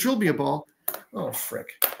go, you drilled me a ball? Oh, frick.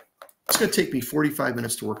 It's going to take me 45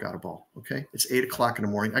 minutes to work out a ball, okay? It's 8 o'clock in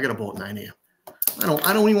the morning. I got a ball at 9 a.m. I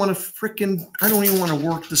don't even want to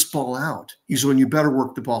work this ball out. He's when you better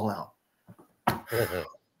work the ball out. I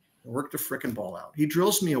work the frickin' ball out. He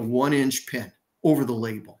drills me a 1-inch pin over the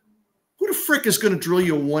label. Who the frick is going to drill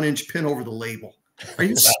you a 1-inch pin over the label? Are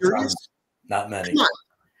you serious? Not many.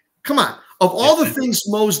 Come on. Of all the things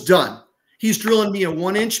Mo's done, he's drilling me a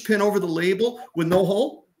 1-inch pin over the label with no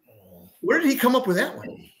hole. Where did he come up with that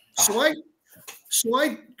one? So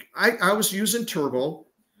I was using Turbo,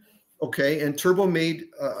 okay, and Turbo made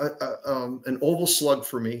an oval slug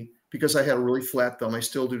for me because I had a really flat thumb. I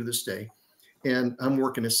still do to this day, and I'm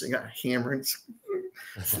working this thing. I got a hammer. It's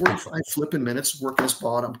 45 flipping minutes working this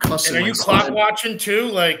ball. I'm cussing. And are you clock watching too?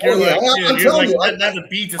 Like you're letting the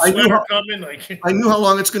beat, the sweater coming. Like I knew how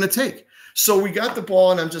long it's going to take. So we got the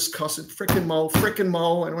ball, and I'm just cussing, frickin' Mo.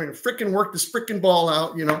 I don't even frickin' work this frickin' ball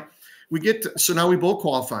out, We get to, so now we both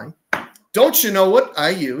qualifying. Don't you know what I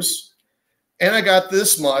use? And I got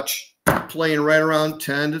this much playing right around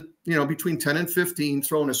 10 to, between 10 and 15,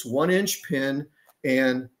 throwing this 1-inch pin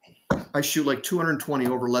and I shoot like 220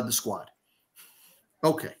 over, led the squad.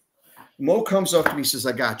 Okay. Mo comes up to me, he says,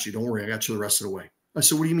 I got you. Don't worry. I got you the rest of the way. I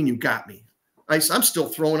said, what do you mean you got me? I'm still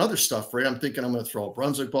throwing other stuff, right? I'm thinking I'm going to throw a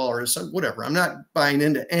Brunswick ball or whatever. I'm not buying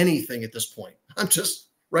into anything at this point. I'm just,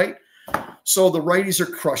 right? So the righties are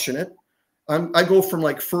crushing it. I go from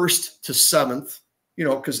like 1st to 7th, you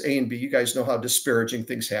know, because A and B, you guys know how disparaging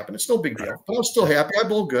things happen. It's no big deal. But I'm still happy. I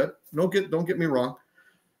bowl good. Don't get me wrong.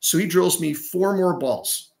 So he drills me 4 more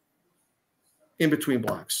balls in between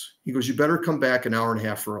blocks. He goes, you better come back an hour and a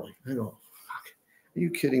half early. I go, fuck, are you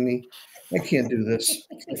kidding me? I can't do this.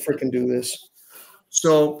 I can't freaking do this.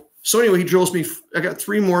 So anyway, he drills me. I got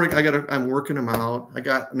 3 more. I'm working him out.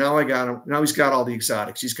 Now him. Now he's got all the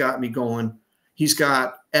exotics. He's got me going. He's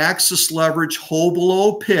got axis leverage, hole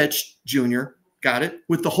below pitched, Junior. Got it?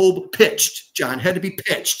 With the hole pitched, John. Had to be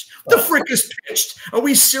pitched. What the frick is pitched? Are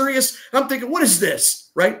we serious? I'm thinking, what is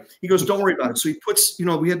this? Right? He goes, don't worry about it. So he puts, you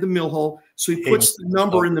know, we had the mill hole. So he puts the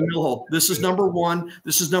number in the mill hole. This is number 1.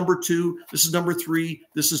 This is number 2. This is number 3.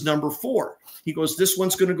 This is number 4. He goes, this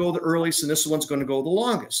one's going to go the earliest and this one's going to go the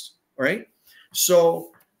longest. All right.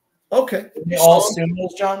 So, okay. Were they all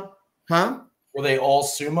sumos, John? Huh? Were they all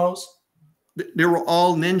sumos? They were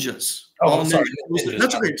all ninjas. Oh, all sorry. Ninjas.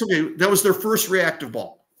 That's okay. It's okay. That was their first reactive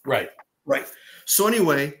ball. Right. Right. So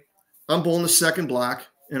anyway, I'm bowling the second block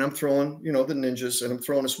and I'm throwing, you know, the ninjas and I'm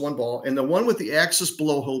throwing this one ball and the one with the axis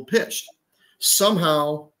below hole pitched.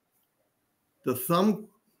 Somehow the thumb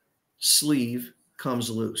sleeve comes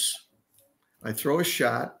loose. I throw a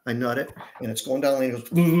shot, I nut it, and it's going down the lane.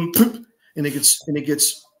 It goes, and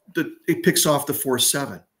it picks off the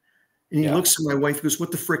 4-7. And he looks at my wife and goes,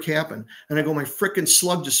 what the frick happened? And I go, my frickin'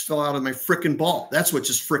 slug just fell out of my frickin' ball. That's what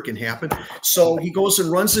just frickin' happened. So he goes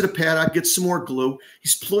and runs to the paddock, gets some more glue.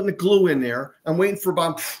 He's putting the glue in there. I'm waiting for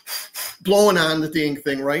about blowing on the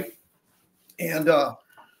thing, right? And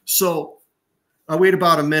so I wait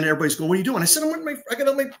about a minute. Everybody's going, what are you doing? I said, I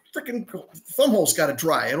got my freaking thumb hole's got to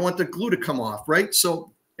dry. I don't want the glue to come off, right?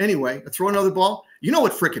 So anyway, I throw another ball. You know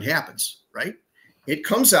what frickin' happens, right? It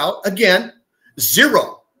comes out again,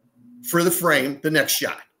 0 for the frame, the next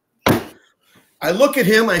shot. I look at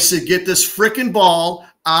him. I said, get this frickin' ball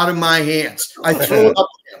out of my hands. I throw it up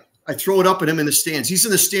at him. I throw it up at him in the stands. He's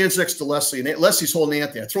in the stands next to Leslie, and Leslie's holding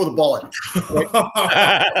Anthony. I throw the ball at him.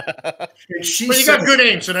 Right? And she but you got good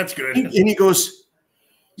aim, so that's good. And he goes,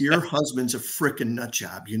 your husband's a frickin' nut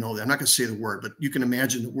job. You know that. I'm not going to say the word, but you can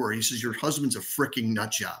imagine the word. He says, your husband's a fricking nut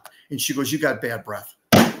job. And she goes, you got bad breath.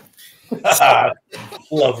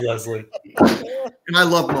 Love Leslie. And I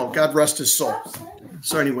love Mo. God rest his soul.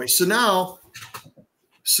 So anyway, so now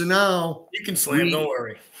you can slam, don't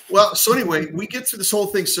worry. Well, so anyway, we get through this whole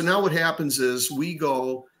thing. So now what happens is we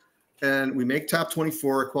go and we make top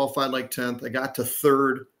 24. I qualified like 10th. I got to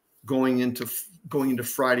 3rd going into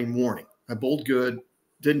Friday morning. I bowled good.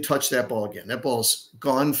 Didn't touch that ball again. That ball's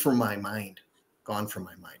gone from my mind. Gone from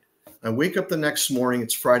my mind. I wake up the next morning.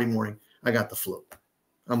 It's Friday morning. I got the flu.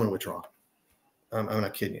 I'm going to withdraw. I'm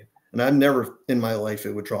not kidding you. And I've never in my life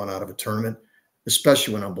withdrawn out of a tournament,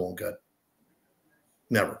 especially when I'm bowling good.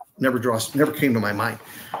 Never came to my mind.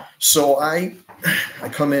 So I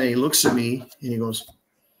come in and he looks at me and he goes,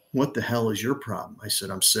 what the hell is your problem? I said,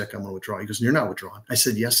 I'm sick. I'm going to withdraw. He goes, you're not withdrawing. I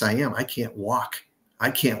said, yes, I am. I can't walk.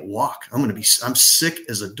 I'm sick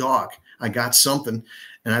as a dog. I got something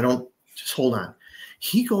and just hold on.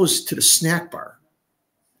 He goes to the snack bar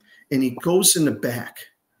and he goes in the back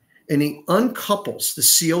and he uncouples the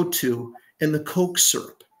CO2 and the Coke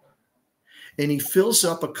syrup. And he fills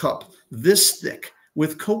up a cup this thick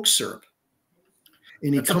with Coke syrup.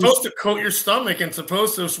 And it's supposed to coat your stomach and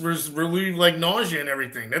supposed to relieve like nausea and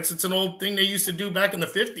everything. It's an old thing they used to do back in the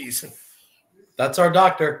 50s. That's our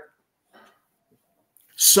doctor.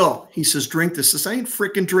 So he says, drink this. I says, I ain't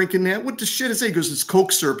freaking drinking that. What the shit is that? He goes, it's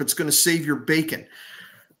Coke syrup. It's going to save your bacon.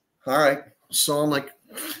 All right. So I'm like,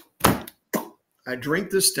 I drink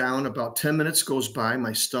this down. About 10 minutes goes by.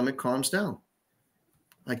 My stomach calms down.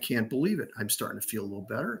 I can't believe it. I'm starting to feel a little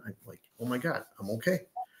better. I'm like, oh my God, I'm okay.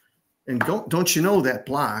 And don't you know that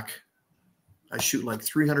block, I shoot like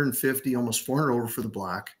 350, almost 400 over for the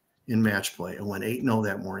block in match play. I went 8-0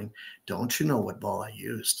 that morning. Don't you know what ball I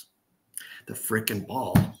used? The freaking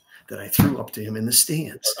ball that I threw up to him in the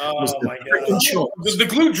stands. Oh my God. The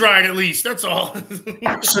glue dried at least. That's all.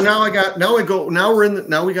 So now we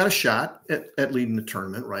got a shot at leading the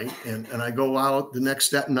tournament, right? And I go out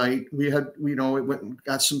that night. We went and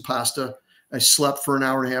got some pasta. I slept for an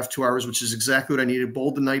hour and a half, 2 hours, which is exactly what I needed.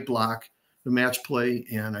 Bowled the night block, the match play,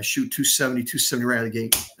 and I shoot 270 right out of the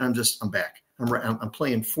gate. I'm back. I'm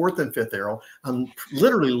playing 4th and 5th arrow. I'm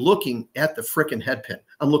literally looking at the frickin' head pin.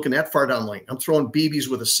 I'm looking that far down lane. I'm throwing BBs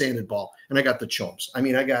with a sanded ball, and I got the chums. I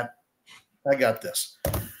mean, I got this,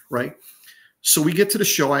 right? So we get to the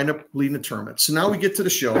show. I end up leading the tournament. So now we get to the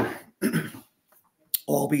show.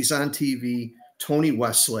 Alby's on TV, Tony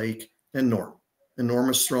Westlake, and Norm. And Norm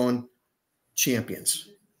is throwing champions.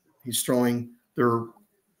 He's throwing their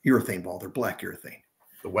urethane ball, their black urethane.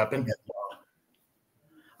 The weapon?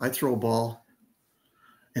 I throw a ball,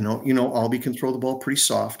 and you know, Albie can throw the ball pretty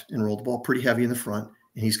soft and roll the ball pretty heavy in the front,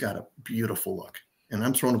 and he's got a beautiful look. And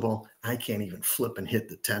I'm throwing the ball. I can't even flip and hit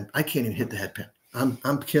the 10. I can't even hit the head pin.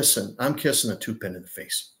 I'm kissing a 2-pin in the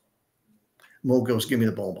face. Mo goes, give me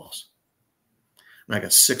the bowling balls. And I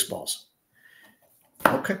got 6 balls.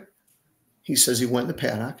 Okay. He says he went in the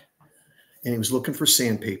paddock and he was looking for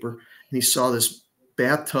sandpaper, and he saw this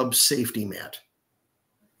bathtub safety mat.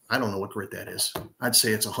 I don't know what grit that is. I'd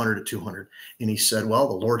say it's 100 to 200. And he said, well,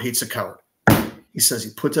 the Lord hates a coward. He says he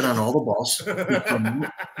puts it on all the balls.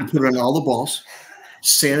 He put it on all the balls,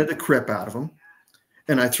 sanded the crap out of them.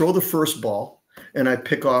 And I throw the first ball and I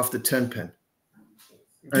pick off the 10-pin.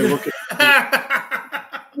 I look at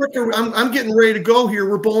I'm getting ready to go here.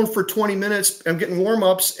 We're bowling for 20 minutes. I'm getting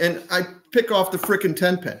warm-ups, and I pick off the freaking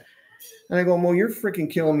 10-pin. And I go, well, you're freaking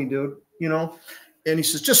killing me, dude. You know? And he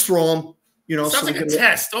says, just throw them. You know, it sounds like a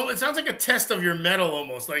test. Oh, it sounds like a test of your metal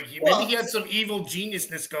almost. Like maybe he had some evil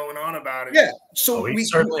geniusness going on about it. Yeah. So he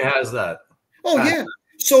certainly has that. Oh, yeah.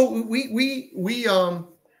 So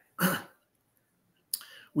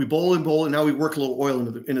we bowl and bowl, and now we work a little oil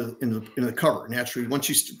into the cover. Naturally, once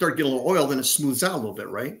you start getting a little oil, then it smooths out a little bit,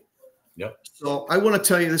 right? Yep. So I want to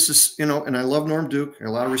tell you, this is, you know, and I love Norm Duke, and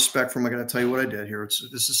a lot of respect for him. I got to tell you what I did here.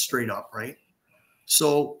 This is straight up, right?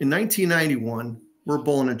 So in 1991, we're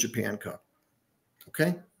bowling a Japan Cup,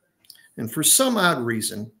 okay? And for some odd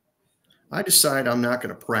reason, I decide I'm not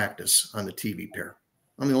going to practice on the TV pair.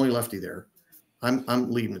 I'm the only lefty there.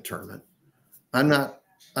 I'm leading the tournament.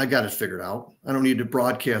 I got it figured out. I don't need to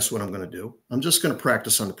broadcast what I'm going to do. I'm just going to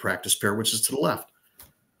practice on the practice pair, which is to the left.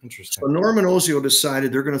 Interesting. So Norm and Ozio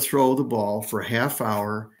decided they're going to throw the ball for a half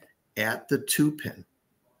hour at the 2-pin.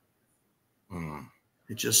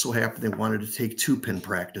 It just so happened they wanted to take 2-pin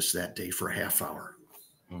practice that day for a half hour.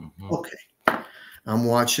 Okay. I'm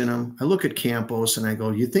watching them. I look at Campos and I go,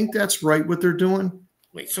 you think that's right what they're doing?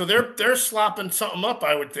 Wait, so they're slopping something up,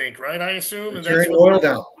 I would think, right? I assume. They're carrying oil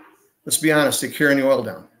down. Let's be honest, they're carrying the oil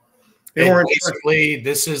down. Basically,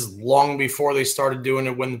 this is long before they started doing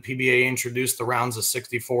it when the PBA introduced the rounds of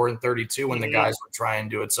 64 and 32 when the guys would try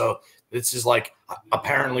and do it. So this is like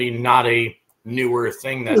apparently not a newer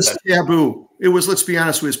thing. It was taboo. It was, let's be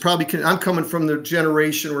honest, it was probably, I'm coming from the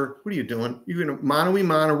generation where, what are you doing? You're going to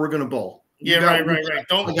mono, we're going to bowl. Yeah, right.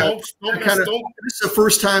 Don't. This is the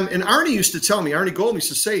first time, and Arnie used to tell me, Arnie Goldman used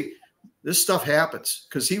to say, this stuff happens,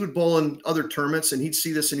 because he would bowl in other tournaments and he'd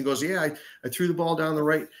see this and he goes, yeah, I threw the ball down the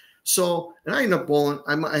right. So, and I ended up bowling.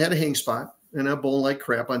 I had a hang spot and I bowled like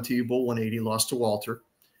crap on TV, bowl 180, lost to Walter.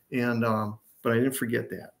 And, but I didn't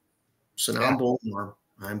forget that. So now I'm bowling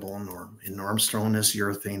Norm. And Norm's throwing this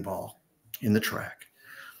urethane ball in the track.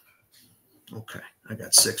 Okay. I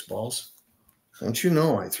got 6 balls. Don't you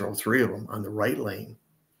know I throw 3 of them on the right lane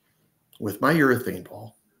with my urethane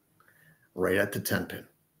ball right at the 10-pin.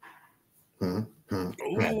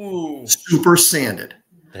 Super sanded.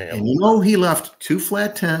 Damn. And you know he left 2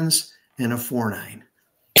 flat 10s and a 4-9.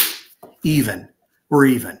 Even. We're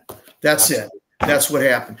even. That's it. That's what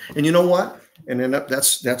happened. And you know what? And then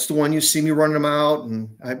that's the one you see me running them out, and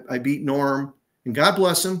I beat Norm. And God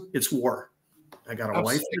bless him, it's war. I got a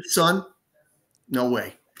wife and a son. No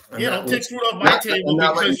way. Don't take food off my table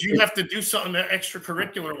because you have to do something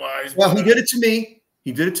extracurricular wise. Well, he did it to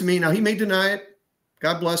me. Now, he may deny it.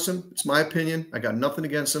 God bless him. It's my opinion. I got nothing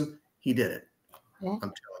against him. He did it.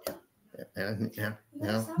 I'm telling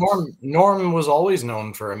you. Norm was always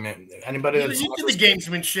known for anybody. He did the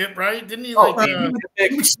gamesmanship, right? Didn't he? He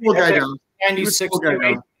was the guy down. 96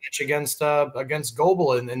 match against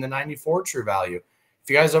Goebel in the 94 True Value. If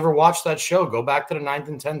you guys ever watched that show, go back to the 9th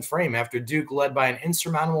and 10th frame. After Duke led by an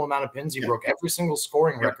insurmountable amount of pins, he broke every single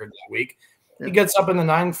scoring record that week. He gets up in the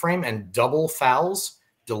 9th frame and double fouls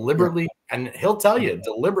deliberately, and he'll tell you,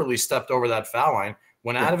 deliberately stepped over that foul line,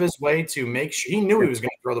 went out of his way to make sure. He knew he was going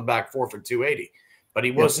to throw the back 4 for 280, but he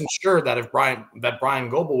wasn't sure that if Brian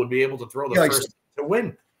Goebel would be able to throw the first to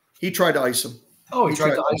win. He tried to ice him. Oh, he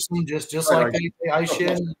tried to ice him just like they ice you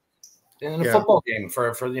in a football game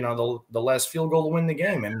for the last field goal to win the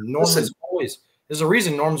game. And Norm is always, there's a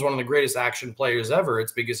reason Norm's one of the greatest action players ever.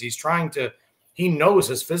 It's because he knows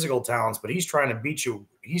his physical talents, but he's trying to beat you.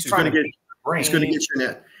 He's trying to get your brain. He's going to get your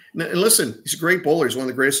net. And listen, he's a great bowler. He's one of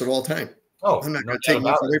the greatest of all time. Oh, I'm not going to take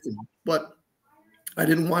nothing away from him. But I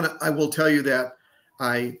didn't want to. I will tell you that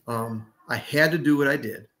I had to do what I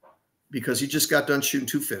did because he just got done shooting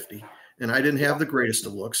 250, and I didn't have the greatest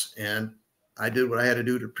of looks, and I did what I had to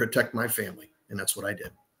do to protect my family, and that's what I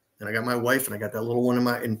did. And I got my wife, and I got that little one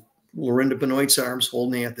in Lorinda Benoit's arms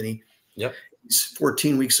holding Anthony. Yep. He's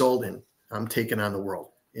 14 weeks old, and I'm taking on the world.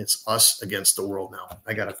 It's us against the world now.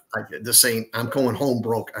 I'm going home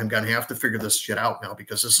broke. I'm going to have to figure this shit out now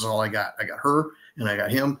because this is all I got. I got her and I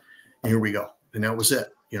got him, and here we go. And that was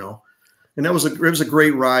it, you know. And it was a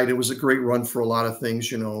great ride. It was a great run for a lot of things,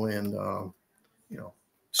 you know, and, you know,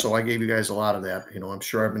 so I gave you guys a lot of that. You know, I'm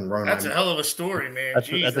sure I've been running. That's a hell of a story, man.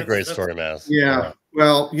 That's a great story, Maz. Yeah.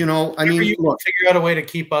 Well, you know, I mean, you figure out a way to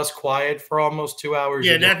keep us quiet for almost 2 hours.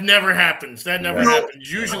 Yeah, that never happens. That never happens.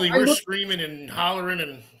 Usually we're screaming and hollering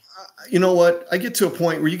and. You know what? I get to a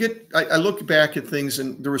point where I look back at things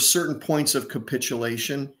and there were certain points of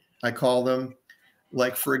capitulation, I call them.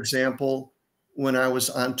 Like, for example, when I was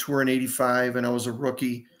on tour in '85 and I was a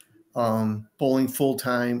rookie, bowling full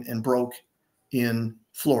time and broke in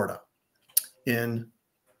Florida. I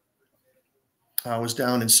was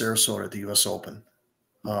down in Sarasota at the U.S. Open,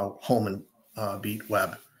 home and beat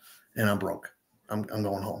Webb, and I'm broke. I'm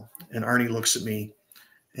going home. And Arnie looks at me,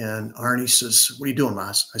 and Arnie says, "What are you doing,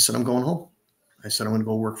 Maz?" I said, "I'm going home." I said, "I'm going to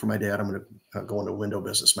go work for my dad. I'm going to go into window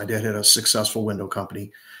business." My dad had a successful window company.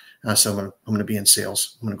 And I said, I'm going to be in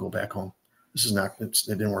sales. I'm going to go back home. It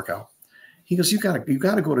didn't work out. He goes, you got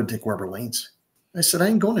to go to Dick Weber Lanes. I said, I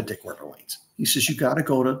ain't going to Dick Weber Lanes. He says, you got to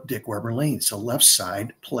go to Dick Weber Lanes. The left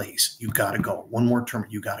side plays. You got to go. One more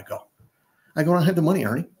tournament. You got to go. I go, I don't have the money,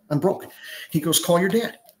 Arnie. I'm broke. He goes, call your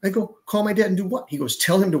dad. I go, call my dad and do what? He goes,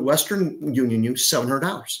 tell him to Western Union you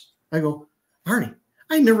 $700. I go, Arnie,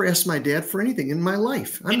 I never asked my dad for anything in my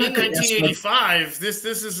life. I'm in 1985. This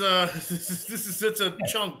is a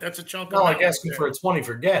chunk. That's a chunk. Not like asking for a 20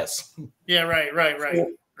 for gas. Yeah, right.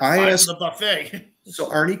 So I asked the buffet. So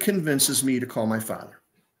Arnie convinces me to call my father.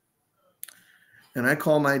 And I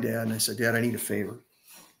call my dad and I said, Dad, I need a favor.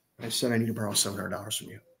 I said, I need to borrow $700 from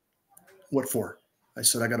you. What for? I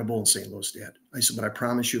said, I got a bowl in St. Louis, Dad. I said, but I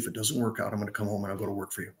promise you, if it doesn't work out, I'm going to come home and I'll go to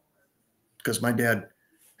work for you. Because my dad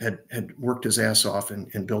had worked his ass off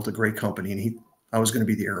and built a great company, and I was going to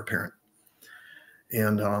be the heir apparent.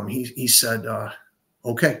 And he said,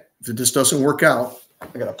 okay, if this doesn't work out, I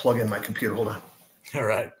got to plug in my computer. Hold on. All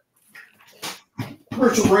right.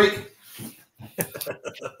 Commercial break.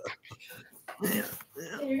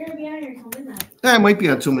 You're going to be on here until midnight. I might be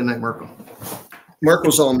on till midnight, Marco.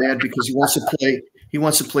 Marco's all mad because he wants to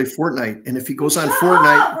play Fortnite, and if he goes on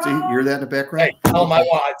Fortnite, see, you hear that in the background? Hey, tell him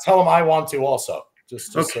I want to also.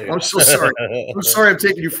 Just okay. I'm so sorry. I'm sorry I'm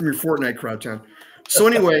taking you from your Fortnite crowd, John. So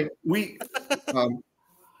anyway,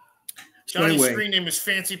 Johnny's screen name is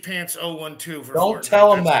Fancy Pants 012. For don't Fortnite.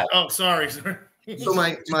 tell him that. Oh, sorry. So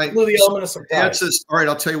my dad says, all right,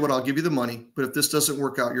 I'll tell you what, I'll give you the money, but if this doesn't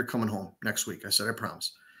work out, you're coming home next week. I said, I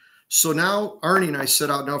promise. So now Arnie and I set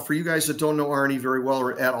out. Now, for you guys that don't know Arnie very well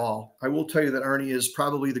or at all, I will tell you that Arnie is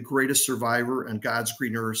probably the greatest survivor on God's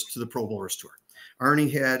green earth to the Pro Bowlers Tour. Arnie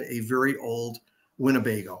had a very old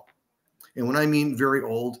Winnebago. And when I mean very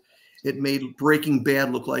old, it made Breaking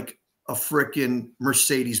Bad look like a frickin'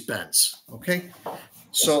 Mercedes-Benz. Okay.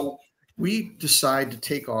 So we decide to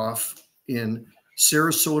take off in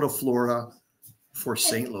Sarasota, Florida for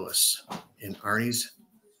St. Louis in Arnie's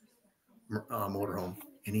motorhome.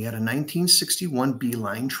 And he had a 1961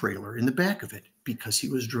 Beeline trailer in the back of it because he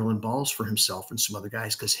was drilling balls for himself and some other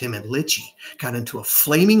guys because him and Litchie got into a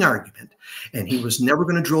flaming argument and he was never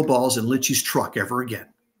going to drill balls in Litchie's truck ever again.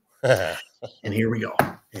 And here we go.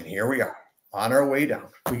 And here we are on our way down.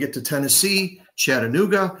 We get to Tennessee,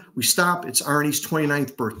 Chattanooga. We stop. It's Arnie's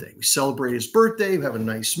 29th birthday. We celebrate his birthday. We have a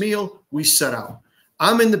nice meal. We set out.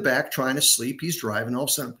 I'm in the back trying to sleep. He's driving. All of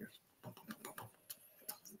a sudden,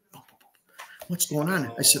 what's going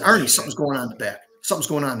on? I said, Arnie, something's going on in the back. Something's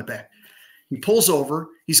going on in the back. He pulls over.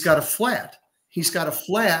 He's got a flat. He's got a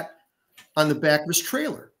flat on the back of his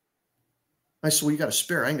trailer. I said, well, you got a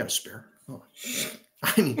spare. I ain't got a spare. Oh.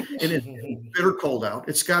 I mean, and it's bitter cold out.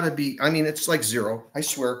 It's got to be, I mean, it's like zero, I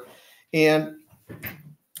swear. And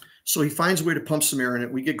so he finds a way to pump some air in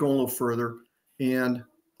it. We get going a little further and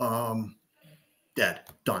dead,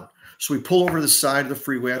 done. So we pull over the side of the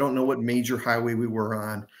freeway. I don't know what major highway we were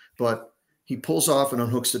on, but he pulls off and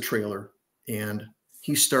unhooks the trailer and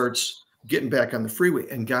he starts getting back on the freeway.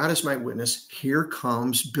 And God is my witness. Here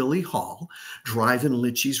comes Billy Hall driving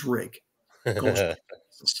Litchie's rig.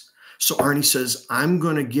 So Arnie says, I'm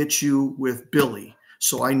going to get you with Billy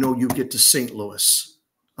so I know you get to St. Louis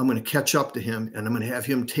I'm going to catch up to him, and I'm going to have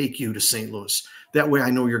him take you to St. Louis. That way I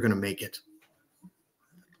know you're going to make it.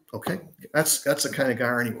 Okay? That's the kind of guy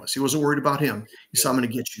Arnie was. He wasn't worried about him. He said, I'm going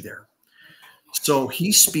to get you there. So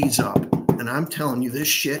he speeds up, and I'm telling you, this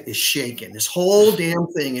shit is shaking. This whole damn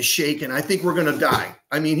thing is shaking. I think we're going to die.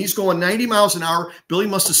 I mean, he's going 90 miles an hour. Billy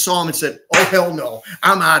must have saw him and said, oh, hell no,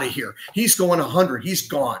 I'm out of here. He's going 100. He's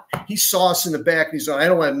gone. He saw us in the back, and he's like, I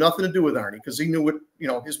don't have nothing to do with Arnie, because he knew what, you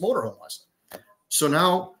know, his motorhome was. So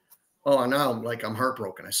now, now I'm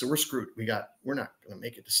heartbroken. I said, we're screwed. We're not going to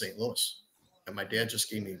make it to St. Louis. And my dad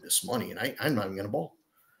just gave me this money, and I'm not even going to bowl.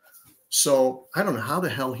 So I don't know how the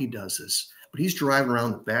hell he does this, but he's driving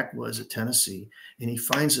around the backwoods of Tennessee, and he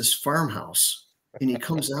finds this farmhouse, and he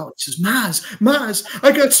comes out and says, Maz,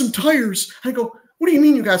 I got some tires. I go, what do you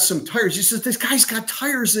mean you got some tires? He says, this guy's got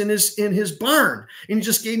tires in his barn, and he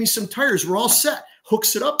just gave me some tires. We're all set.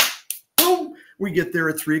 Hooks it up. Boom. We get there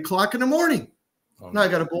at 3 o'clock in the morning. Now I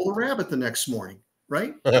got to bowl a rabbit the next morning,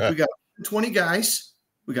 right? We got 120 guys.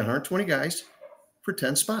 We got 120 guys for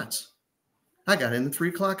 10 spots. I got in at 3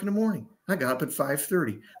 o'clock in the morning. I got up at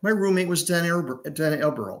 5:30. My roommate was Dan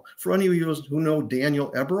Eberle. For any of you who know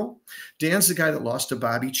Daniel Eberle, Dan's the guy that lost to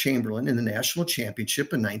Bobby Chamberlain in the national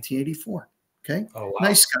championship in 1984. Okay. Oh, wow.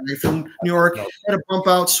 Nice guy from New York. Had a bump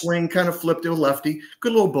out swing, kind of flipped to a lefty.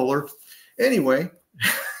 Good little bowler. Anyway,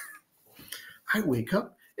 I wake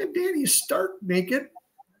up and Danny's stark naked,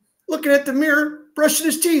 looking at the mirror, brushing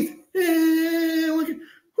his teeth.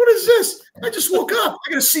 What is this? I just woke up.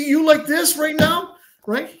 I got to see you like this right now,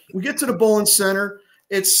 right? We get to the bowling center.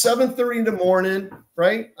 It's 7:30 in the morning,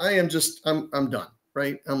 right? I'm done,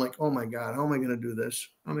 right? I'm like, oh my God, how am I going to do this?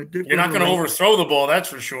 You're not going to overthrow the ball, that's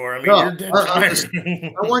for sure. I mean, you're dead tired.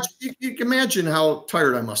 I want you can imagine how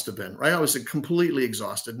tired I must have been, right? I was completely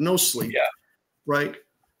exhausted, no sleep, right?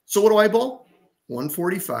 So what do I bowl?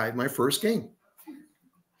 145, my first game.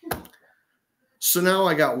 So now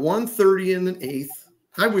I got 130 in the eighth.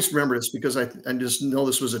 I always remember this because I just know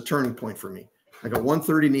this was a turning point for me. I got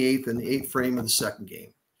 130 in the eighth in the eighth frame of the second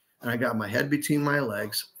game. And I got my head between my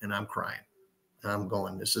legs and I'm crying. And I'm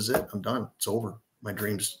going, this is it. I'm done. It's over. My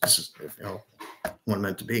dreams, this is, what I'm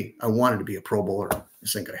meant to be. I wanted to be a pro bowler.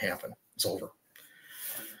 This ain't going to happen. It's over.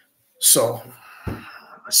 So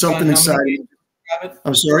something inside me.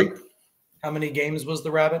 I'm sorry? How many games was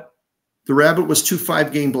the rabbit? The rabbit was 2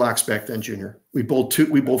 5-game blocks back then, Junior. We bowled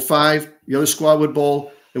 5. The other squad would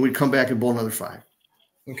bowl, and we'd come back and bowl another 5.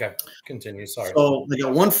 Okay, continue. Sorry. So I got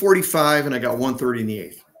 145 and I got 130 in the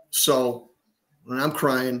eighth. So when I'm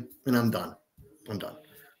crying and I'm done. I'm done.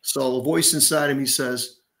 So a voice inside of me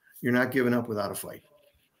says, you're not giving up without a fight.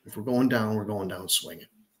 If we're going down, we're going down swinging.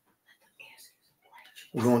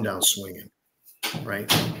 We're going down swinging,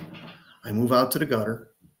 right? I move out to the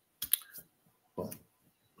gutter. Boom.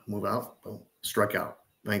 Move out. Boom. Strike out.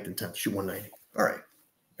 9th and 10th. Shoot 190. All right.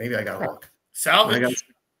 Maybe I got luck. Salvage.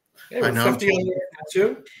 I know. I'm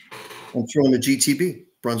throwing the GTB,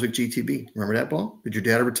 Brunswick GTB. Remember that ball? Did your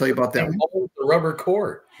dad ever tell you about that one? The rubber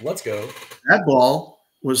court. Let's go. That ball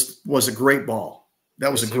was a great ball.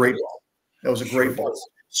 That was a great ball. That was a great ball.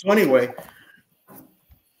 So anyway,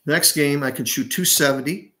 next game I can shoot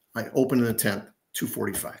 270. I open in the 10th,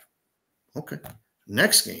 245. Okay.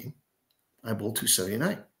 Next game, I bowl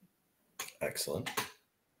 279. Excellent.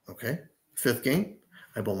 Okay. 5th game,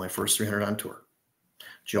 I bowl my first 300 on tour.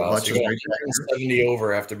 Joe Wow, Hutch so is right back 70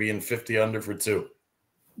 over after being 50 under for 2.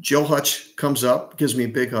 Joe Hutch comes up, gives me a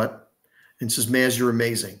big hut, and says, Maz, you're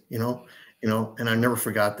amazing, and I never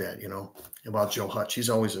forgot that, about Joe Hutch. He's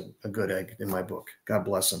always a good egg in my book. God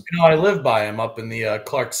bless him. I live by him up in the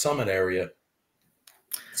Clark Summit area.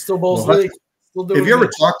 Still bowls league. Have you ever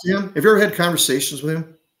talked to him? Have you ever had conversations with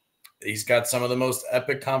him? He's got some of the most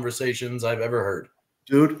epic conversations I've ever heard.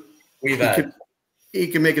 Dude, we've had. He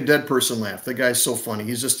can make a dead person laugh. The guy's so funny.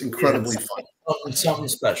 He's just incredibly funny. Something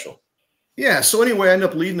special. Yeah. So anyway, I end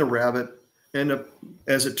up leading the rabbit.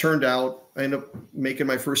 As it turned out, I ended up making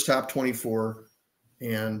my first top 24.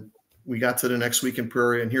 And we got to the next week in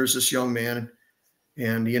Prairie. And here's this young man.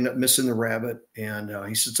 And he ended up missing the rabbit. And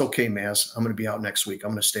he said, it's okay, Maz. I'm going to be out next week.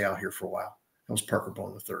 I'm going to stay out here for a while. That was Parker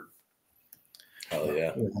Bone III. Oh,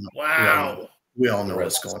 yeah. Wow. We all know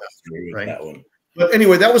what's going on, right? That one. But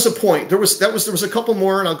anyway, that was a point. There was a couple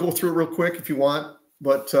more, and I'll go through it real quick if you want.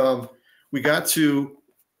 But we got to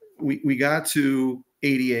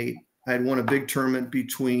 88. I had won a big tournament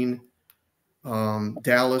between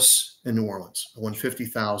Dallas and New Orleans. I won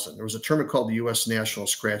 $50,000. There was a tournament called the U.S. National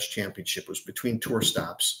Scratch Championship. It was between tour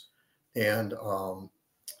stops, and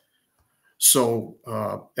so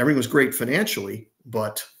everything was great financially.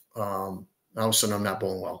 But all of a sudden, I'm not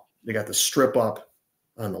bowling well. They got the strip up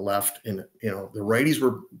on the left, and the righties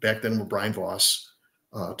were back then were Brian Voss,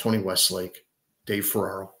 Tony Westlake, Dave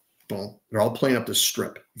Ferraro. Boom, they're all playing up this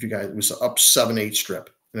strip. If you guys, it was up 7-8 strip,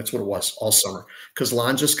 and that's what it was all summer. Because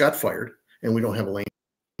Lon just got fired, and we don't have a lane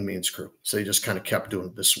mains crew, so they just kind of kept doing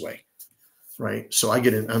it this way, right? So I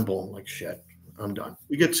get in, I'm bowling like shit. I'm done.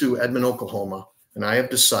 We get to Edmond, Oklahoma, and I have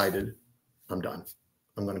decided I'm done.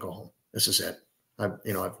 I'm going to go home. This is it. I've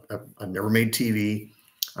never made TV.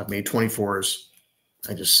 I've made 24s.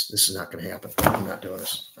 This is not going to happen. I'm not doing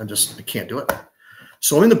this. I can't do it.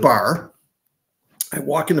 So I'm in the bar. I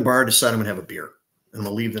walk in the bar, decide I'm going to have a beer. And I'm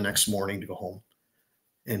going to leave the next morning to go home.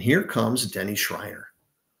 And here comes Denny Schreiner.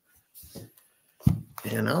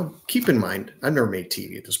 And I'll keep in mind, I've never made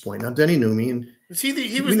TV at this point. Now, Denny knew me. And was he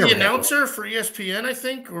the announcer for ESPN, I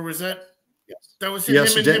think? Or was that? Yes. That was him.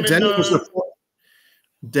 Yes,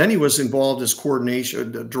 Denny was involved as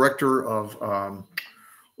coordination, the director of,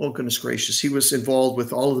 oh, goodness gracious. He was involved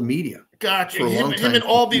with all of the media. Gotcha. Him and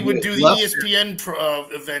Albee would do the ESPN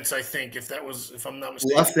events, I think, if I'm not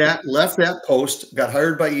mistaken. Left that post, got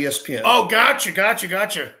hired by ESPN. Oh, gotcha.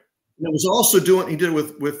 And it was also he did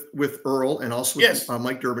it with Earl and also with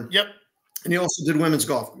Mike Durbin. Yep. And he also did women's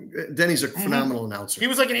golf. Denny's a phenomenal announcer. He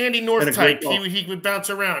was like an Andy North type. He would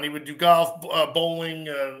bounce around. He would do golf, bowling.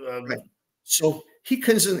 Right. So he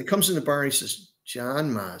comes in the bar and he says,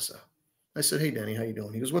 John Mazza. I said, hey, Denny, how you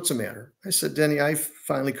doing? He goes, what's the matter? I said, Denny, I've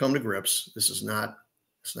finally come to grips. It's not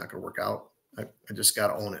going to work out. I just got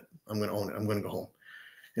to own it. I'm going to own it. I'm going to go home.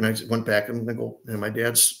 And I went back. I'm going to go. And my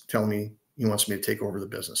dad's telling me he wants me to take over the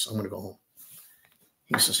business. I'm going to go home.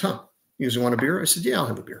 He says, huh? He goes, you want a beer? I said, yeah, I'll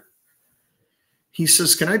have a beer. He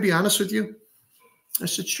says, can I be honest with you? I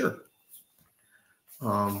said, sure.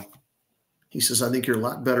 He says, I think you're a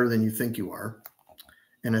lot better than you think you are.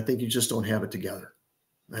 And I think you just don't have it together.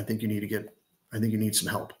 I think you need some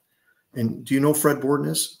help. And do you know Fred Borden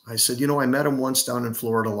is? I said, I met him once down in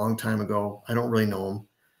Florida a long time ago. I don't really know him.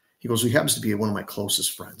 He goes, he happens to be one of my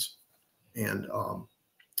closest friends. And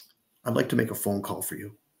I'd like to make a phone call for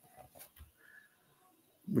you.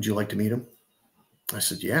 Would you like to meet him? I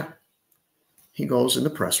said, yeah. He goes in the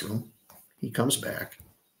press room. He comes back.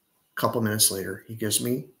 A couple minutes later, he gives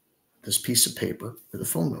me this piece of paper with a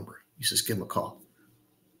phone number. He says, give him a call.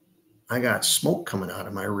 I got smoke coming out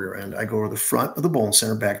of my rear end. I go to the front of the bowling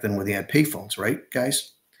center back then where they had payphones, right,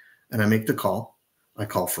 guys? And I make the call. I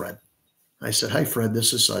call Fred. I said, hi, Fred,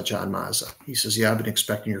 this is John Mazza. He says, yeah, I've been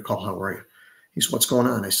expecting your call. How are you? He said, what's going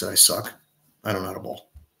on? I said, I suck. I don't know how to bowl.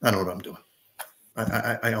 I don't know what I'm doing.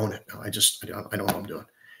 I own it. I don't know what I'm doing.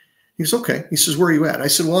 He says, okay. He says, where are you at? I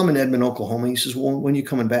said, well, I'm in Edmond, Oklahoma. He says, well, when are you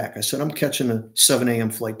coming back? I said, I'm catching a 7 a.m.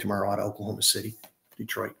 flight tomorrow out of Oklahoma City,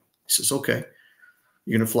 Detroit. He says, okay.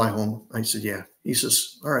 You're going to fly home? I said, yeah. He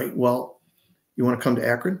says, all right, well, you want to come to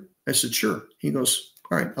Akron? I said, sure. He goes,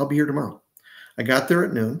 all right, I'll be here tomorrow. I got there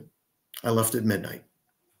at noon. I left at midnight.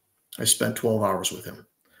 I spent 12 hours with him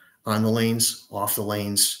on the lanes, off the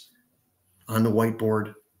lanes, on the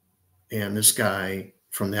whiteboard. And this guy,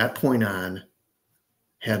 from that point on,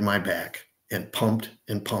 had my back and pumped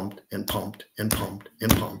and pumped and pumped and pumped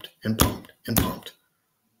and pumped and pumped and pumped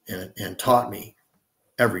and taught me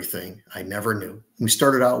everything I never knew. We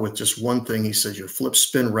started out with just one thing. He says, your flip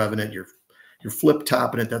spin revving it, your flip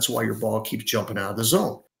topping it. That's why your ball keeps jumping out of the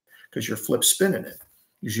zone, because you're flip spinning it,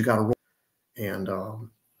 because you got to roll. And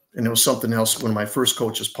there was something else. One of my first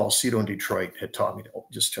coaches, Paul Cito in Detroit, had taught me to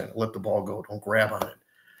just try to let the ball go. Don't grab on it.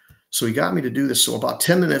 So he got me to do this. So about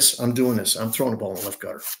 10 minutes, I'm doing this. I'm throwing the ball in the left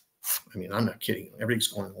gutter. I mean, I'm not kidding. Everything's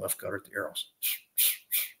going in the left gutter at the arrows.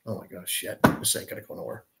 Oh my gosh, shit. This ain't going to go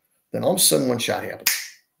nowhere. Then all of a sudden, one shot happened.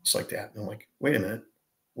 It's like that. And I'm like, wait a minute.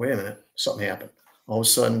 Something happened. All of a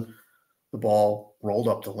sudden, the ball rolled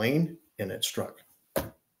up the lane and it struck.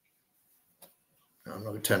 Now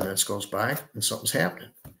another 10 minutes goes by and something's happening.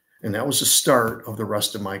 And that was the start of the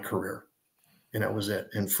rest of my career. And that was it.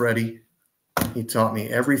 And Freddie, he taught me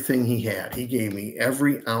everything he had. He gave me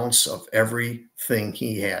every ounce of everything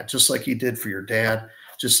he had, just like he did for your dad,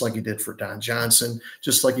 just like he did for Don Johnson,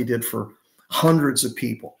 just like he did for hundreds of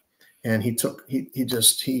people. And he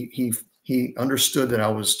understood that I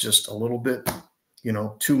was just a little bit,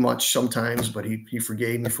 too much sometimes, but he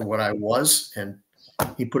forgave me for what I was. And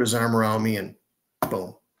he put his arm around me and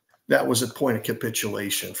boom, that was a point of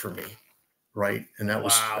capitulation for me. Right. And that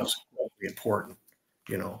was really important,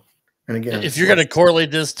 And again, if you're going to correlate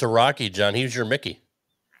this to Rocky, John, he was your Mickey.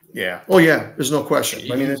 Yeah. Oh yeah. There's no question.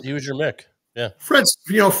 He was your Mick. Yeah. Fred's,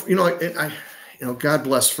 God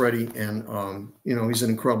bless Freddie. And, he's an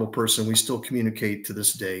incredible person. We still communicate to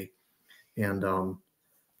this day. And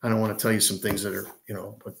I don't want to tell you some things that are,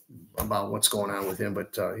 about what's going on with him,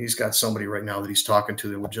 but he's got somebody right now that he's talking to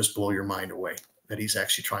that would just blow your mind away, that he's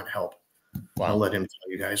actually trying to help. Wow. I'll let him tell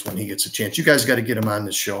you guys when he gets a chance. You guys got to get him on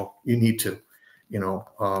this show. You need to, if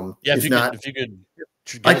you could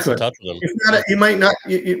I could. If not, you might not,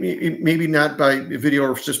 maybe not by video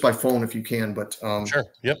or just by phone if you can, but sure.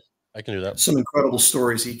 Yep. I can do that. Some incredible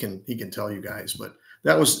stories he can tell you guys, but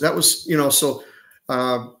that was, so,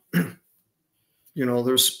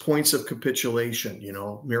 there's points of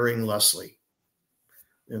capitulation, marrying Leslie,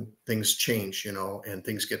 and things change, and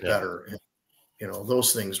things get better. And,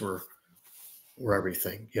 those things were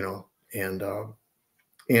everything, and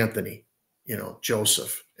Anthony,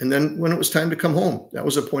 Joseph. And then when it was time to come home, that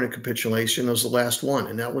was a point of capitulation. It was the last one.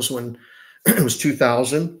 And that was when it was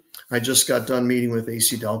 2000. I just got done meeting with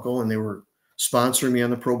AC Delco, and they were sponsoring me on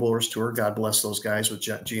the Pro Bowlers Tour. God bless those guys with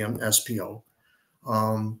GM SPO.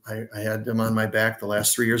 I had them on my back the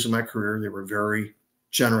last 3 years of my career. They were very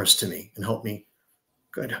generous to me and helped me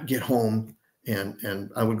get home. And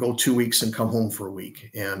I would go 2 weeks and come home for a week.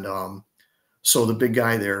 And so the big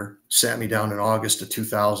guy there sat me down in August of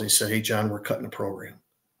 2000. He said, "Hey, John, we're cutting a program."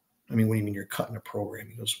 I mean, what do you mean you're cutting a program?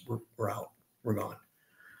 He goes, we're out. We're gone.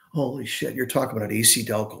 Holy shit. You're talking about AC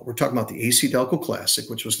Delco. We're talking about the AC Delco Classic,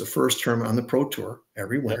 which was the first term on the Pro Tour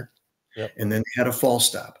every winter. Yep. And then they had a fall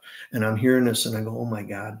stop. And I'm hearing this and I go, oh my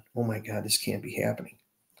God, this can't be happening.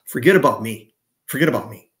 Forget about me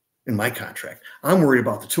in my contract. I'm worried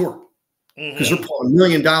about the tour because they're pulling $1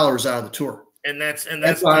 million out of the tour. And that's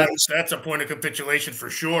a point of capitulation for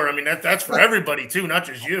sure. I mean, that's for everybody too, not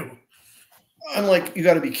just you. I'm like, you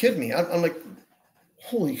got to be kidding me. I'm like,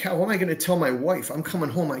 holy cow, what am I going to tell my wife? I'm coming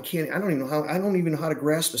home. I don't even know how to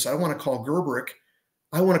grasp this. I want to call Gerberick.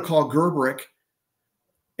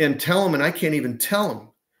 And tell him, and I can't even tell him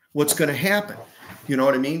what's going to happen. You know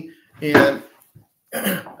what I mean? And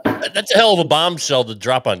that's a hell of a bombshell to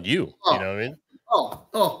drop on you. You know what I mean?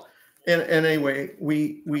 And anyway,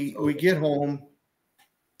 we get home,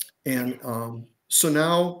 and so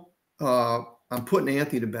now I'm putting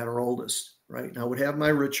Anthony to bed, our oldest. Right? And I would have my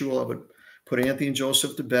ritual. I would put Anthony and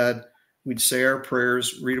Joseph to bed. We'd say our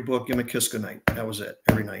prayers, read a book, give him a kiss goodnight. That was it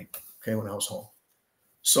every night. Okay, when I was home.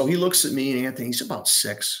 So he looks at me, and Anthony, he's about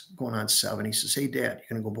 6, going on 7. He says, "Hey, Dad, you're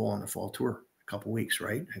going to go bowl on the fall tour a couple weeks,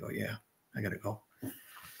 right?" I go, "Yeah, I got to go."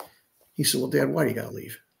 He said, "Well, Dad, why do you got to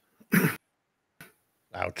leave?"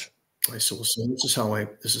 Ouch. I said, "Well, son, this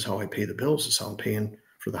is how I pay the bills. This is how I'm paying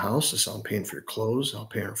for the house. This is how I'm paying for your clothes. I'm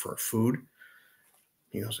paying for our food."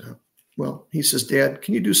 He goes, "Well," he says, "Dad,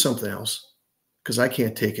 can you do something else? Because I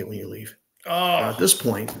can't take it when you leave." At this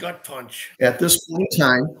point, gut punch. At this point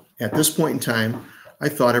in time, I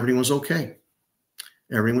thought everything was okay.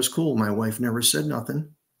 Everything was cool. My wife never said nothing,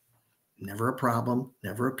 never a problem,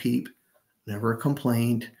 never a peep, never a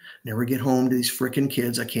complaint, never get home to these freaking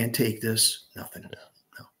kids. I can't take this. Nothing.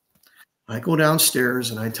 No. I go downstairs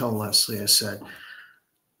and I tell Leslie, I said,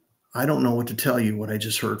 "I don't know what to tell you what I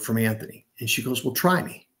just heard from Anthony." And she goes, "Well, try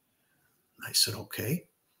me." I said, "Okay."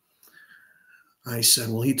 I said,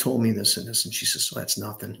 "Well, he told me this and this." And she says, "So that's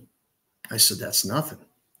nothing." I said, "That's nothing.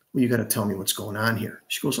 Well, you got to tell me what's going on here."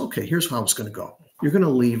 She goes, "Okay, here's how it's going to go. You're going to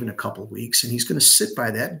leave in a couple of weeks, and he's going to sit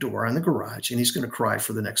by that door on the garage, and he's going to cry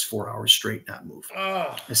for the next 4 hours straight, not move."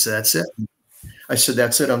 I said, "That's it." I said,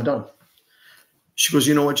 "That's it. I'm done." She goes,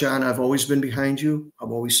 "You know what, John? I've always been behind you.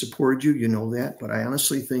 I've always supported you. You know that. But I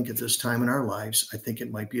honestly think at this time in our lives, I think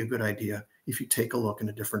it might be a good idea if you take a look in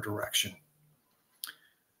a different direction."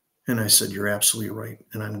 And I said, "You're absolutely right.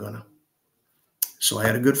 And I'm going to." So I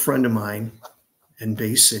had a good friend of mine in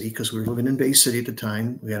Bay City, because we were living in Bay City at the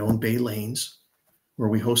time. We had owned Bay Lanes, where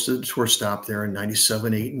we hosted a tour stop there in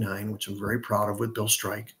 97, 8, and 9, which I'm very proud of with Bill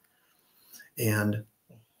Strike. And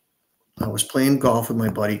I was playing golf with my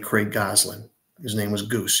buddy, Craig Goslin. His name was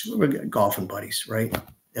Goose. We were golfing buddies, right,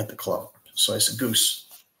 at the club. So I said, "Goose,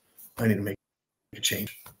 I need to make a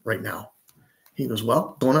change right now." He goes, "Well,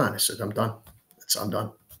 what's going on?" I said, "I'm done. I'm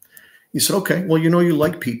done." He said, "Okay, well, you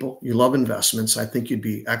like people. You love investments. I think you'd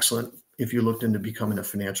be excellent if you looked into becoming a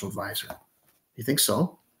financial advisor." "You think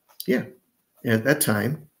so?" "Yeah." And at that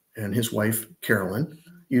time, and his wife, Carolyn,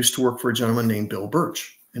 used to work for a gentleman named Bill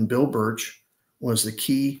Birch. And Bill Birch was the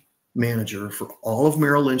key manager for all of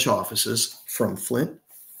Merrill Lynch offices from Flint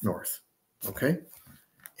north. Okay.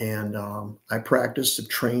 And I practiced and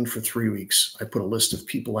trained for 3 weeks. I put a list of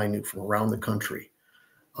people I knew from around the country.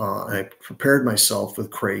 I prepared myself with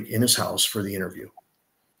Craig in his house for the interview.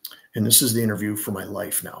 And this is the interview for my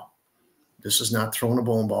life now. This is not throwing a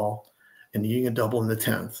bowling ball and needing a double in the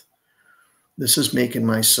 10th. This is making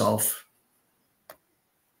myself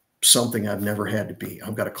something I've never had to be.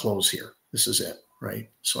 I've got to close here. This is it. right?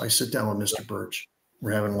 So I sit down with Mr. Birch.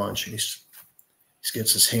 We're having lunch, and he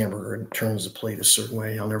gets his hamburger and turns the plate a certain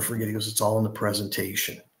way. I'll never forget. He goes, "It's all in the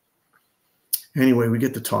presentation." Anyway, we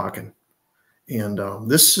get to talking. And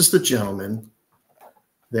this is the gentleman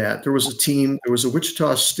that there was a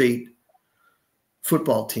Wichita State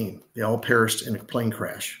football team. They all perished in a plane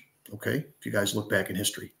crash. Okay. If you guys look back in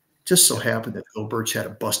history, just so happened that Bill Birch had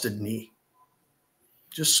a busted knee.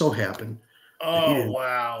 Just so happened. Oh,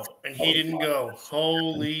 wow. And he didn't go.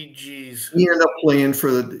 Holy jeez. He ended up playing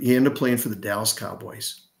for the Dallas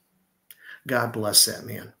Cowboys. God bless that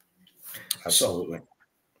man. Absolutely.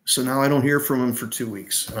 So now I don't hear from him for 2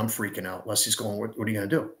 weeks. And I'm freaking out. Leslie's going, what are you going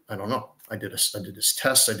to do? I don't know. I did his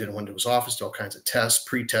tests. I went to his office, did all kinds of tests,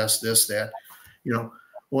 pre-tests, this, that.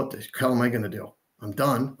 What the hell am I going to do? I'm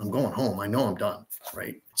done. I'm going home. I know I'm done,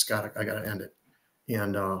 right? I got to end it.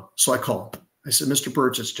 And so I call him. I said, "Mr.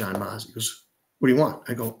 Birch, it's John Mazza." He goes, "What do you want?"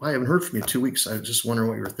 I go, "I haven't heard from you in 2 weeks. I was just wondering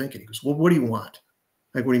what you were thinking." He goes, "Well, what do you want?"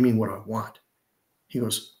 I go, "What do you mean, what do I want?" He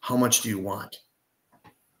goes, "How much do you want?"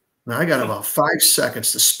 Now I got about 5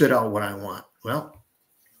 seconds to spit out what I want. Well,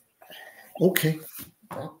 okay.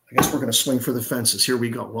 Well, I guess we're going to swing for the fences. Here we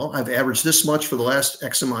go. Well, I've averaged this much for the last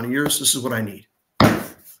X amount of years. This is what I need.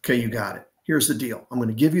 Okay, you got it. Here's the deal. I'm going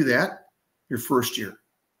to give you that your first year.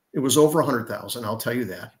 It was over 100,000. I'll tell you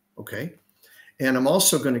that. Okay. And I'm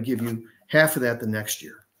also going to give you half of that the next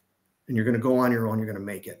year. And you're going to go on your own. You're going to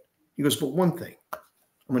make it. He goes, "But one thing, I'm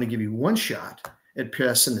going to give you one shot at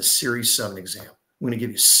passing the Series 7 exam. I'm going to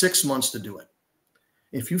give you 6 months to do it.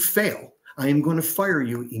 If you fail, I am going to fire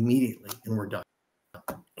you immediately and we're done."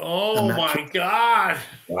 Oh my God.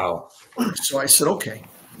 Wow. So I said, okay,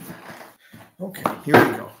 here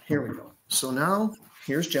we go. So now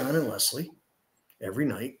here's John and Leslie every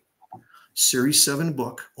night, Series 7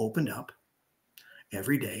 book opened up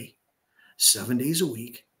every day, 7 days a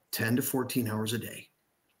week, 10 to 14 hours a day.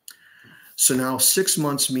 So now 6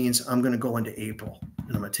 months means I'm going to go into April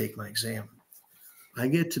and I'm going to take my exam. I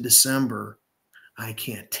get to December, I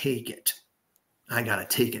can't take it. I got to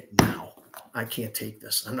take it now. I can't take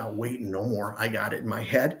this. I'm not waiting no more. I got it in my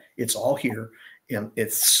head. It's all here and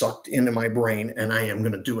it's sucked into my brain and I am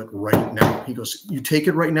going to do it right now. He goes, "You take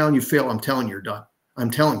it right now and you fail. I'm telling you, you're done.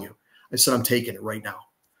 I'm telling you." I said, "I'm taking it right now."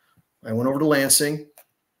 I went over to Lansing,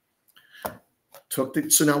 so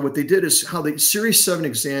now what they did is how the Series 7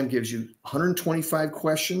 exam gives you 125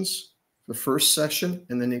 questions the first session,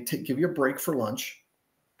 and then they give you a break for lunch,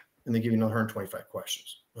 and they give you another 125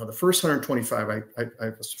 questions. Now, the first 125, I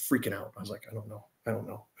was freaking out. I was like, I don't know.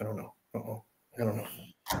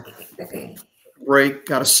 Break,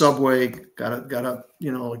 got a Subway, got a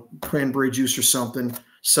cranberry juice or something,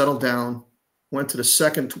 settled down, went to the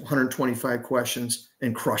second 125 questions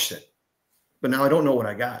and crushed it. But now I don't know what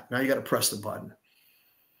I got. Now you got to press the button.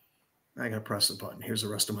 I got to press the button. Here's the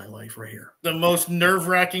rest of my life right here. The most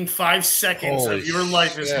nerve-wracking 5 seconds Holy of your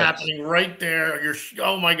life is shit. happening right there.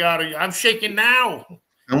 Oh my God, I'm shaking now.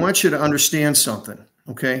 I want you to understand something,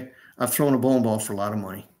 okay? I've thrown a bowling ball for a lot of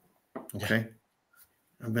money, okay?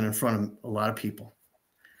 I've been in front of a lot of people.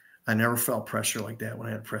 I never felt pressure like that when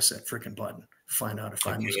I had to press that freaking button to find out if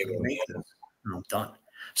I was going to make this. I'm done.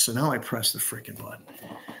 So now I press the freaking button.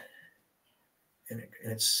 And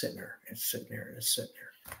it's sitting there. It's sitting there. And it's sitting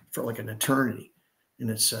there for like an eternity. And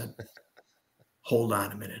it said, "Hold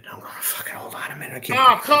on a minute." I'm going, "Fucking hold on a minute. I can't."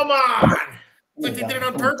 Oh, come on. It's like they did it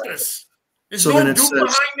on purpose. Is So Norm then it Duke says-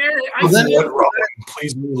 behind there? Well, then it-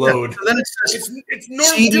 Please reload. So then it says, It's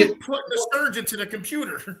Norm see the- Duke putting the surge into the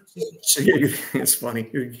computer. It's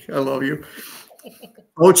funny. I love you.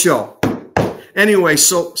 Ocho. Anyway,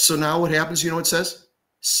 so now what happens? You know what it says?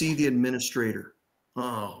 "See the administrator."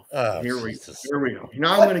 Oh, here we go.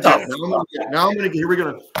 Now I'm going to get it. Now I'm going to get. Here we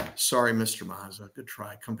go. "Sorry, Mr. Mazza. Good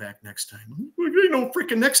try. Come back next time." No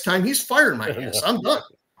freaking next time. He's firing my ass. I'm done.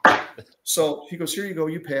 So he goes, "Here you go.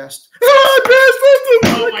 You passed."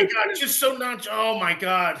 Oh my God, just so not. Oh my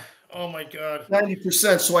God.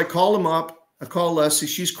 90%. So I call him up. I call Leslie.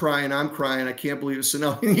 She's crying. I'm crying. I can't believe it. So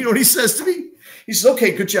now, you know what he says to me? He says,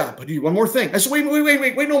 "Okay, good job. I'll do you one more thing." I said, wait,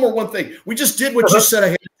 no more one thing. We just did what you said I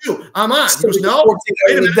had to do. I'm on. He goes, "No,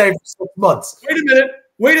 wait a minute. Day for 6 months.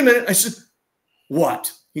 Wait a minute. I said,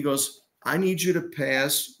 "What?" He goes, "I need you to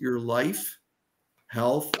pass your life,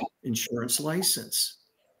 health, insurance license.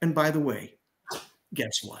 And by the way,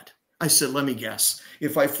 guess what?" I said, "Let me guess.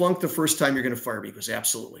 If I flunk the first time, you're going to fire me." He goes,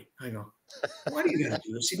 "Absolutely." I go, "Why do you got to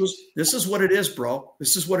do this?" He goes, "This is what it is, bro.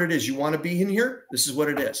 This is what it is. You want to be in here? This is what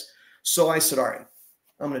it is." So I said, "All right,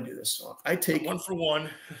 I'm going to do this." So I take 1 for 1.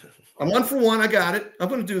 I'm 1 for 1. I got it. I'm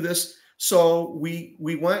going to do this. So we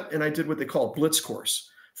went and I did what they call Blitz course.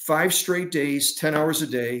 5 straight days, 10 hours a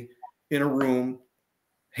day in a room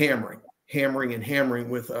hammering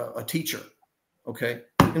with a teacher. Okay.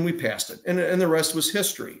 And we passed it. And the rest was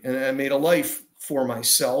history. And I made a life for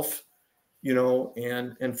myself, you know,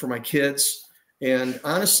 and for my kids. And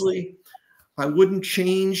honestly, I wouldn't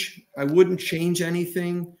change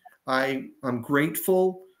anything. I'm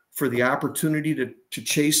grateful for the opportunity to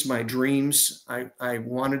chase my dreams. I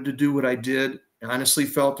wanted to do what I did. I honestly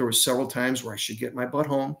felt there were several times where I should get my butt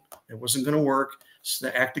home. It wasn't going to work. It's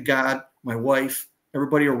the act of God, my wife,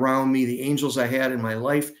 everybody around me, the angels I had in my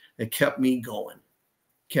life that kept me going.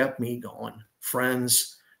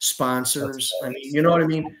 Friends, sponsors. I mean, you know what I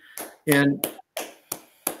mean? And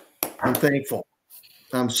I'm thankful.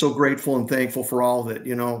 I'm so grateful and thankful for all of it,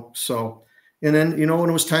 you know. So, and then, you know, when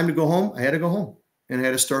it was time to go home, I had to go home and I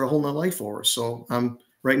had to start a whole nother life over. So I'm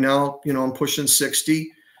right now, you know, I'm pushing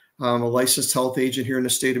 60. I'm a licensed health agent here in the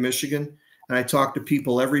state of Michigan. And I talk to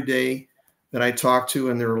people every day that I talk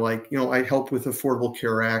to, and they're like, you know, I help with the Affordable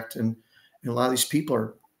Care Act. And a lot of these people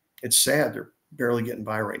are, it's sad, they're barely getting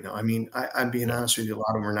by right now. I mean, I'm being honest with you, a lot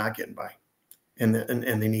of them are not getting by. And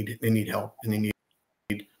they need help, and they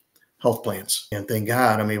need health plans. And thank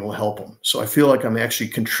God I'm able to help them. So I feel like I'm actually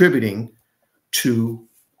contributing to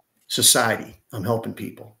society. I'm helping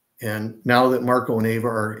people. And now that Marco and Ava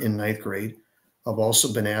are in 9th grade, I've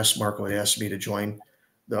also been asked, Marco had asked me to join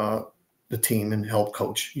the team and help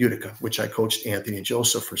coach Utica, which I coached Anthony and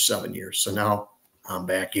Joseph for 7 years. So now I'm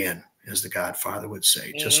back in, as the Godfather would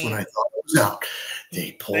say. Just when I thought it was out,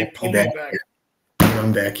 they pulled me back in. And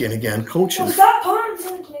I'm back in again coaching. Well, stop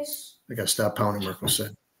pounding, please. I got to stop pounding, Marco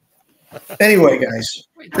said. Anyway, guys,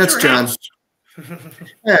 that's John's.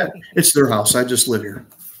 Yeah, it's their house. I just live here.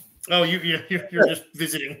 Oh, you're just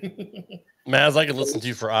visiting. Maz, I could listen to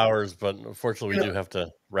you for hours, but unfortunately, we do have to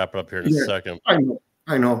wrap it up here in a second.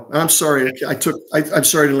 I know. I'm sorry. I'm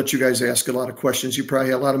sorry to let you guys ask a lot of questions. You probably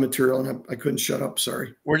had a lot of material, and I couldn't shut up.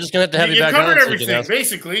 Sorry. We're just gonna have to have you back on. You covered everything.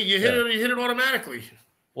 Basically, you hit it automatically.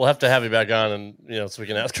 We'll have to have you back on, and so we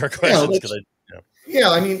can ask our questions. Yeah,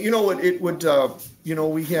 I mean, you know what? It would. You know,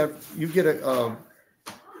 we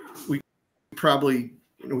probably.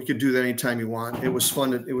 We could do that anytime you want. It was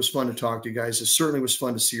fun to talk to you guys. It certainly was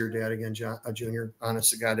fun to see your dad again, John Jr.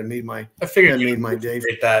 Honest to God, it made my day.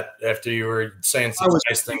 That after you were saying some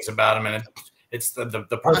nice things about him, and it's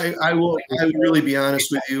the I will really be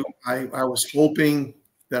honest with you. I was hoping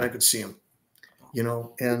that I could see him, you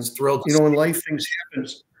know, and thrilled. You know, in life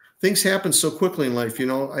things happen so quickly in life. You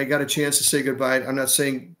know, I got a chance to say goodbye. I'm not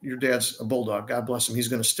saying your dad's a bulldog. God bless him. He's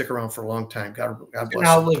going to stick around for a long time. God bless him.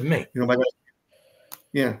 Outlive me. You know,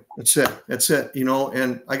 yeah, that's it. You know,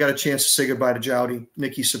 and I got a chance to say goodbye to Jowdy.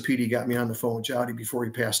 Nikki Sapiti got me on the phone with Jowdy before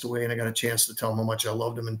he passed away, and I got a chance to tell him how much I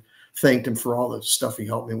loved him and thanked him for all the stuff he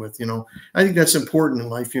helped me with. You know, I think that's important in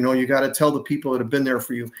life. You know, you got to tell the people that have been there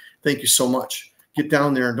for you, thank you so much. Get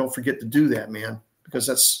down there and don't forget to do that, man,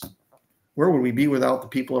 because where would we be without the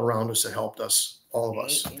people around us that helped us, all of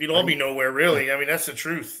us? We'd all be nowhere, really. I mean, that's the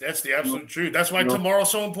truth. That's the absolute truth. That's why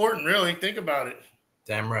tomorrow's so important, really. Think about it.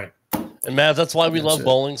 Damn right. And Matt, that's why we love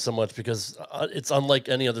bowling so much, because it's unlike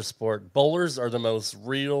any other sport. Bowlers are the most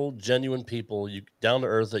real, genuine people, down to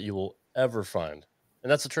earth, that you will ever find,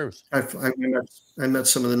 and that's the truth. I met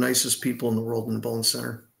some of the nicest people in the world in the bowling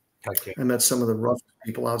center. I met some of the roughest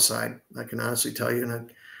people outside. I can honestly tell you,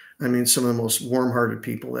 and I mean some of the most warm-hearted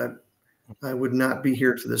people that I would not be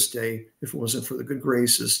here to this day if it wasn't for the good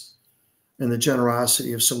graces and the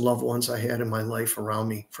generosity of some loved ones I had in my life around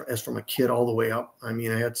me, from a kid all the way up. I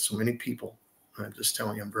mean, I had so many people. I'm just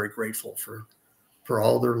telling you, I'm very grateful for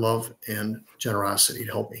all their love and generosity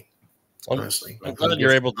to help me, honestly. I'm glad you're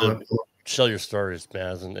able to share your stories,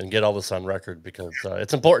 Maz, and get all this on record, because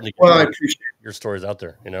it's important to get your stories out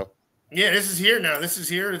there, you know? Yeah, this is here now. This is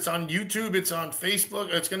here. It's on YouTube. It's on Facebook.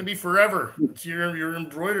 It's going to be forever. You're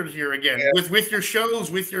embroidered here again with your shows,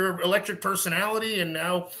 with your electric personality, and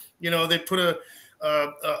now they put a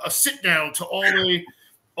sit down to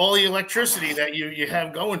all the electricity that you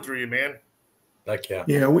have going through you, man. Heck yeah.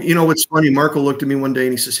 Yeah, you know what's funny? Marco looked at me one day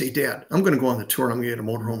and he says, "Hey, Dad, I'm going to go on the tour. And I'm going to get a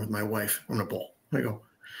motorhome with my wife. I'm going to bowl." I go,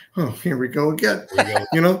 "Oh, here we go again."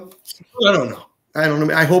 You know, I don't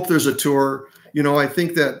know. I hope there's a tour. You know, I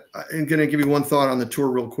think that I'm going to give you one thought on the tour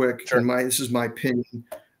real quick. Sure. This is my opinion.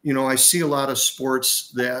 You know, I see a lot of sports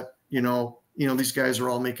that, you know, these guys are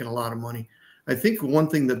all making a lot of money. I think one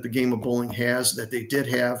thing that the game of bowling has that they did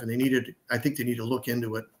have, and I think they need to look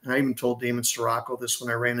into it. And I even told Damon Sirocco this when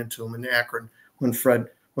I ran into him in Akron when Fred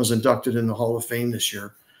was inducted in the Hall of Fame this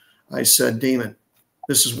year. I said, "Damon,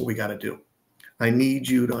 this is what we got to do. I need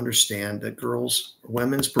you to understand that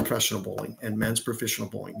women's professional bowling and men's professional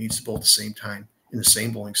bowling needs to bowl at the same time. in the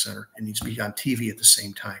same bowling center. It needs to be on TV at the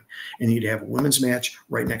same time. And you need to have a women's match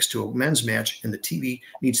right next to a men's match, and the TV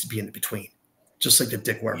needs to be in between, just like the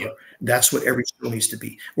Dick Weber. Yep. That's what every show needs to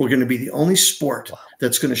be. We're going to be the only sport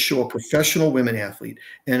that's going to show a professional women athlete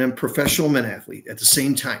and a professional men athlete at the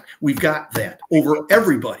same time. We've got that over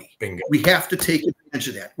everybody. Bingo. We have to take advantage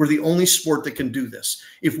of that. We're the only sport that can do this.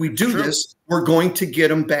 If we do this, we're going to get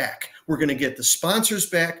them back. We're going to get the sponsors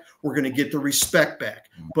back. We're going to get the respect back.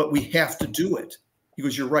 But we have to do it. He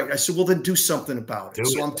goes, you're right. I said, well, then do something about it.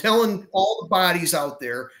 So I'm telling all the bodies out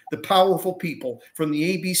there, the powerful people from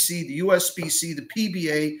the ABC, the USBC, the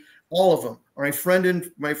PBA, all of them. My friend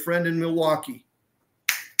in Milwaukee.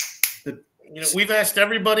 We've asked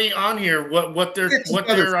everybody on here what their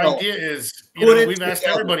idea is. We've asked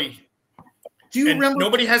everybody. Do you remember?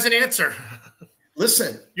 Nobody has an answer.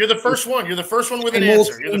 Listen, you're the first one. You're the first one with an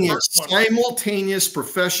answer. You're the first one. Simultaneous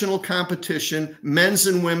professional competition, men's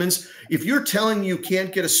and women's. If you're telling you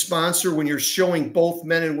can't get a sponsor when you're showing both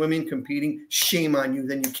men and women competing, shame on you.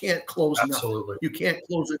 Then you can't close nothing. You can't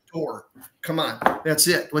close a door. Come on. That's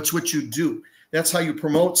it. That's what you do. That's how you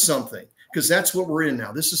promote something, because that's what we're in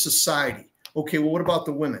now. This is society. Okay, well, what about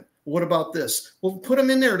the women? What about this? Well, put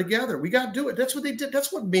them in there together. We got to do it. That's what they did.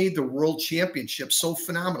 That's what made the World Championship so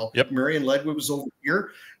phenomenal. Yep. Marion Ledwood was over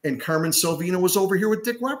here, and Carmen Selvina was over here with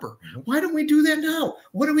Dick Weber. Why don't we do that now?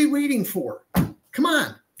 What are we waiting for? Come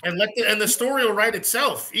on. And the story will write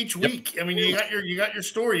itself each week. I mean, you got your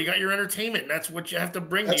story, you got your entertainment. That's what you have to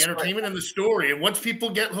bring, the entertainment and the story. And once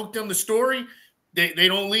people get hooked on the story, they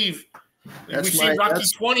don't leave. We've seen Rocky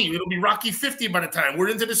 20. It'll be Rocky 50 by the time we're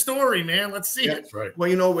into the story, man. Let's see it. Right.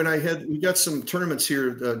 Well, we got some tournaments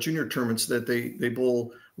here, junior tournaments that they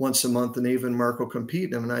bowl once a month, and Ava and Marco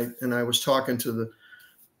compete. And I was talking to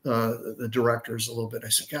the directors a little bit. I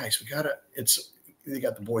said, guys, they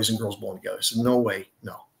got the boys and girls bowling together. I said, no way,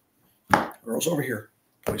 no. Girls over here,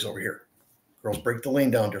 boys over here. Girls break the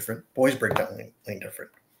lane down different. Boys break down the lane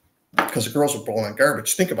different. Because the girls are bowling on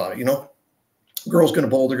garbage. Think about it, Girl's going to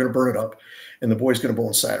bowl, they're going to burn it up, and the boy's going to bowl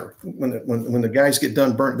inside her. When the guys get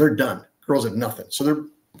done burnt, they're done. Girls have nothing, so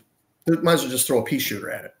they might as well just throw a pea shooter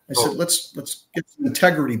at it. I said, let's get some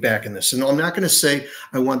integrity back in this. And I'm not going to say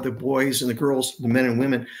I want the boys and the girls, the men and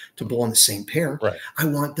women, to bowl on the same pair. Right. I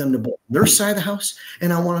want them to bowl on their side of the house,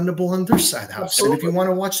 and I want them to bowl on their side of the house. Absolutely. And if you want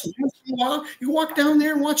to watch the men, you walk down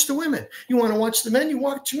there and watch the women. You want to watch the men, you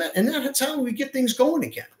watch the men, and that's how we get things going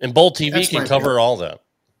again. And Bowl TV can cover all that.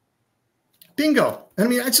 Bingo. I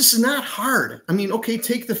mean, it's just not hard. I mean, okay,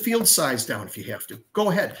 take the field size down if you have to.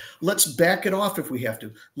 Go ahead. Let's back it off if we have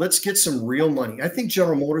to. Let's get some real money. I think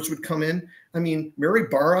General Motors would come in. I mean, Mary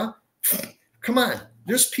Barra, come on.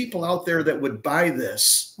 There's people out there that would buy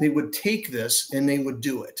this. They would take this and they would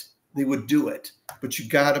do it. They would do it. But you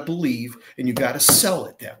got to believe and you got to sell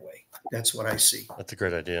it that way. That's what I see. That's a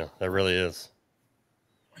great idea. That really is.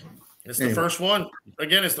 It's the first one.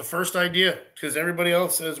 Again, it's the first idea, because everybody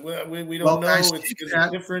else says, well, we don't know. Guys,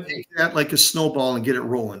 it's different. Take that like a snowball and get it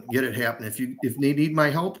rolling. Get it happening. If they need my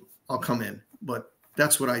help, I'll come in. But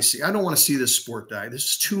that's what I see. I don't want to see this sport die. This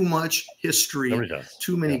is too much history,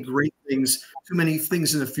 too many great things, too many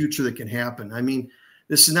things in the future that can happen. I mean,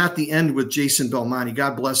 this is not the end with Jason Belmonte.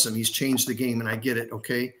 God bless him. He's changed the game, and I get it,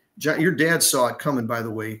 okay? Your dad saw it coming, by the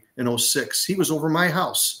way, in 2006. He was over my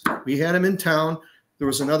house. We had him in town. There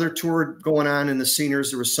was another tour going on in the seniors.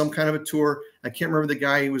 There was some kind of a tour. I can't remember the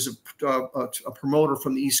guy. He was a promoter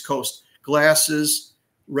from the East Coast. Glasses,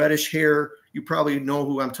 reddish hair. You probably know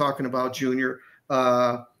who I'm talking about, Junior.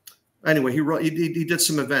 Anyway, he did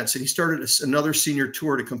some events, and he started another senior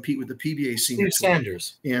tour to compete with the PBA senior tour.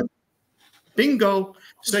 Sanders. And bingo.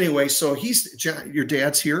 So anyway, so your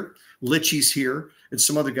dad's here. Litchy's here. And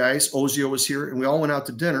some other guys. Ozio was here. And we all went out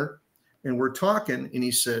to dinner, and we're talking, and he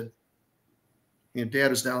said,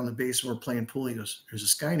 Dad is down in the basement. We're playing pool. He goes, there's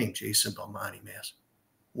this guy named Jason Belmonte, man.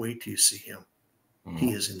 Wait till you see him.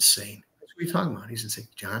 He is insane. That's what are you talking about? He's insane.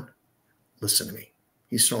 John, listen to me.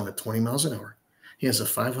 He's throwing at 20 miles an hour. He has a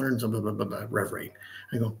 500 blah, blah, blah, blah, rev rate.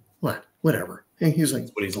 I go, what? Whatever. And he's like,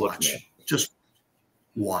 what he's looking at. Just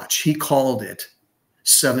watch. He called it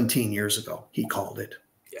 17 years ago. He called it.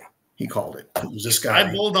 He called it. It was this guy.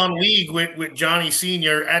 I bowled on league with Johnny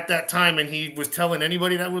Sr. at that time, and he was telling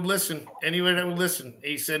anybody that would listen,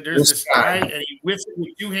 he said, there's this guy, and he whiffs it with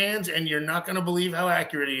two hands, and you're not going to believe how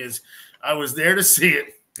accurate he is. I was there to see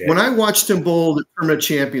it. When I watched him bowl the Tournament of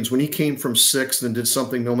Champions, when he came from sixth and did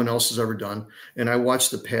something no one else has ever done, and I watched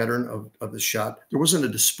the pattern of the shot, there wasn't a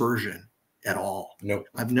dispersion at all. Nope.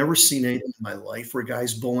 I've never seen anything in my life where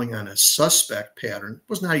guys bowling on a suspect pattern. It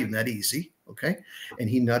was not even that easy. Okay. And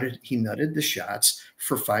he nutted the shots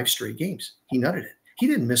for 5 straight games. He nutted it. He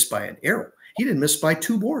didn't miss by an arrow. He didn't miss by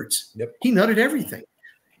 2 boards. Yep. He nutted everything.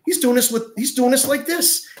 He's doing this like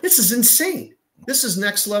this. This is insane. This is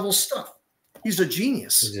next level stuff. He's a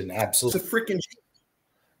genius. He's an absolute. He's a freaking genius.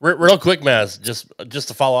 Real quick, Maz, just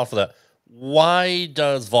to follow off of that, why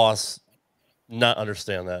does Voss not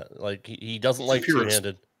understand that? Like he doesn't like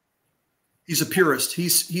two-handed. He's a purist.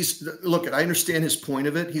 He's look. I understand his point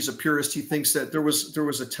of it. He's a purist. He thinks that there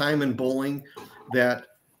was a time in bowling that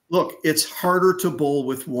look, it's harder to bowl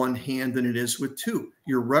with one hand than it is with two.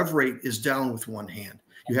 Your rev rate is down with one hand.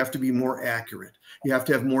 You have to be more accurate. You have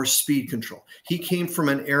to have more speed control. He came from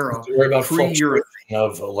an era pre-Euro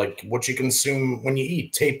of like what you consume when you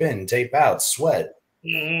eat, tape in, tape out, sweat.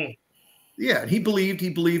 Mm-hmm. Yeah, he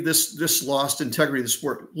believed this lost integrity of the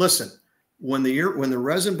sport. Listen, when the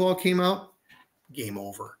resin ball came out, game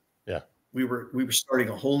over. Yeah, we were starting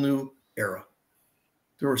a whole new era.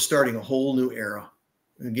 They were starting a whole new era.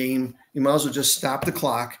 The game, you might as well just stop the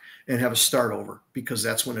clock and have a start over because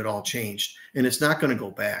that's when it all changed. And it's not going to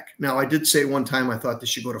go back. Now, I did say one time I thought they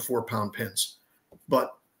should go to 4-pound pins,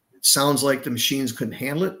 but it sounds like the machines couldn't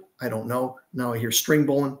handle it. I don't know. Now I hear string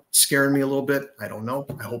bowling scaring me a little bit. I don't know.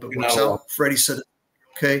 I hope it works out. Freddie said it.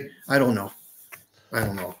 Okay. I don't know.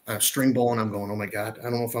 I'm string bowling. I'm going, oh my God. I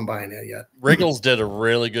don't know if I'm buying that yet. Wriggles did a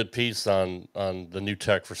really good piece on the new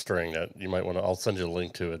tech for string that you might want to, I'll send you a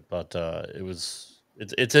link to it, but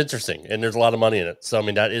it's interesting and there's a lot of money in it. So, I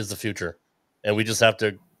mean, that is the future. And we just have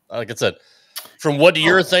to, like I said, from wood to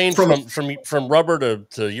urethane, from rubber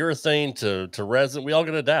to urethane to resin, we all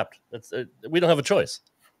got to adapt. We don't have a choice.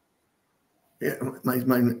 Yeah,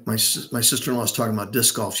 my sister-in-law was talking about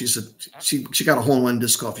disc golf. She said she got a hole-in-one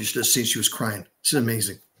disc golf. You should have seen she was crying. It's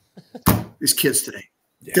amazing. These kids today,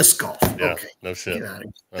 disc golf. Yeah, okay, no shit. Get out of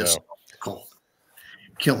here. Disc golf.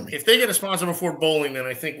 Kill me. If they get a sponsor before bowling, then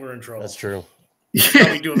I think we're in trouble. That's true.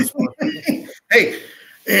 How we doing this? Hey,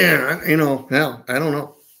 yeah, now I don't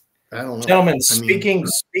know. Gentlemen,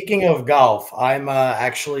 speaking of golf, I'm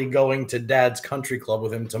actually going to Dad's country club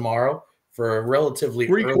with him tomorrow for a relatively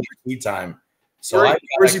early tea time. So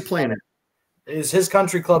where's he playing it? His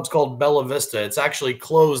country club's called Bella Vista. It's actually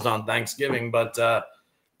closed on Thanksgiving, but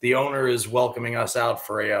the owner is welcoming us out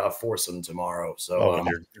for a foursome tomorrow. So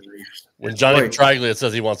when Johnny Petraglia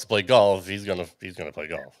says he wants to play golf, he's gonna play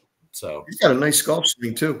golf. So he's got a nice golf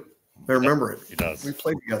swing too. I remember it. He does. We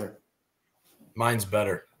played together. Mine's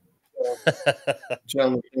better.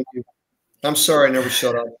 Gentlemen, thank you. I'm sorry I never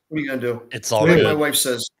shut up. What are you gonna do? It's all good. My wife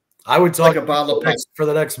says I would talk like a bottle of for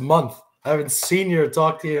the next month. I haven't seen you or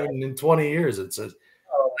talked to you in 20 years. I still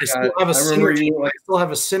have a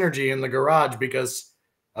synergy in the garage because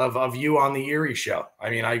of you on the Erie show.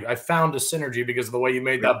 I mean, I found a synergy because of the way you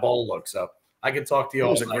made that ball look. So I could talk to you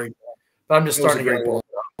all night. But I'm just starting to get ball.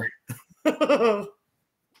 Well,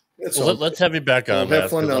 let's have you back on.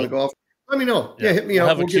 Have fun on the golf. Let me know. Yeah, hit me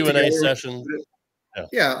up. We'll have a Q&A session.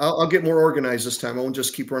 Yeah, I'll get more organized this time. I won't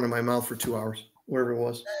just keep running my mouth for 2 hours, whatever it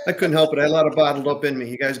was. I couldn't help it. I had a lot of bottled up in me.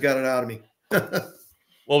 You guys got it out of me.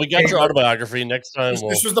 Well, we got your autobiography next time.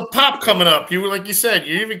 This was the pop coming up. You were like you said,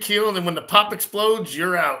 you're even keel, and then when the pop explodes,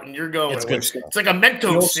 you're out and you're going. It's good. It's like a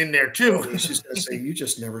Mentos in there too. She's gonna say, "You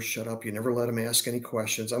just never shut up. You never let him ask any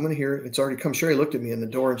questions." I'm gonna hear it. It's already come. Sherry looked at me in the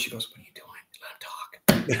door and she goes, "What are you doing? Let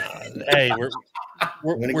him talk." Hey,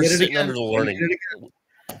 we're sitting under the learning.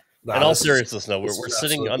 In all seriousness, no, we're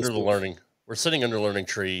sitting under the learning. We're sitting under the learning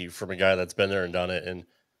tree from a guy that's been there and done it, and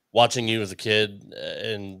watching you as a kid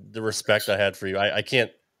and the respect I had for you. I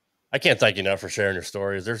can't thank you enough for sharing your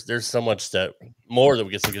stories. There's so much more that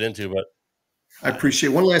we get to get into, but I appreciate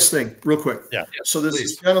one last thing real quick. Yeah. So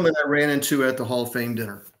this gentleman I ran into at the Hall of Fame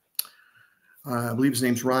dinner, I believe his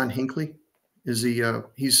name's Ron Hinckley. He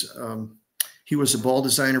was a ball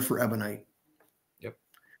designer for Ebonite. Yep.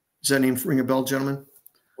 Does that name ring a bell, gentlemen?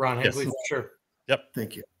 Ron Hinckley, sure. Yep.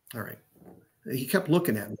 Thank you. All right. He kept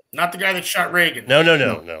looking at me. Not the guy that shot Reagan. No, not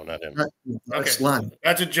him. That's okay. Lonnie.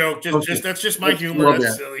 That's a joke. That's just my humor.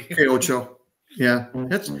 That's silly. Okay, Ocho. Yeah,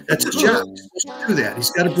 that's his job. He's supposed to do that.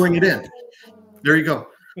 He's got to bring it in. There you go.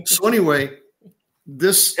 So anyway,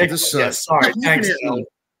 sorry. Thanks.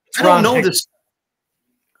 I don't know this.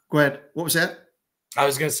 Go ahead. What was that? I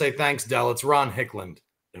was going to say thanks, Dell. It's Ron Hickland,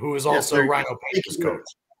 who is also Rhino Page's coach.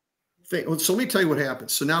 So let me tell you what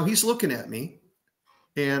happened. So now he's looking at me,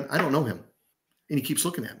 and I don't know him. And he keeps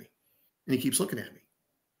looking at me. And he keeps looking at me.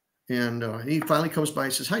 And he finally comes by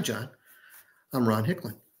and says, "Hi, John. I'm Ron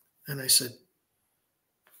Hickland." And I said,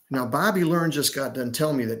 now Bobby Learn just got done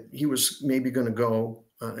telling me that he was maybe going to go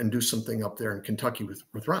and do something up there in Kentucky with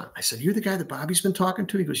Ron. I said, "You're the guy that Bobby's been talking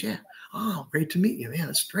to?" He goes, "Yeah." "Oh, great to meet you, man.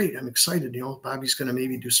 That's great. I'm excited. Bobby's going to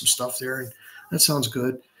maybe do some stuff there. And that sounds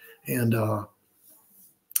good." And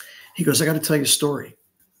He goes, I got to tell you a story.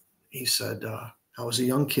 He said, I was a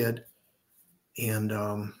young kid, and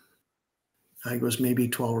I was maybe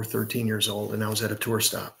 12 or 13 years old, and I was at a tour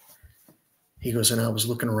stop. He goes, and I was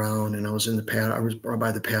looking around, and I was in the paddock. I was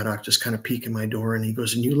by the paddock, just kind of peeking my door. And he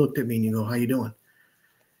goes, and you looked at me, and you go, how you doing?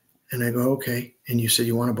 And I go, okay. And you said,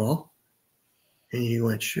 you want a ball? And he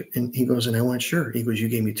went, sure. And he goes, and I went, sure. He goes, you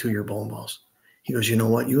gave me 2 year bowling balls. He goes, you know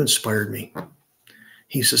what? You inspired me.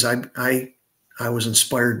 He says, I was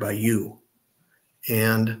inspired by you.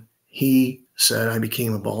 And he said, I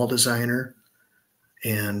became a ball designer.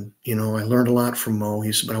 And, you know, I learned a lot from Mo.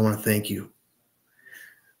 He said, but I want to thank you.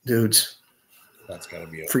 Dudes, that's got to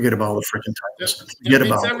be forget about all the freaking titles. That Forget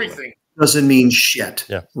means about everything. it. Doesn't mean shit.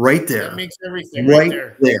 Yeah. Right there. That makes everything right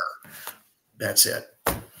there. That's it.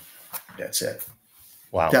 That's it.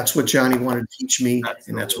 Wow. That's what Johnny wanted to teach me,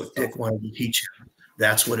 and that's what Dick wanted to teach you.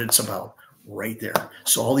 That's what it's about right there.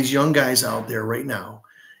 So all these young guys out there right now,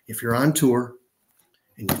 if you're on tour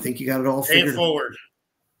and you think you got it all Pay figured it forward.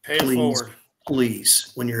 Pay it forward.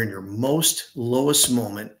 Please, when you're in your most lowest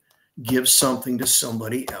moment, give something to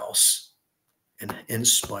somebody else and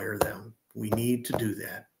inspire them. We need to do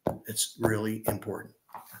that. It's really important.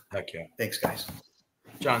 Heck yeah. Thanks, guys.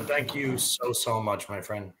 John, thank you so much, my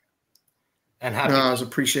friend. And happy I was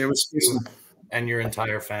appreciative you and your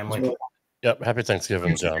entire family. Yep. Happy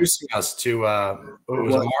Thanksgiving, John. Introducing us to what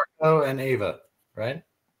was it, Marco and Ava, right?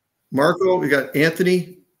 Marco, we got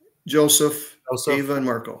Anthony, Joseph, Ava, and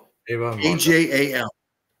Marco. Ava and Marco. AJAL.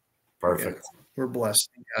 Perfect. Yeah, we're blessed,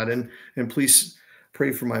 thank God. And please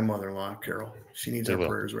pray for my mother-in-law, Carol. She needs our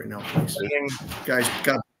prayers right now, please. Guys,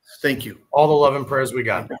 God, thank you. All the love and prayers we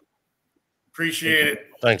got. Appreciate it.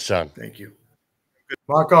 Thanks, John. Thank you.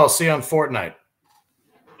 Marco, I'll see you on Fortnite.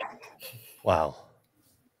 Wow.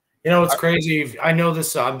 You know what's crazy? I know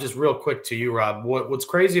this. I'm just real quick to you, Rob. What's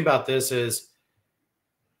crazy about this is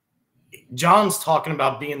John's talking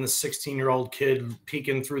about being the 16-year-old kid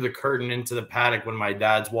peeking through the curtain into the paddock when my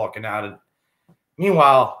dad's walking out. And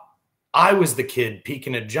meanwhile, I was the kid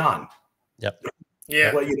peeking at John. Yep.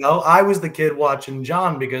 Yeah. Well, you know, I was the kid watching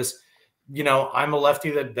John because, you know, I'm a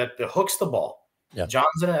lefty that hooks the ball. Yeah.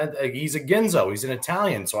 John's he's a Ginzo. He's an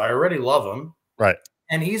Italian, so I already love him. Right.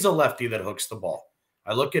 And he's a lefty that hooks the ball.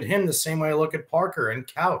 I look at him the same way I look at Parker and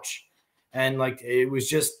Couch. And like it was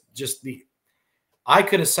just the I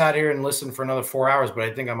could have sat here and listened for another 4 hours, but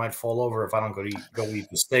I think I might fall over if I don't go eat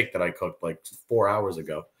the steak that I cooked like 4 hours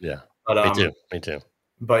ago. Yeah. But Me too.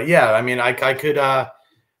 But yeah, I mean I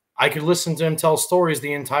could listen to him tell stories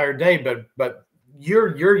the entire day, but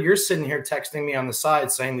you're sitting here texting me on the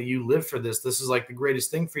side saying that you live for this. This is like the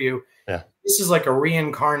greatest thing for you. Yeah. This is like a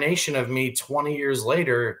reincarnation of me 20 years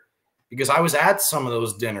later because I was at some of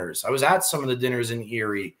those dinners. I was at some of the dinners in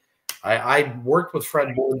Erie. I worked with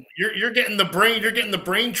Fred Boyd. You're getting the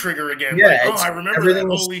brain trigger again. Yeah, like, I remember that.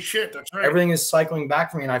 Holy shit, that's right. Everything is cycling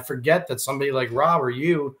back for me, and I forget that somebody like Rob or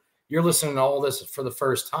you're listening to all this for the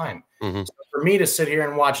first time. Mm-hmm. So for me to sit here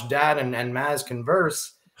and watch Dad and Maz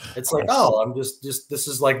converse, it's like, oh, I'm just this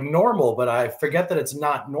is like normal, but I forget that it's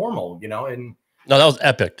not normal, you know. And no, that was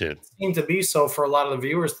epic, dude. It seemed to be so for a lot of the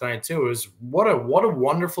viewers tonight too. Is what a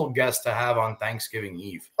wonderful guest to have on Thanksgiving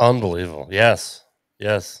Eve. Unbelievable. Yes.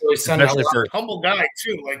 Really especially for humble guy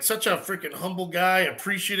too, like such a freaking humble guy,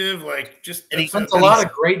 appreciative, like just. And he sent a lot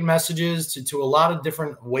of great messages to a lot of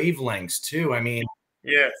different wavelengths too. I mean.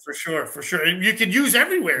 Yeah, for sure. And you could use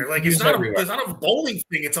everywhere. Like it's not a bowling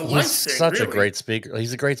thing; it's a life thing. Such a great speaker.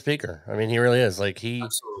 He's a great speaker. I mean, he really is. Like he's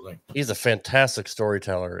a fantastic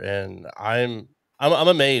storyteller, and I'm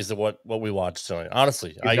amazed at what we watched tonight.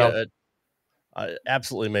 Honestly, I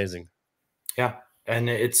absolutely amazing. Yeah, and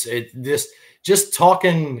it's just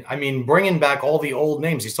talking. I mean, bringing back all the old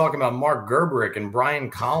names. He's talking about Mark Gerberick and Brian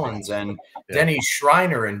Collins and Denny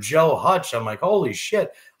Schreiner and Joe Hutch. I'm like, holy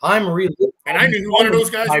shit. I'm really, and I knew who one of those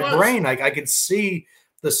guys my was. brain. I could see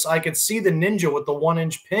this. I could see the ninja with the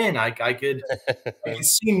 1-inch pin. I could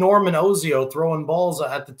see Norman Ozio throwing balls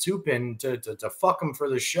at the 2-pin to fuck him for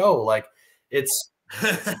the show. Like it's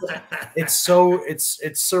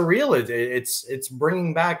surreal. It's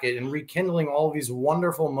bringing back it and rekindling all these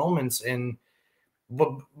wonderful moments.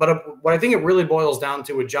 But what I think it really boils down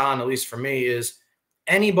to with John, at least for me, is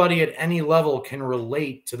anybody at any level can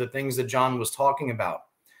relate to the things that John was talking about.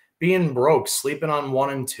 Being broke, sleeping on 1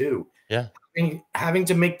 and 2. Yeah. Having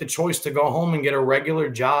to make the choice to go home and get a regular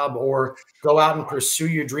job or go out and pursue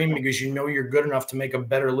your dream because you know you're good enough to make a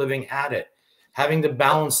better living at it. Having to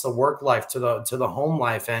balance the work life to the home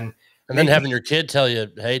life and then having your kid tell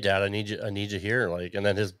you, "Hey, Dad, I need you here." Like, and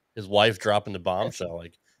then his wife dropping the bombshell.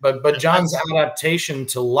 Like, but John's adaptation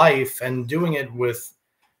to life and doing it with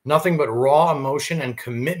Nothing but raw emotion and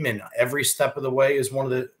commitment every step of the way is one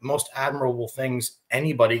of the most admirable things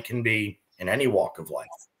anybody can be in any walk of life.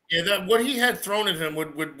 Yeah, that what he had thrown at him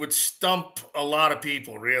would stump a lot of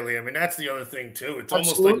people, really. I mean, that's the other thing too. It's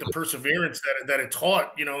almost like the perseverance that it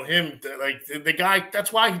taught, him. Like the guy,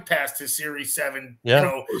 that's why he passed his Series 7.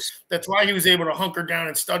 Yeah. That's why he was able to hunker down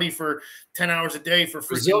and study for 10 hours a day for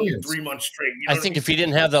freaking 3 months straight. I think if he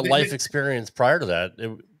didn't have that life experience prior to that,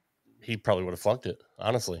 he probably would have flunked it.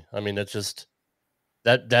 Honestly, I mean, it's just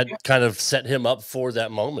that kind of set him up for that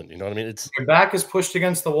moment. You know what I mean? It's your back is pushed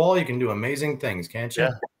against the wall. You can do amazing things, can't you?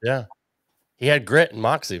 Yeah. He had grit and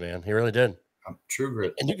moxie, man. He really did. True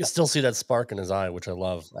grit, and you can still see that spark in his eye, which I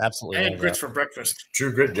love. Absolutely. And grits for breakfast.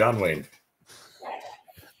 True grit, John Wayne.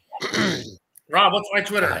 Rob, what's my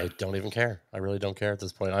Twitter? I don't even care. I really don't care at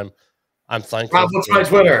this point. I'm thankful. Rob, what's my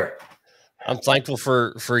Twitter? I'm thankful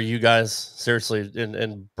for you guys, seriously,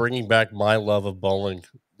 and bringing back my love of bowling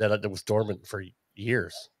that was dormant for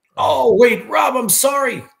years. Oh, wait, Rob, I'm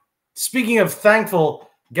sorry. Speaking of thankful,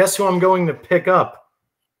 guess who I'm going to pick up?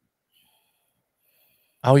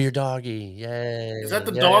 Oh, your doggy. Yay. Is that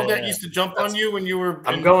the dog that used to jump on you when you were...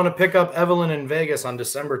 I'm going to pick up Evelyn in Vegas on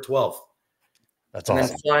December 12th. That's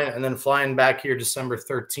awesome. And then flying back here December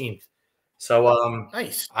 13th. So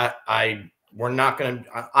nice. I am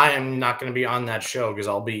not gonna be on that show because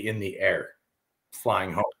I'll be in the air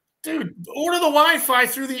flying home. Dude, order the Wi-Fi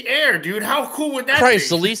through the air, dude. How cool would that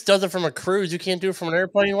Christ, be? the least does it from a cruise. You can't do it from an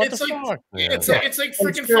airplane. What the fuck? It's like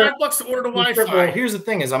freaking $5 to order the Wi-Fi. Well, here's the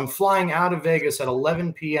thing: is I'm flying out of Vegas at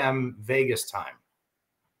 11 p.m. Vegas time.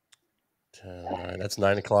 That's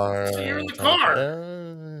 9 o'clock. So you're in the car.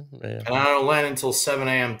 And I don't land until 7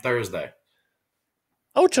 a.m. Thursday.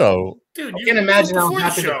 Ocho. Dude, I can't imagine how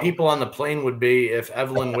happy the people on the plane would be if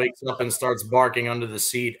Evelyn wakes up and starts barking under the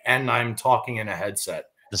seat and I'm talking in a headset.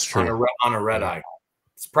 That's true. On a red eye.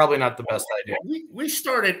 It's probably not the best idea. We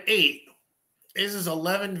start at 8. This is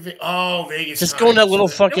 11. Vegas. Just go in that little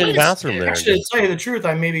fucking bathroom there. Actually, to tell you the truth,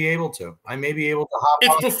 I may be able to. Hop on.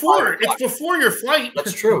 It's before your flight.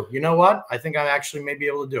 That's true. You know what? I think I actually may be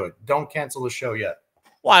able to do it. Don't cancel the show yet.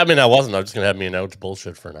 Well, I mean, I wasn't. I was just going to have me and out to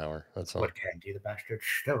bullshit for an hour. That's all. What candy the bastard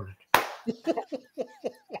stole it.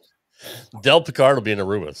 Del Picard will be in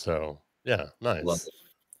Aruba, so yeah, nice.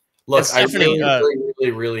 Look, Stephanie, I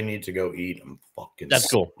really need to go eat. I'm fucking.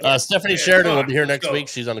 That's cool. Stephanie Sheridan will be here next week.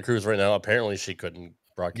 She's on the cruise right now. Apparently, she couldn't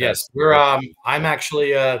broadcast. Yes, we're. I'm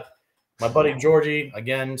actually. My buddy Georgie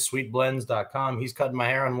again, sweetblends.com. He's cutting my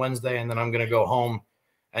hair on Wednesday, and then I'm gonna go home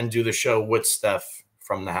and do the show with Steph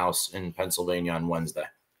from the house in Pennsylvania on Wednesday.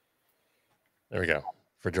 There we go.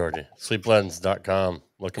 For Georgie. Sweetblends.com.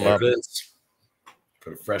 Look him up.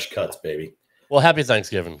 For fresh cuts, baby. Well, happy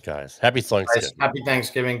Thanksgiving, guys. Happy Thanksgiving. Happy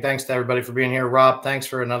Thanksgiving. Thanks to everybody for being here. Rob, thanks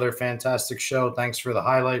for another fantastic show. Thanks for the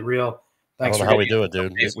highlight reel. Thanks for how we do it,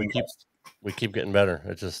 dude. We keep getting better.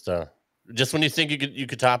 It's just when you think you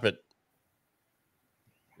could top it,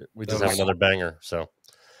 we just have another banger. So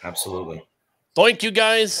absolutely. Thank you,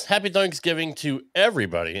 guys. Happy Thanksgiving to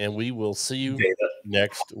everybody, and we will see you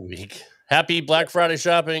next week. Happy Black Friday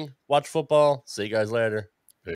shopping. Watch football. See you guys later.